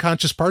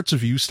unconscious parts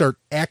of you start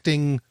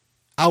acting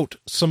out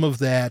some of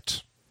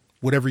that,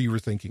 whatever you were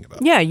thinking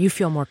about. Yeah, you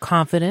feel more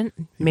confident,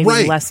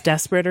 maybe less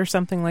desperate or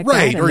something like that.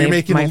 Right, or you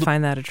might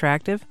find that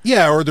attractive.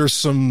 Yeah, or there's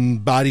some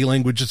body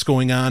language that's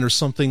going on or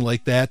something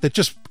like that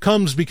just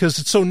comes because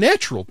it's so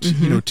natural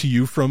to, to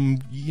you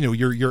from,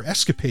 your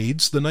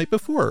escapades the night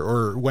before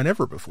or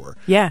whenever before.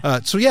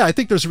 Yeah. So yeah, I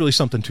think there's really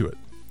something to it.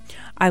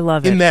 I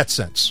love it. In that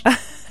sense.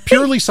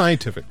 Purely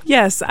scientific.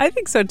 Yes, I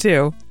think so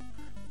too.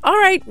 All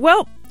right,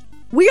 well,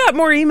 we got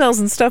more emails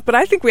and stuff, but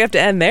I think we have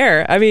to end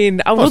there. I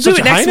mean, we'll do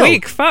it next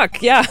week.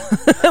 Fuck, yeah.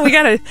 we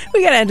gotta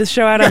end the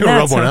show out on that.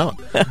 Rub one out.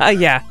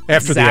 Yeah,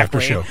 After the after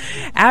show.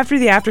 After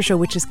the after show,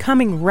 which is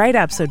coming right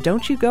up, so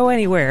don't you go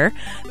anywhere.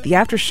 The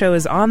after show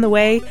is on the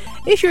way.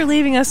 If you're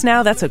leaving us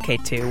now, that's okay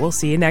too. We'll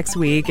see you next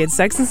week. It's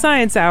Sex and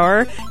Science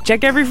Hour.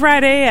 Check every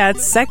Friday at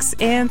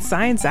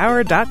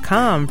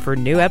sexandsciencehour.com for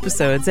new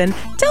episodes. And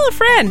tell a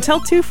friend, tell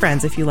two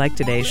friends if you like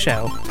today's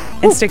show.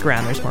 And stick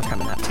around, there's more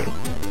coming up too.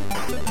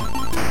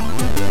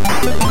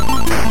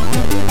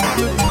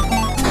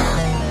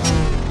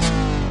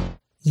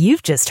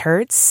 You've just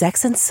heard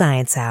Sex and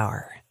Science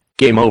Hour.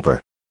 Game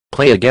over.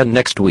 Play again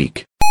next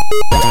week.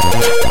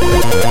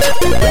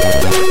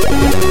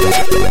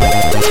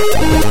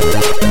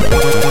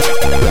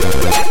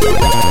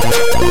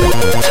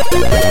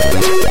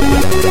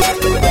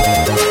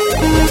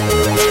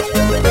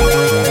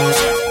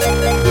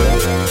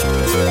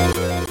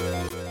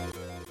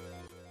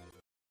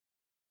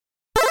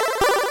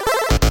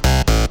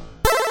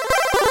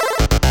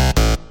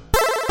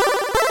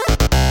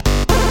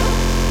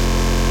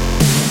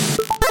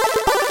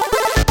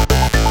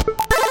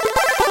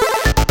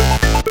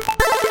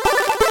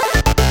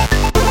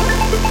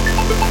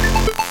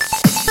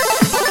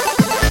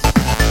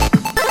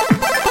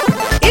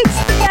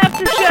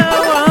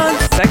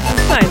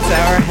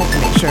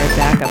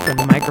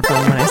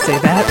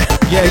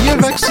 Yeah, you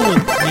have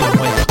excellent mic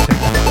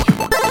technique.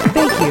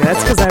 Thank you.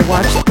 That's because I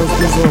watched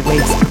those little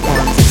waves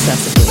perform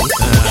successively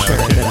to make sure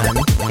that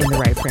I'm in the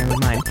right frame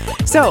of mind.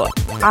 So,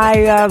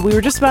 we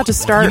were just about to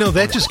start...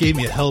 that just gave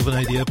me a hell of an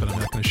idea, but I'm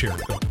not going to share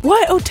it.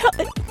 What? Oh,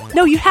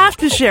 no, you have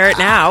to share it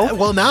now.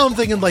 Well, now I'm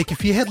thinking,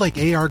 if you had,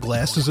 AR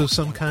glasses of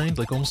some kind,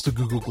 almost a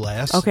Google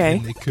Glass. Okay.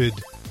 And it could,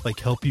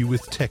 help you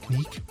with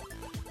technique.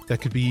 That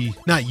could be,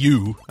 not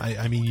you,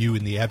 I mean you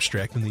in the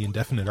abstract, in the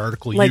indefinite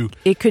article, you.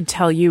 It could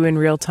tell you in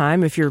real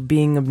time if you're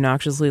being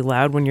obnoxiously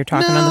loud when you're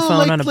talking on the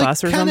phone on a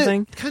bus or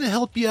something? Kind of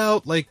help you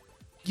out,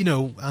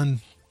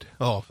 I'm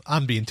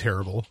being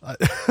terrible.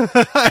 What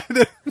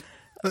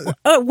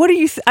are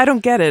you, I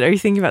don't get it. Are you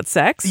thinking about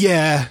sex?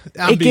 Yeah.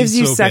 It gives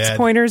you sex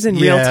pointers in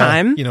real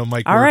time?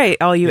 Mike. All right,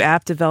 all you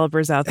app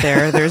developers out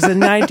there, there's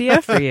an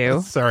idea for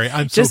you. Sorry,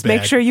 I'm so Just bad.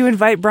 make sure you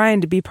invite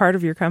Brian to be part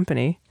of your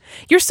company.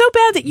 You're so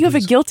bad that you have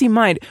a guilty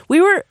mind. We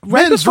were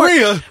right before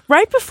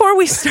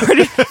we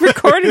started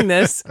recording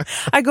this.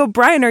 I go,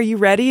 Brian, are you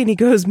ready? And he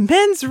goes,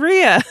 mens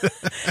rea.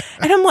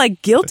 And I'm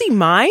like, guilty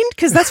mind?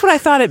 Because that's what I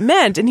thought it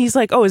meant. And he's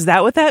like, oh, is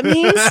that what that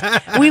means?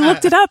 We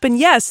looked it up, and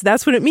yes,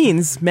 that's what it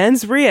means.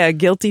 Mens rea,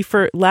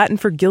 Latin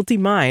for guilty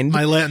mind.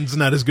 My Latin's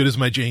not as good as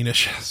my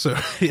Danish, so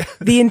yeah.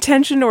 The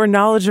intention or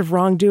knowledge of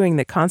wrongdoing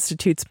that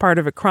constitutes part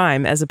of a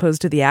crime, as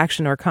opposed to the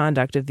action or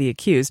conduct of the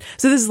accused.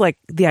 So this is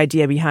the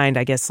idea behind,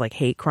 I guess,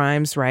 hate crimes,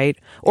 right?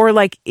 Or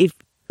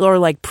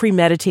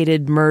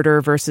premeditated murder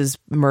versus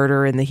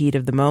murder in the heat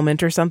of the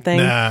moment or something.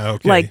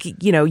 Okay.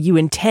 You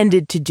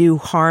intended to do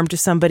harm to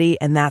somebody,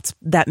 and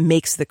that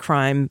makes the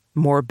crime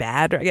more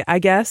bad, I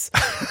guess.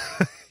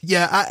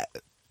 Yeah,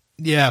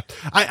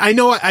 I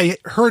know I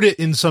heard it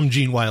in some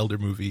Gene Wilder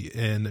movie,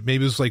 and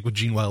maybe it was with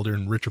Gene Wilder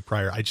and Richard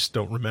Pryor. I just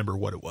don't remember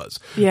what it was.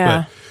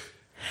 Yeah. But,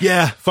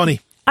 yeah, funny.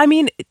 I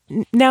mean,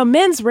 now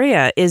mens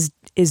rea is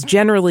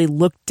generally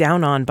looked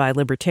down on by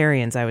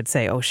libertarians, I would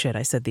say. Oh shit,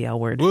 I said the L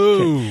word.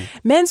 Whoa.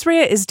 Mens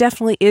rea is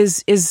definitely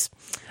is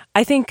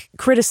I think,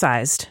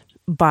 criticized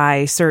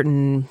by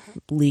certain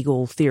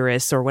legal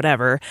theorists or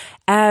whatever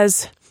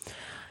as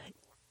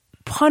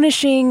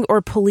punishing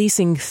or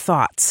policing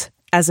thoughts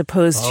as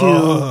opposed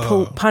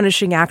to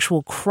punishing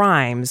actual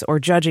crimes or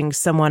judging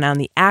someone on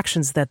the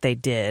actions that they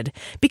did.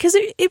 Because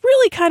it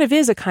really kind of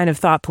is a kind of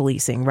thought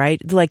policing,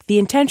 right? Like, the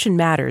intention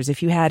matters.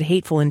 If you had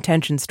hateful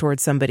intentions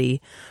towards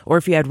somebody, or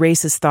if you had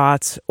racist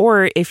thoughts,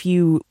 or if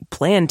you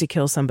planned to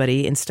kill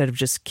somebody instead of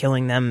just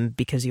killing them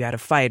because you had a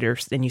fight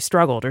and you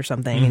struggled or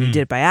something and you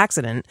did it by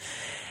accident.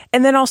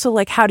 And then also,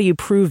 like, how do you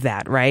prove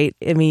that, right?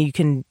 I mean,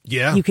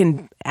 you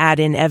can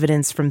add in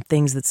evidence from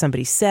things that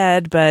somebody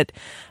said, but,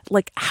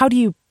 like, how do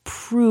you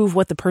prove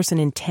what the person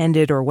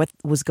intended or what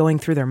was going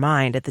through their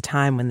mind at the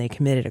time when they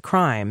committed a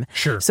crime?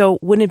 Sure. So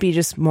wouldn't it be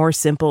just more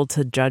simple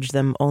to judge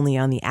them only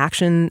on the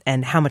action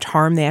and how much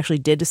harm they actually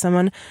did to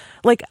someone?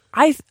 Like,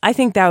 I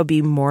think that would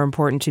be more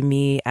important to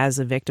me as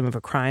a victim of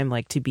a crime,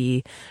 like, to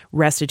be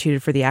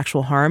restituted for the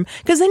actual harm.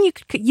 Because then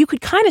you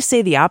could kind of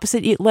say the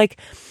opposite. Like,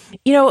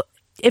 you know,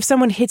 if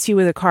someone hits you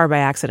with a car by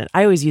accident,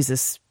 I always use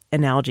this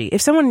analogy.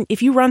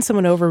 If you run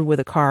someone over with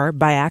a car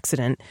by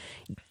accident,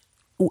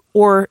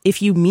 or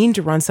if you mean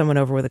to run someone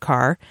over with a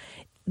car,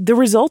 the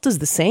result is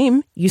the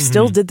same. You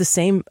still did the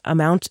same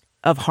amount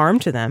of harm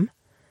to them.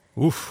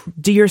 Oof.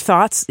 Do your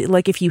thoughts,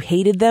 like, if you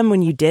hated them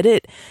when you did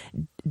it,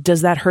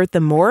 does that hurt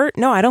them more?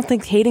 No, I don't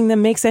think hating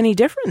them makes any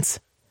difference.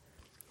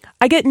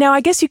 I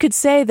guess you could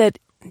say that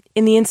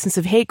in the instance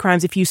of hate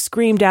crimes, if you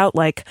screamed out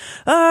like,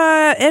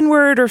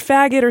 N-word or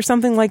faggot or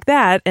something like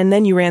that, and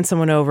then you ran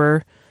someone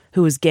over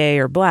who was gay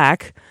or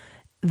black,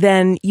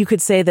 then you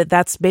could say that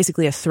that's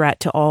basically a threat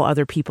to all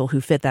other people who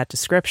fit that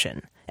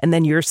description. And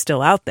then you're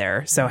still out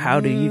there. So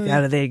how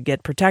do they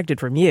get protected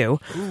from you?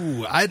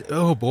 Ooh,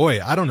 oh boy,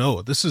 I don't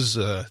know. This is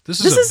a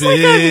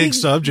big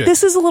subject.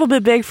 This is a little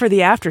bit big for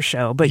the after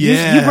show, but you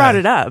brought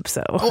it up.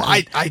 So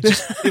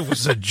it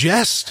was a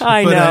jest.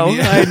 I know.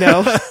 Then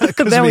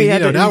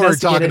now we're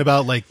talking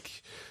about, like,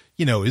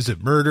 is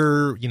it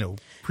murder?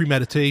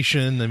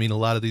 Premeditation. I mean, a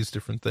lot of these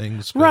different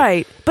things.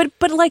 Right. But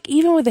like,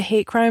 even with a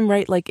hate crime,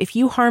 right? Like, if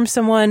you harm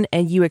someone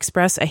and you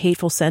express a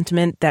hateful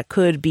sentiment that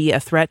could be a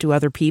threat to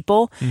other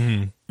people,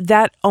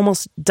 that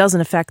almost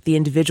doesn't affect the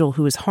individual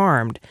who is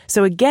harmed.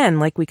 So again,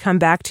 like, we come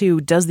back to,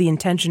 does the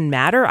intention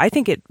matter? I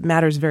think it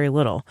matters very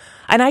little.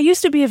 And I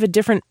used to be of a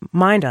different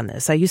mind on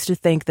this. I used to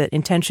think that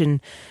intention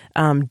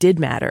did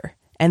matter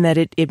and that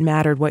it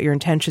mattered what your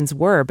intentions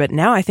were. But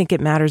now I think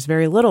it matters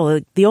very little.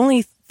 The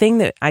only thing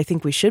that I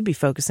think we should be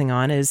focusing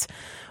on is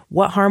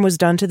what harm was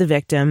done to the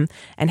victim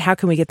and how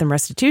can we get them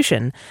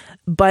restitution.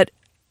 But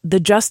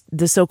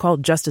the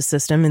so-called justice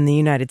system in the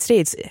United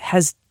States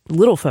has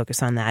little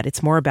focus on that.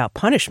 It's more about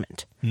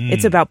punishment.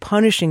 It's about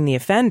punishing the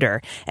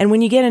offender. And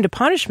when you get into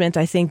punishment,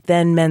 I think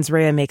then mens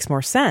rea makes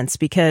more sense,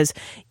 because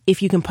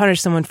if you can punish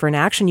someone for an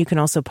action, you can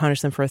also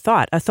punish them for a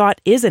thought. A thought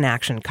is an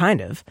action,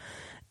 kind of.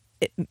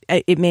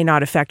 It may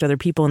not affect other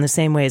people in the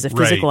same way as a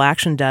physical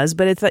action does,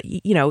 but it's,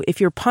 if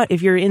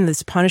you're in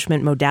this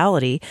punishment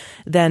modality,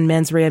 then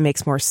mens rea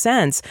makes more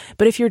sense.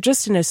 But if you're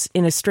just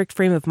in a strict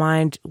frame of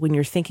mind when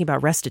you're thinking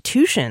about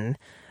restitution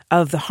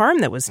of the harm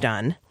that was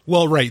done,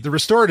 well, right, the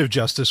restorative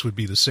justice would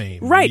be the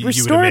same, right?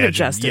 Restorative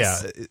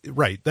justice, yeah,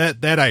 right.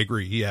 That I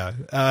agree,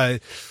 yeah.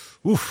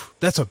 Oof,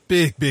 that's a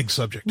big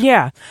subject.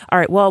 Yeah. All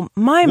right. Well,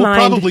 we'll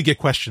probably get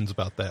questions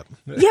about that.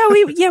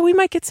 we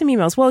might get some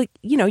emails. Well,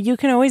 you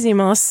can always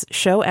email us,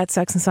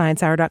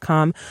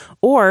 show@sexandsciencehour.com,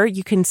 or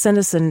you can send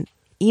us an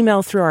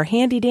email through our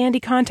handy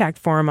dandy contact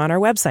form on our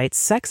website,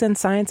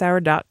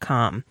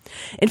 sexandsciencehour.com.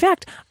 In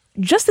fact,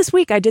 just this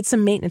week I did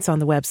some maintenance on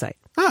the website.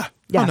 Yeah.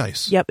 Oh,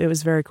 nice. Yep, it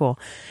was very cool.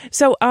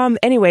 So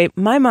anyway,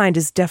 my mind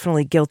is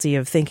definitely guilty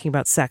of thinking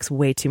about sex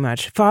way too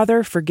much.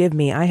 Father, forgive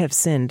me, I have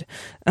sinned.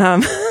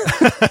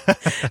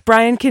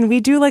 Brian, can we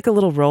do like a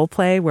little role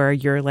play where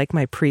you're like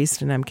my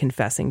priest and I'm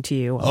confessing to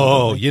you?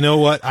 Oh, you know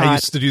what? I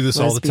used to do this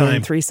all the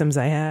time. Threesomes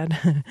I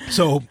had.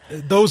 So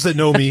those that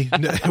know me,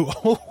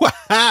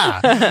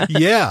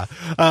 yeah.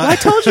 I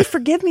told you,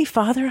 forgive me,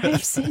 Father, I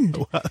have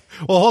sinned.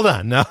 Well, hold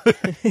on. Now,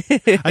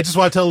 I just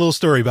want to tell a little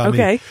story about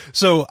me.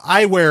 So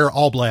I wear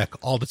all black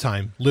all the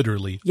time,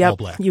 literally all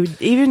black.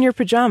 Even your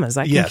pajamas,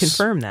 I can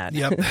confirm that.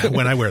 Yep,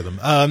 when I wear them.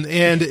 I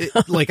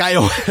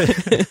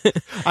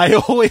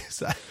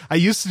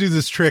used to do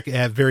this trick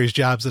at various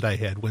jobs that I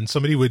had. When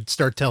somebody would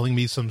start telling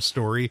me some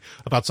story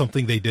about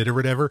something they did or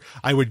whatever,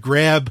 I would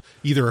grab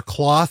either a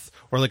cloth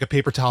or like a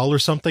paper towel or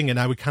something, and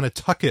I would kind of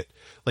tuck it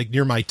like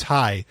near my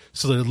tie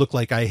so that it looked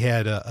like I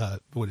had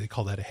what do they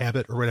call that, a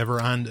habit or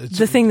whatever on.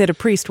 The thing that a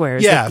priest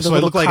wears. Yeah, so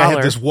it looked like I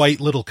had this white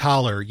little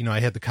collar. I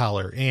had the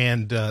collar,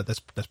 and that's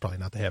probably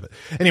not the habit.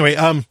 Anyway,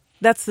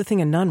 that's the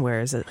thing a nun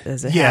wears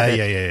as a yeah,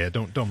 habit. yeah.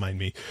 Don't mind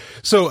me.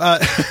 So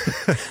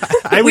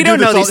we don't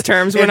know these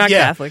terms. We're not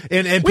Catholic.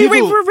 And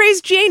we're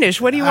raised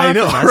Jainish. What do you want I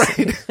know, from us?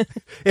 right?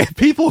 And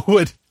people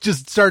would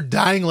just start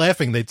dying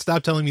laughing. They'd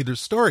stop telling me their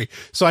story.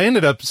 So I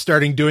ended up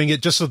starting doing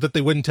it just so that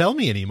they wouldn't tell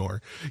me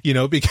anymore.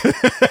 Because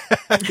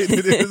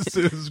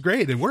it was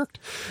great. It worked.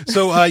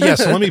 So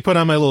so let me put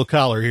on my little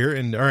collar here,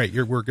 and all right,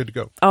 we're good to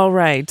go. All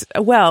right.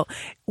 Well,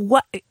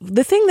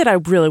 the thing that I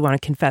really want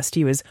to confess to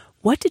you is,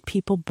 what did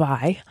people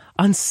buy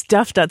on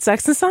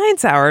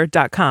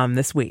stuff.sexandsciencehour.com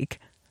this week?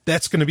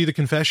 That's going to be the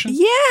confession?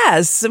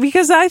 Yes,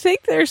 because I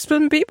think there's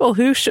some people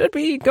who should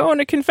be going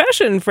to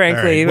confession,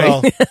 frankly. Right,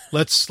 well,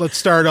 let's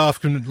start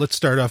off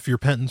your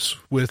penance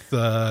with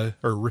or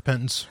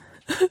repentance,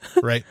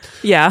 right?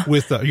 Yeah.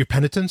 With your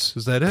penitence,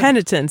 is that it?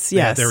 Penitence,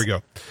 yes. Yeah, there we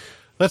go.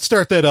 Let's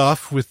start that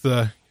off with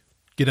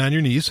get on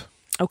your knees.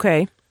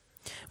 Okay.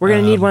 We're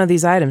going to need one of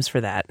these items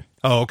for that.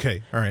 Oh,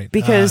 okay. All right.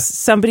 Because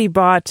somebody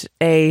bought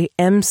a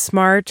M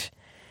Smart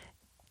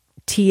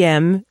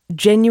TM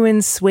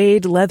genuine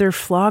suede leather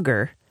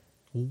flogger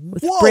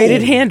with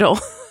braided handle.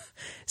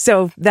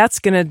 So that's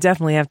going to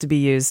definitely have to be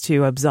used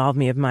to absolve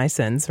me of my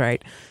sins,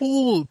 right?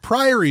 Oh,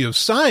 Priory of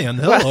Sion.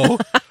 Hello.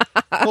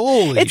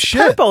 Holy it's shit.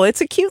 It's purple.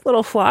 It's a cute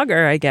little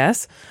flogger, I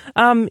guess.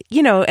 And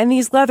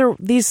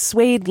these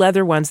suede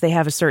leather ones, they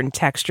have a certain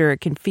texture.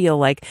 It can feel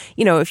like,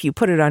 if you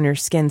put it on your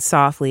skin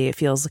softly, it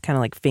feels kind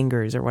of like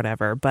fingers or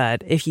whatever.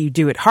 But if you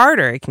do it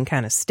harder, it can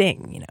kind of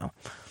sting,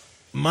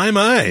 My.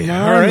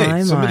 All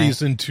right.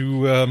 Somebody's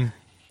into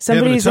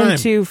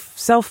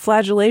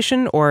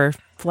self-flagellation or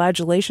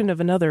flagellation of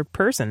another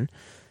person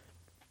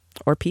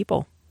or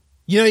people.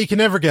 You can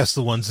never guess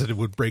the ones that it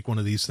would break one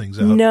of these things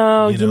out.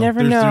 No, you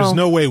never know. There's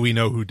no way we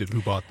know who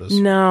bought this.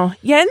 No.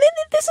 Yeah, and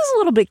then this is a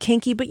little bit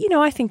kinky, but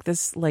I think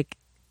this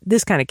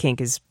kind of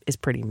kink is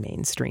pretty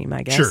mainstream,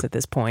 I guess, at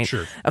this point.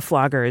 Sure. A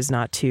flogger is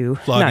not too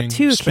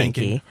spanking.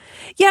 kinky.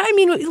 Yeah, I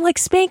mean, like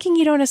spanking,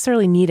 you don't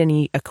necessarily need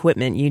any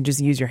equipment. You just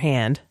use your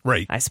hand,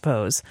 right? I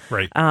suppose.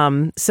 Right.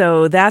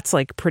 So that's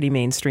like pretty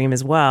mainstream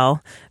as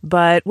well.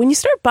 But when you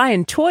start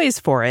buying toys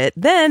for it,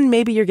 then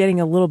maybe you're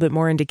getting a little bit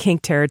more into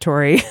kink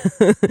territory.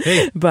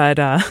 Hey, but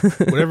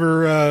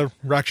whatever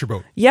rocks your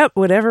boat. Yep,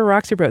 whatever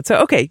rocks your boat. So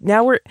okay,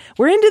 now we're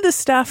into this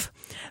stuff.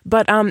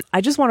 But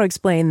I just want to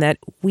explain that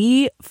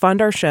we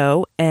fund our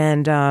show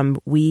and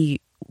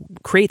we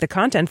create the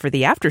content for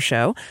the after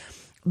show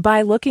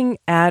by looking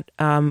at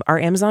our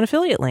Amazon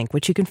affiliate link,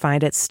 which you can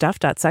find at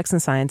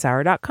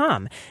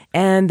stuff.sexandsciencehour.com.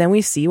 And then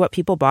we see what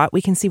people bought.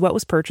 We can see what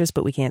was purchased,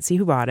 but we can't see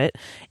who bought it.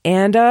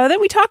 And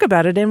then we talk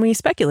about it and we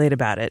speculate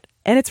about it.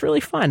 And it's really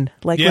fun.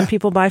 Like when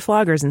people buy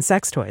floggers and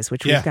sex toys,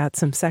 which we've got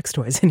some sex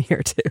toys in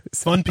here too.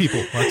 So. Fun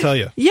people, I'll tell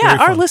you. Yeah,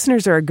 our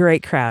listeners are a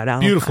great crowd.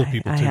 Beautiful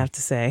people, I too. have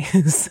to say.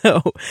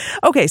 So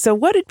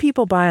what did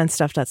people buy on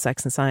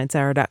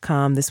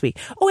stuff.sexandsciencehour.com this week?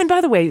 Oh, and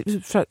by the way,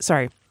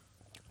 sorry.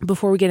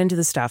 Before we get into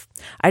the stuff,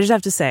 I just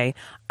have to say,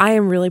 I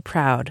am really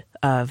proud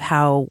of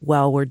how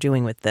well we're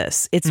doing with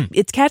this.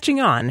 It's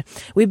catching on.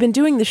 We've been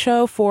doing the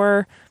show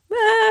for,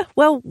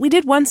 we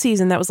did one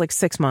season that was like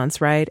 6 months,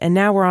 right? And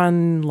now we're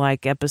on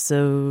like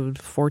episode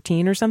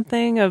 14 or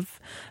something of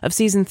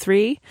season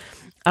 3.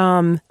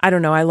 I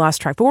don't know. I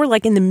lost track, but we're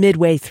like in the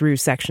midway through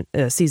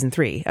season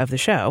 3 of the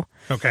show.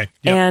 Okay.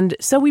 Yep. And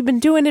so we've been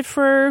doing it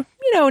for,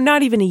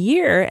 not even a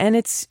year, and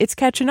it's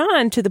catching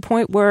on to the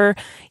point where,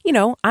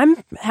 I'm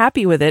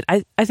happy with it.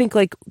 I think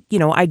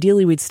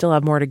ideally we'd still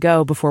have more to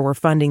go before we're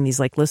funding these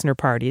like listener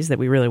parties that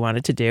we really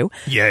wanted to do.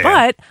 Yeah.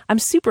 But I'm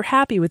super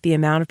happy with the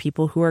amount of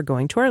people who are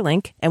going to our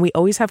link, and we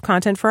always have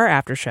content for our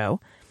after show,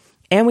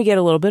 and we get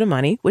a little bit of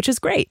money, which is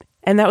great.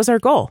 And that was our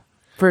goal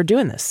for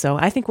doing this. So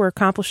I think we're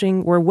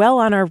well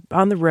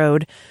on the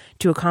road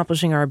to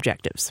accomplishing our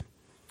objectives.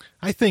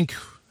 I think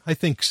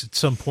at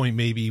some point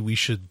maybe we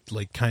should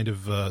like kind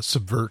of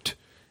subvert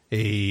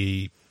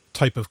a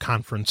type of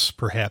conference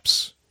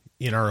perhaps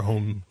in our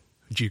home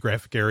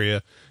geographic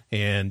area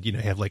and,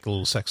 have like a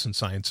little Sex and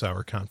Science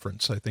Hour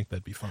conference. I think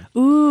that'd be fun.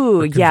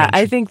 Ooh, yeah,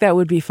 I think that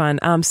would be fun.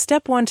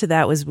 Step one to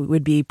that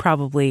would be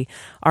probably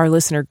our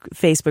listener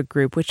Facebook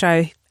group, which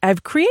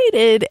I've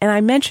created and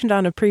I mentioned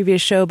on a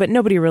previous show, but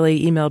nobody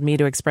really emailed me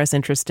to express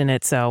interest in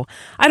it. So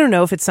I don't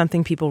know if it's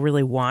something people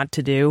really want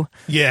to do.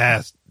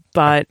 Yeah.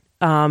 But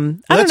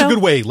that's a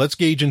good way. Let's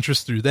gauge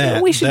interest through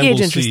that. We should then gauge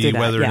we'll interest see through that,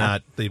 whether or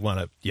not they want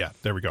to. Yeah,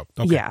 there we go.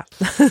 Okay. Yeah.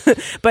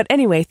 But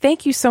anyway,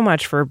 thank you so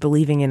much for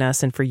believing in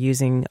us and for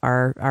using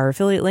our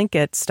affiliate link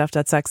at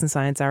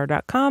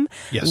stuff.sexandsciencehour.com.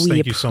 Yes,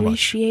 thank you so much. We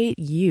appreciate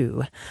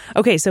you.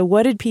 Okay, so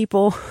what did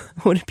people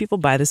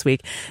buy this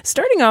week?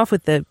 Starting off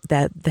with the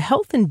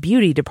health and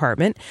beauty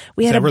department,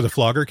 Is that where the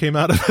flogger came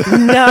out of?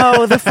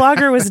 No, the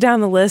flogger was down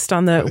the list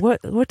on the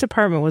what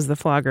department was the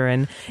flogger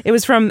in? It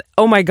was from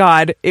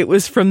it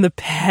was from the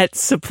pet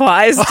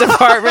supplies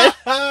department.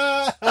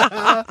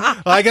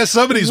 I guess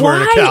somebody's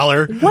wearing a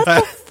collar. What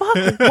the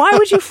fuck? Why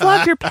would you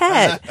flog your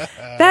pet?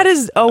 That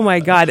is, oh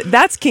my God,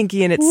 that's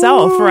kinky in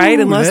itself, right?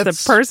 Unless the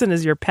person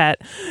is your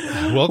pet.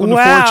 Welcome to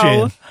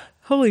 4chan.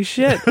 Holy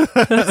shit.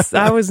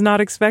 I was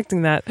not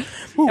expecting that.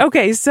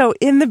 Okay, so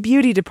in the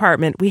beauty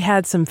department, we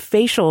had some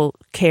facial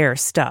care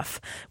stuff.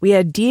 We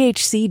had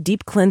DHC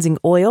Deep Cleansing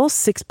Oil,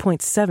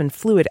 6.7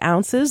 fluid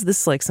ounces.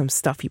 This is like some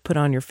stuff you put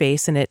on your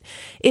face, and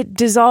it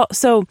dissolves.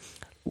 So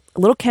a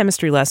little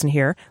chemistry lesson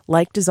here.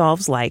 Like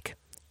dissolves like.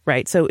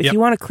 Right. So if you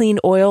want to clean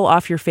oil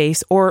off your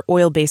face or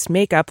oil-based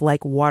makeup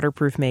like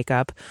waterproof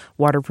makeup,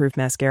 waterproof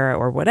mascara,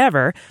 or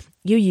whatever,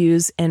 you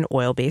use an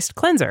oil-based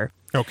cleanser.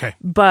 Okay.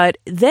 But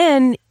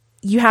then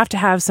you have to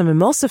have some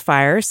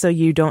emulsifier so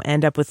you don't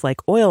end up with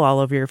like oil all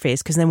over your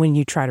face, because then when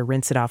you try to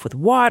rinse it off with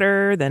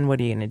water, then what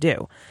are you going to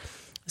do?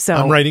 So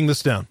I'm writing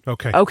this down.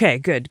 Okay. Okay,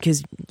 good,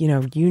 because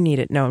you need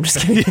it. No, I'm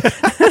just kidding.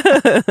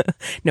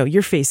 No,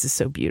 your face is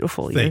so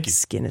beautiful. Thank your you.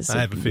 skin is so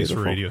I have a face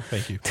beautiful. for radio.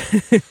 Thank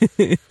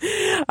you.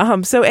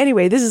 So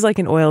anyway, this is like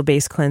an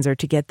oil-based cleanser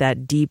to get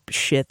that deep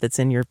shit that's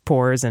in your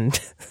pores and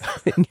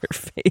in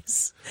your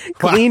face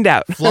cleaned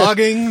out.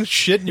 Flogging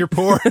shit in your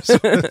pores.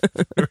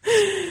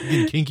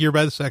 Getting kinkier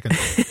by the second.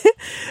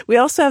 We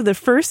also have the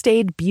First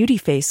Aid Beauty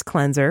Face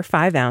Cleanser,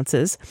 5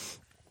 ounces.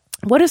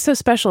 What is so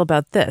special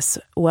about this?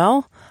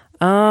 Well,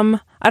 I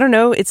don't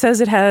know. It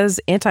says it has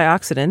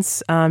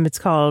antioxidants. It's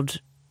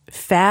called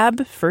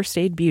Fab First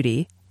Aid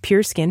Beauty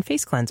Pure Skin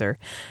Face Cleanser.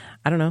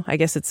 I don't know. I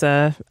guess it's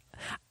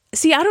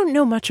See, I don't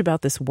know much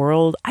about this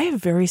world. I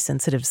have very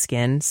sensitive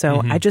skin,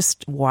 so I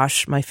just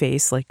wash my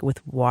face like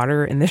with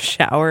water in the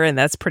shower, and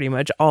that's pretty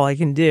much all I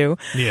can do.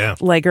 Yeah.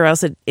 Like, or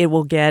else it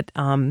will get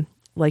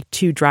like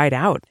too dried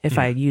out if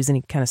I use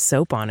any kind of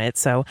soap on it.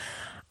 So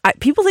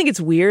people think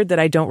it's weird that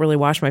I don't really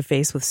wash my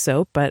face with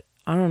soap, but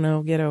I don't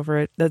know, get over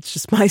it. That's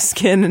just my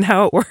skin and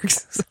how it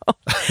works. So.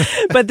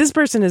 But this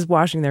person is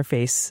washing their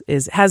face,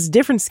 has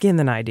different skin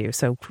than I do.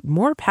 So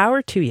more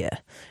power to you,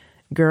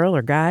 girl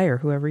or guy or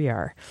whoever you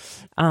are,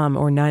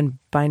 or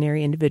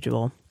non-binary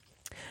individual.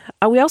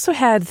 We also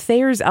had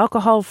Thayer's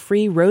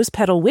alcohol-free rose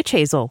petal witch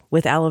hazel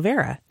with aloe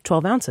vera,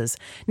 12 ounces.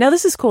 Now,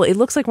 this is cool. It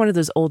looks like one of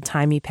those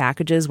old-timey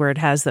packages where it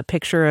has the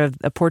picture of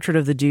a portrait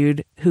of the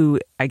dude who,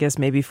 I guess,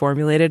 maybe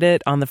formulated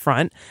it on the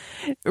front.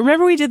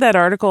 Remember we did that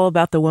article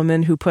about the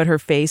woman who put her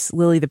face,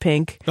 Lily the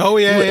Pink? Oh,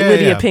 yeah,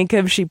 Lydia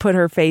Pinkham, she put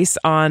her face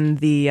on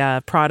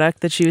the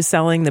product that she was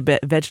selling, the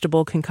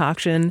vegetable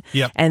concoction.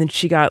 Yep. And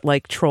she got,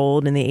 like,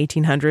 trolled in the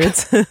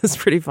 1800s. It was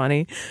pretty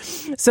funny.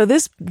 So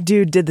this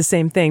dude did the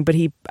same thing, but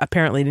he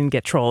apparently didn't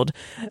get trolled.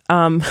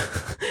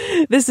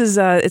 This is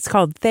it's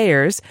called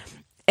Thayer's,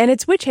 and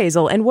it's witch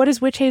hazel. And what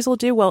does witch hazel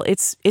do? Well,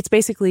 it's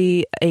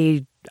basically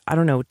a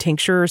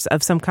tincture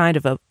of some kind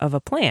of a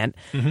plant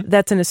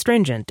that's an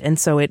astringent, and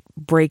so it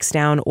breaks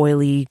down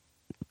oily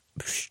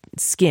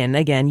skin.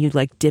 Again, you'd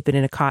like dip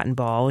a cotton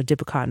ball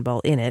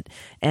in it,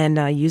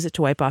 and use it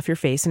to wipe off your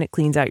face, and it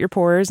cleans out your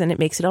pores, and it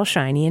makes it all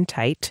shiny and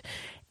tight.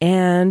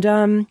 And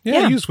I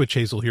use witch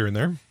hazel here and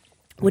there.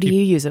 What do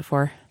you use it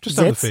for? Just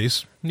Zits? on the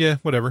face. Yeah,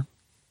 whatever.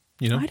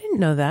 You know? I didn't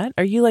know that.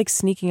 Are you like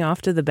sneaking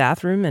off to the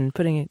bathroom and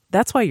putting it?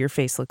 That's why your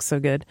face looks so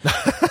good.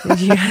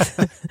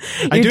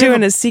 You're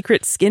doing a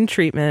secret skin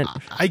treatment.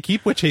 I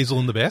keep witch hazel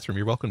in the bathroom.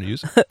 You're welcome to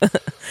use it.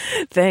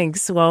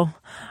 Thanks. Well,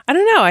 I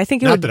don't know. I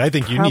think it would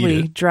probably you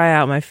need it. Dry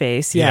out my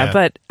face. Yeah,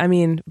 but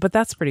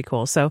that's pretty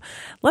cool. So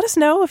let us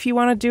know if you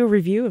want to do a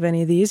review of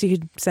any of these. You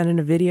could send in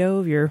a video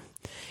of your,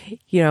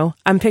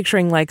 I'm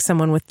picturing like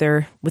someone with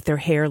their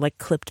hair like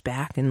clipped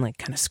back and like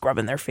kind of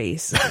scrubbing their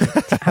face.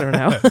 I don't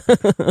know.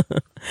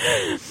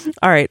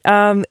 All right.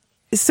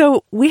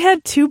 So we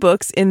had 2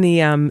 books in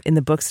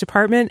the books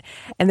department,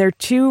 and they're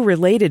 2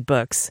 related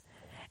books,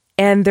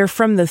 and they're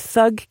from the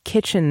Thug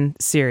Kitchen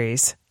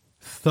series.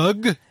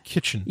 Thug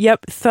Kitchen.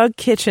 Yep, Thug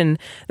Kitchen.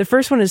 The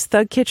first one is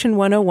Thug Kitchen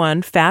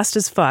 101, Fast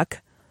as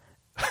Fuck.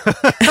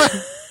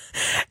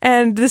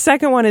 And the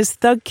second one is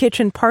Thug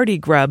Kitchen Party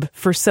Grub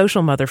for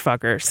social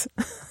motherfuckers.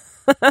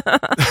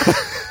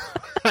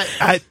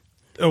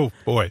 Oh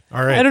boy!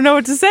 All right. I don't know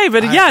what to say,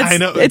 but I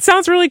know. It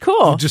sounds really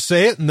cool. Just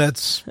say it, and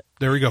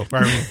there we go.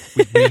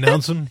 We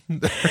announce them.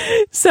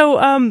 So,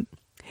 I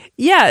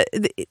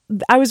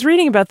was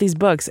reading about these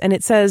books, and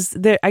it says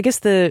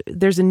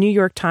there's a New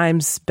York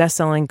Times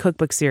best-selling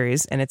cookbook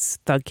series, and it's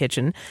Thug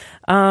Kitchen.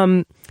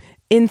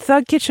 In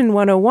Thug Kitchen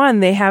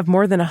 101, they have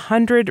more than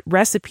 100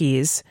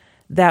 recipes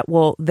that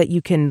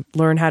you can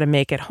learn how to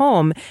make at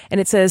home. And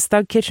it says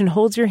Thug Kitchen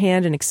holds your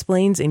hand and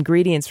explains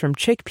ingredients from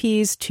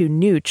chickpeas to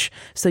nooch.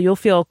 So you'll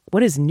feel,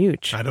 what is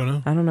nooch? I don't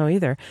know. I don't know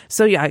either.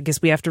 So yeah, I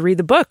guess we have to read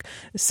the book.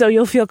 So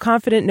you'll feel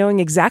confident knowing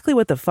exactly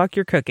what the fuck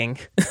you're cooking.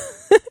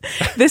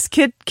 This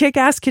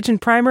kick-ass kitchen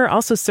primer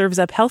also serves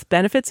up health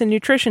benefits and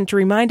nutrition to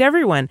remind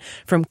everyone,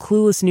 from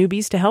clueless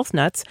newbies to health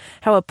nuts,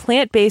 how a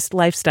plant-based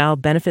lifestyle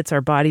benefits our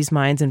bodies,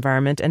 minds,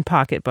 environment, and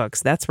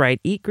pocketbooks. That's right.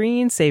 Eat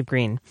green, save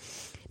green.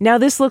 Now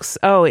this looks,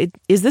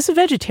 is this a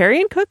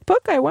vegetarian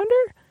cookbook, I wonder?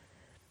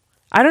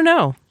 I don't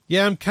know.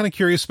 Yeah, I'm kind of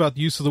curious about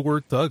the use of the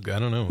word thug. I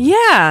don't know.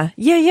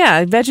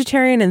 Yeah.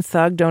 Vegetarian and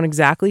thug don't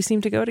exactly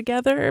seem to go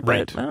together. But,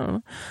 Right. I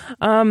don't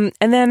know.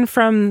 And then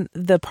from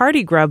the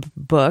Party Grub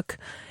book,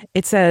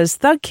 it says,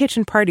 Thug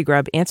Kitchen Party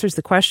Grub answers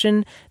the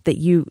question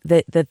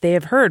that they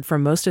have heard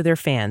from most of their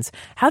fans.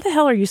 How the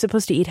hell are you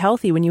supposed to eat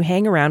healthy when you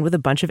hang around with a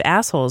bunch of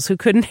assholes who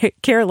couldn't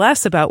care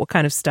less about what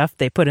kind of stuff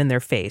they put in their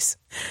face?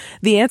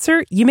 The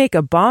answer? You make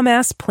a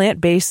bomb-ass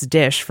plant-based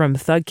dish from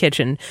Thug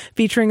Kitchen,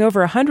 featuring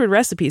over 100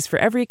 recipes for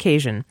every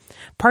occasion.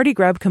 Party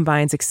Grub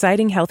combines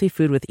exciting, healthy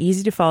food with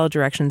easy-to-follow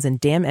directions and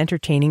damn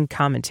entertaining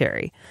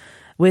commentary.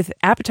 With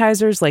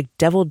appetizers like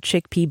deviled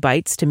chickpea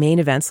bites to main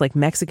events like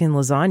Mexican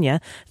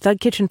lasagna, Thug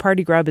Kitchen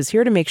Party Grub is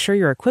here to make sure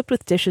you're equipped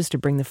with dishes to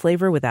bring the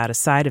flavor without a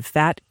side of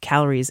fat,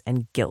 calories,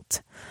 and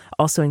guilt.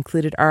 Also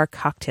included are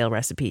cocktail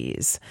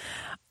recipes.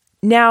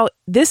 Now,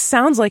 this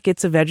sounds like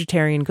it's a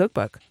vegetarian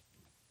cookbook.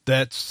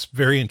 That's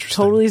very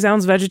interesting. Totally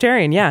sounds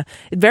vegetarian. Yeah,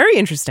 very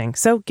interesting.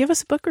 So give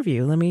us a book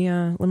review. Let me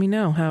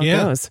know how it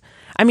goes.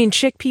 I mean,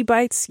 chickpea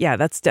bites. Yeah,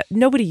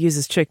 nobody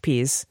uses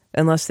chickpeas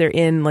unless they're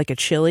in like a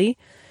chili.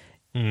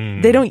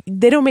 They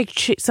don't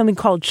make something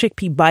called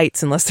chickpea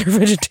bites unless they're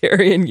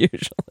vegetarian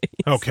usually.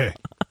 Okay.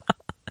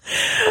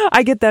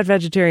 I get that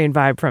vegetarian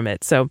vibe from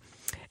it. So,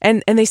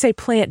 and they say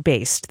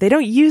plant-based. They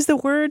don't use the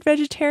word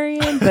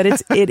vegetarian, but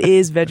it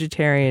is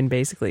vegetarian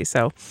basically.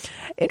 So,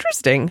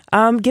 interesting.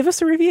 Give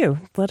us a review.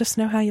 Let us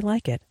know how you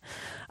like it.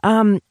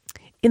 In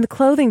the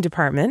clothing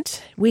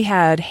department, we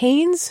had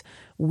Hanes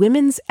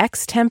women's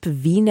X-Temp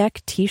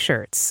V-neck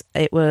t-shirts.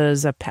 It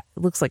was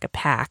looks like a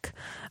pack.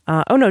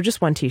 Just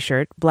one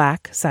t-shirt,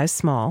 black, size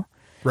small.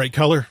 Right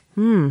color.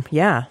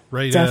 Yeah.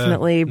 Right.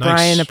 Definitely nice.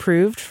 Brian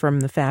approved from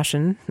the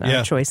fashion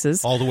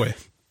choices. All the way.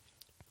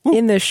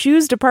 In the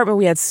shoes department,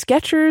 we had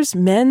Skechers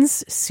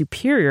men's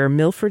Superior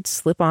Milford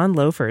slip-on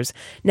loafers.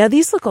 Now,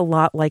 these look a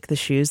lot like the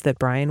shoes that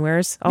Brian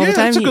wears all the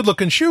time. Yeah, it's a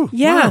good-looking shoe.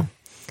 Yeah. Wow.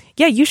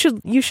 Yeah, you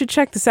should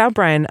check this out,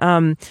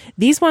 Brian.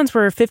 These ones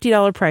were a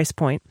 $50 price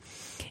point,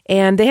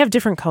 and they have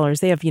different colors.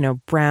 They have,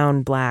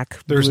 brown, black,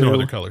 There's blue. no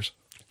other colors.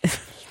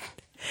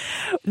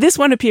 This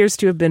one appears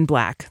to have been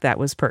black that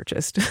was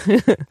purchased.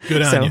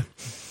 Good on you.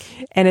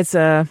 And it's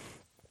I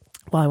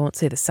won't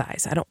say the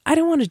size. I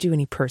don't want to do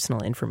any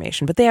personal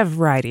information, but they have a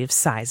variety of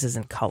sizes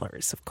and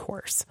colors, of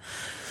course.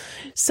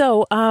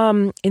 So,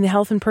 in the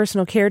health and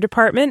personal care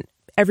department,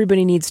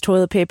 everybody needs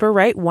toilet paper,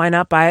 right? Why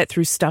not buy it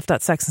through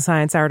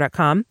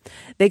stuff.sexandsciencehour.com?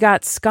 They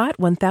got Scott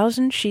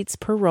 1,000 sheets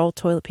per roll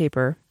toilet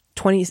paper,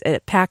 a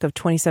pack of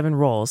 27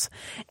 rolls.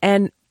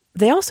 And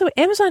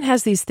Amazon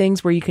has these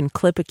things where you can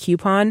clip a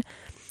coupon.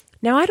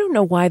 Now, I don't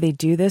know why they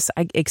do this,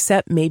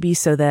 except maybe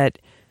so that,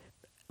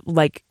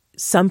 like,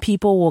 some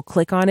people will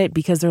click on it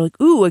because they're like,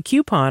 ooh, a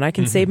coupon, I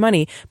can save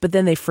money. But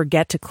then they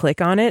forget to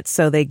click on it,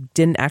 so they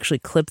didn't actually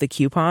clip the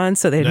coupon,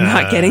 so they're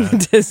not getting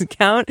the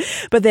discount.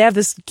 But they have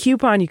this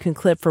coupon you can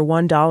clip for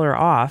 $1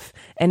 off,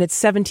 and it's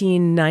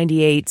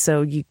 $17.98,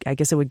 so I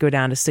guess it would go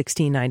down to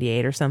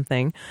 $16.98 or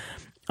something.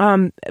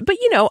 But,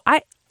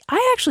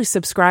 I actually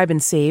subscribe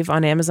and save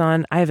on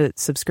Amazon. I have a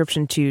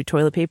subscription to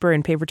toilet paper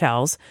and paper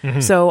towels,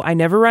 so I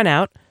never run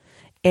out.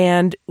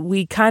 And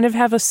we kind of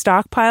have a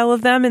stockpile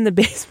of them in the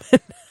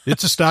basement.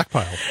 It's a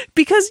stockpile.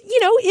 Because,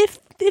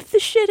 if the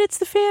shit hits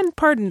the fan,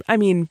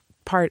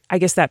 I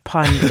guess that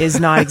pun is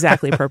not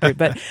exactly appropriate,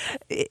 but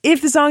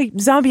if the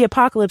zombie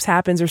apocalypse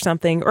happens or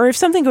something, or if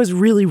something goes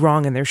really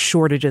wrong and there's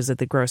shortages at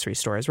the grocery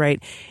stores,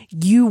 right?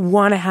 You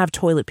want to have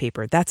toilet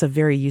paper. That's a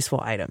very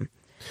useful item.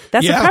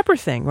 That's a pepper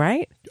thing,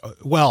 right?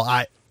 Well,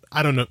 I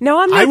don't know. No,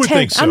 I would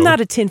think so. I'm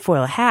not a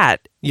tinfoil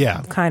hat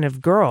kind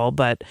of girl,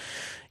 but,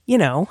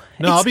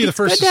 I'll be the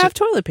first to have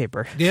toilet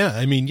paper.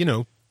 Yeah,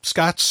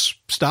 Scott's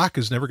stock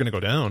is never going to go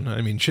down.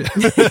 Shit.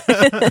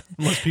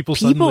 Most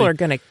people are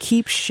going to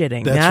keep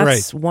shitting. That's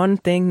right. One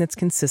thing that's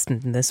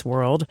consistent in this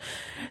world.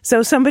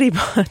 So somebody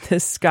bought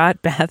this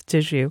Scott bath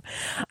tissue.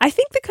 I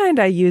think the kind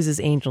I use is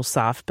Angel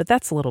Soft, but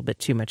that's a little bit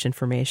too much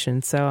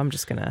information. So I'm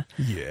just going to.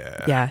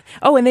 Yeah.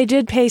 Oh, and they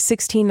did pay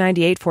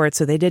 $16.98 for it.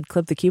 So they did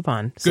clip the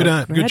coupon. So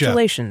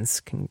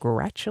congratulations.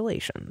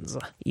 Congratulations.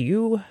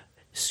 You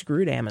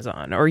screwed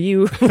Amazon, or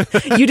you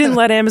didn't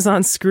let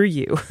Amazon screw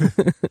you.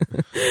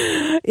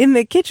 In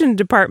the kitchen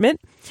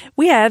department,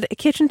 we had a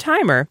kitchen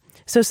timer.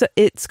 So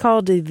it's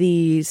called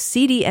the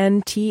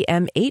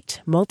CDN-TM8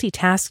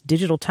 multitask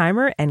digital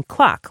timer and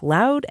clock,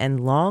 loud and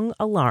long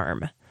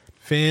alarm.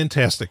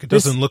 Fantastic. It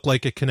doesn't look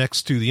like it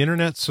connects to the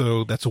internet,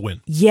 so that's a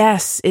win.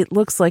 Yes, it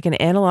looks like an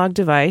analog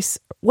device.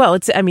 Well,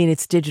 it's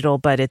digital,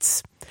 but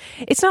it's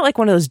not like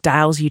one of those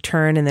dials you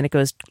turn and then it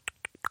goes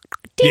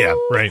ding. Yeah,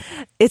 right.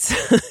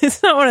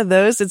 It's not one of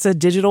those. It's a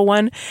digital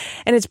one,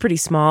 and it's pretty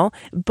small.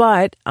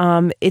 But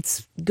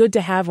it's good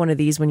to have one of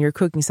these when you're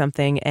cooking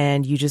something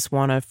and you just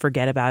want to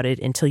forget about it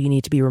until you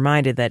need to be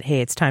reminded that,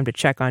 hey, it's time to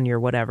check on your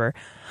whatever.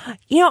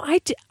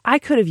 I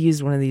could have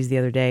used one of these the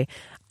other day.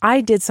 I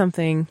did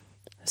something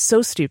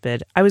so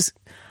stupid. I was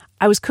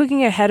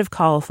cooking a head of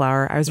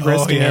cauliflower. I was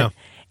roasting it,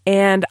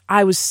 and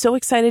I was so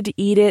excited to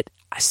eat it.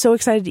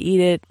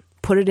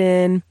 Put it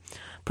in.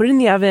 Put it in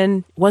the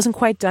oven. Wasn't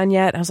quite done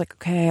yet. I was like,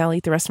 okay, I'll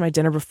eat the rest of my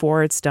dinner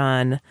before it's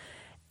done.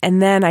 And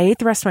then I ate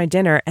the rest of my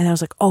dinner and I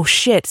was like, oh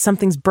shit,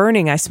 something's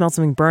burning. I smelled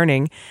something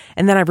burning.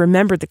 And then I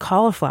remembered the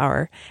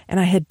cauliflower and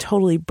I had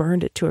totally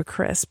burned it to a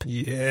crisp.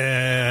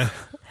 Yeah.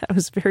 I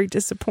was very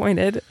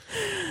disappointed.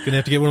 Gonna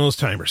have to get one of those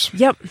timers.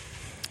 Yep.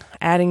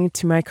 Adding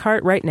to my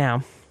cart right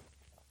now.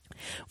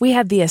 We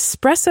had the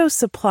Espresso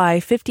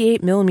Supply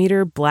 58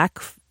 millimeter black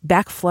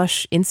back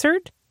flush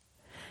insert.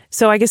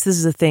 So I guess this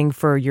is a thing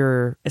for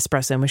your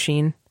espresso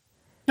machine.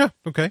 Yeah,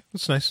 okay.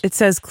 That's nice. It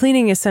says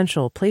cleaning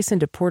essential, place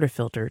into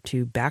portafilter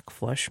to back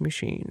flush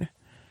machine.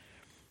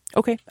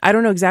 Okay, I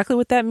don't know exactly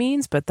what that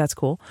means, but that's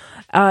cool.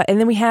 And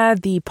then we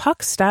had the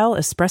Puck Style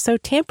Espresso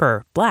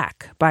Tamper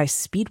Black by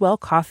Speedwell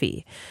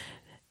Coffee.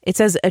 It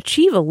says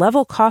achieve a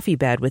level coffee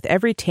bed with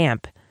every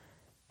tamp.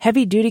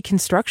 Heavy duty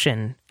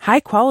construction, high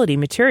quality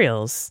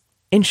materials,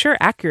 ensure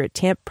accurate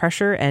tamp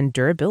pressure and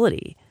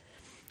durability.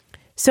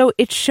 So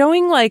it's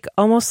showing like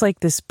almost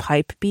like this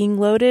pipe being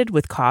loaded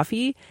with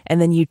coffee,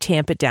 and then you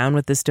tamp it down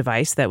with this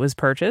device that was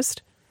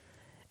purchased.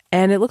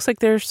 And it looks like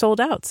they're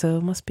sold out, so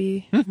it must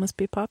be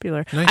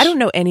popular. Nice. I don't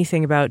know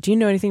anything about. Do you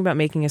know anything about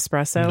making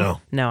espresso?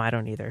 No, I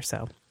don't either.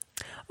 So,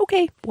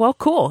 okay, well,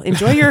 cool.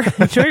 Enjoy your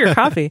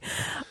coffee.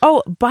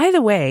 Oh, by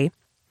the way,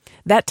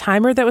 that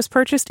timer that was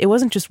purchased, it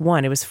wasn't just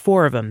one; it was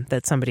 4 of them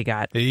that somebody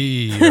got.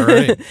 Hey, all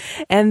right.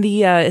 And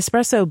the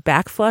espresso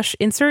back flush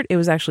insert, it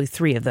was actually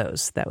 3 of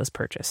those that was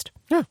purchased.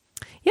 Yeah.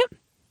 Yep.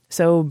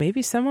 So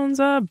maybe someone's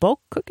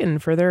bulk cooking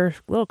for their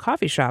little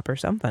coffee shop or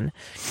something.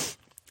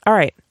 All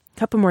right. A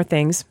couple more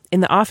things.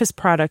 In the office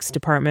products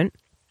department,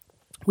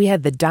 we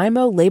had the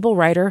Dymo Label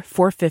Writer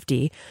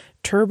 450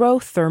 Turbo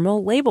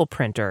Thermal Label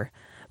Printer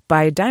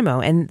by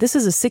Dymo. And this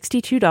is a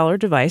 $62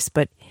 device,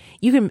 but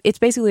it's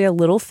basically a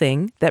little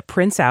thing that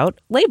prints out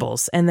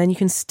labels, and then you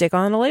can stick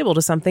on a label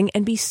to something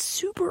and be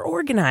super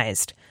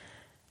organized.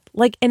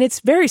 And it's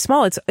very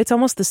small. It's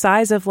almost the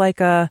size of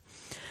like a,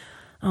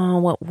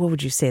 what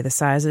would you say the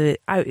size of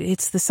it?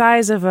 It's the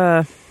size of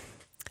a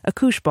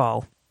koosh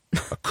ball.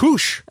 A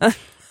koosh?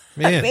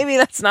 Man. Maybe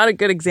that's not a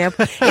good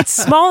example.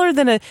 It's larger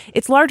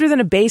than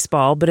a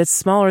baseball, but it's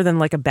smaller than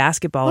like a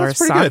basketball or a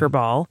soccer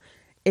ball.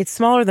 It's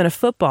smaller than a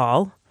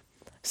football.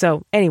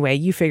 So anyway,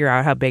 you figure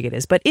out how big it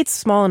is, but it's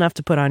small enough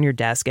to put on your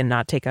desk and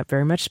not take up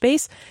very much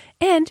space.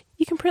 And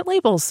you can print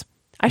labels.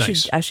 I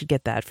should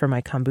get that for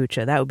my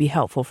kombucha. That would be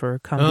helpful for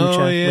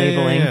kombucha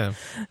labeling. Yeah.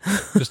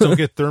 Just don't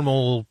get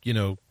thermal,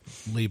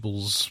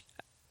 labels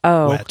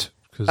wet.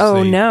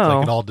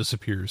 No. It all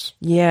disappears.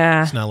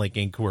 Yeah. It's not like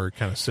ink where it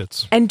kind of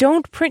sits. And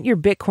don't print your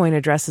Bitcoin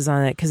addresses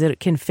on it because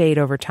it can fade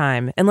over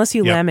time unless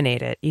you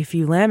laminate it. If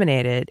you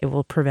laminate it, it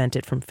will prevent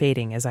it from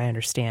fading, as I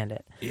understand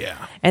it.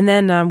 Yeah. And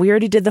then we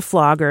already did the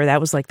flogger.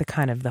 That was like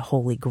the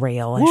holy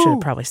grail. I should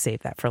have probably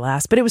saved that for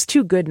last, but it was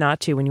too good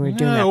not to when you were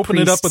doing that. Open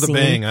it up with a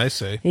bang, I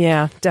say.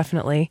 Yeah,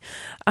 definitely.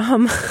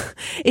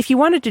 If you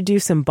wanted to do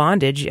some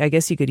bondage, I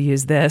guess you could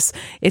use this.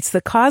 It's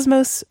the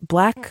Cosmos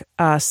Black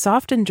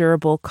Soft and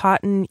Durable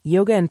Cotton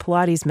Yoga and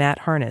Pilates mat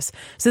harness.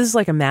 So this is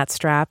like a mat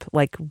strap.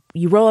 Like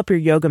you roll up your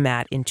yoga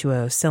mat into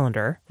a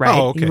cylinder, right?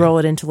 Oh, okay. You roll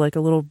it into like a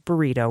little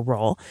burrito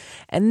roll.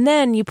 And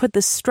then you put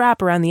the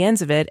strap around the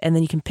ends of it, and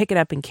then you can pick it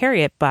up and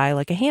carry it by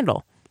like a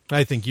handle.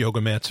 I think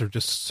yoga mats are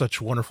just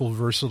such wonderful,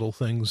 versatile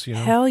things.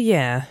 Hell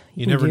yeah.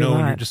 You never know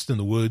when you're just in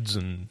the woods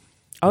and...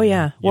 Oh,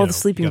 yeah. Well, the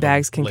sleeping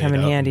bags can come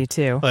in handy,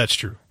 too. Well, that's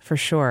true. For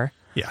sure.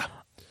 Yeah.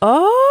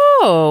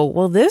 Oh,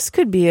 well, this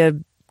could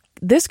kind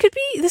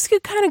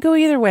of go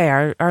either way.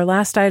 Our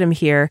last item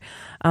here.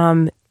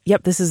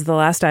 Yep, this is the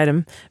last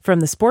item from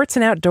the Sports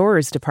and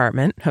Outdoors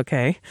department.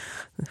 Okay.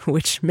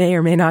 Which may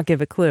or may not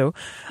give a clue.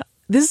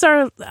 This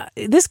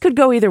could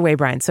go either way,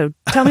 Brian. So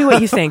tell me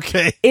what you think.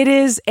 Okay. It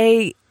is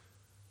a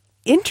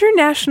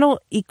International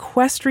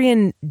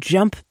Equestrian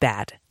Jump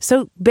Bat.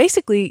 So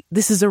basically,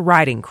 this is a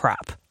riding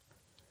crop.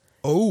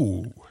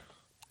 Oh.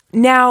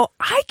 Now,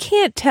 I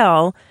can't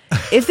tell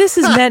if this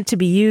is meant to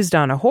be used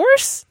on a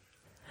horse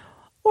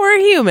or a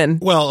human.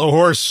 Well, a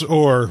horse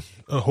or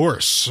a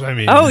horse. I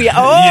mean. Oh, yeah.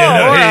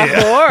 Oh, a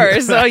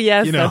horse. Oh,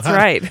 yes, that's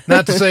right.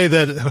 Not to say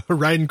that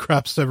riding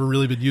crop's ever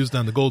really been used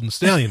on the Golden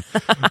Stallion,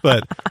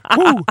 but.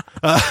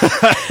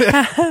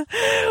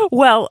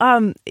 Well,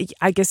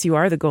 I guess you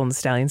are the Golden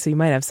Stallion, so you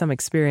might have some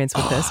experience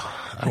with this.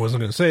 I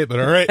wasn't going to say it, but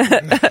all right.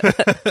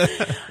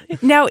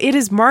 Now, it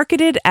is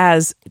marketed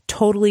as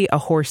totally a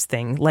horse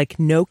thing, like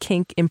no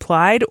kink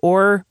implied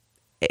or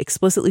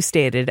explicitly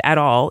stated at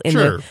all in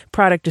the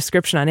product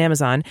description on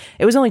Amazon.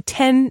 It was only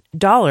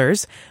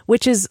 $10,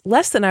 which is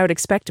less than I would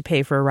expect to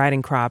pay for a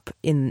riding crop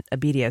in a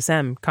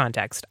BDSM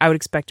context. I would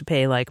expect to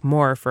pay like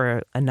more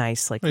for a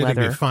nice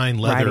leather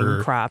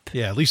riding crop.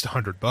 Yeah, at least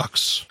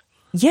 $100.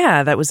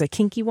 Yeah, that was a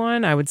kinky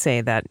one. I would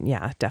say that.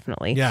 Yeah,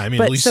 definitely. Yeah, I mean,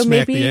 at least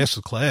smack the ass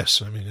of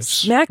class. I mean, it's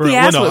smack the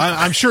ass. Well, no,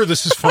 I'm sure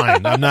this is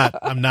fine. I'm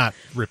not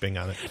ripping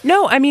on it.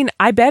 No, I mean,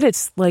 I bet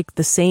it's like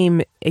the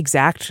same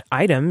exact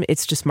item.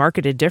 It's just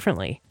marketed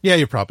differently. Yeah,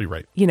 you're probably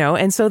right.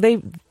 And so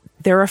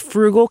they're a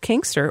frugal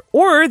kinkster,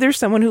 or there's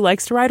someone who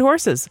likes to ride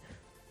horses.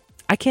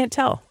 I can't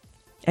tell.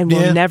 And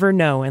we'll never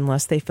know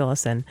unless they fill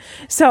us in.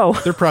 So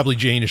they're probably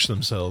Janish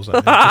themselves. I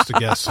mean, just a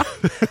guess.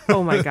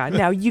 Oh my God.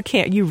 Now you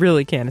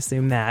really can't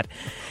assume that.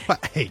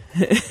 Hey.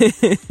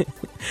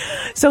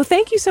 So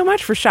thank you so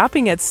much for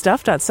shopping at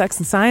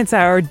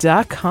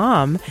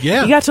stuff.sexandsciencehour.com.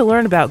 Yeah. You got to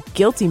learn about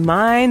guilty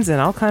minds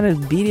and all kind of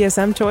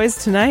BDSM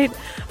toys tonight.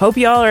 Hope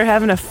y'all are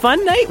having a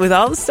fun night with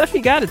all the stuff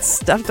you got at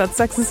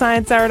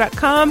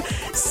stuff.sexandsciencehour.com.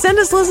 Send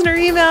us listener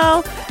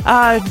email.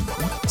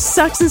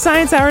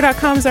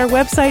 Sexandsciencehour.com is our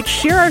website.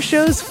 Share our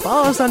shows.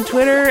 Follow us on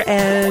Twitter.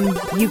 And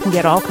you can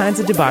get all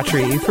kinds of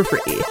debauchery for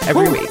free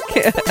every week.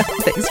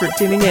 Thanks for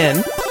tuning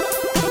in.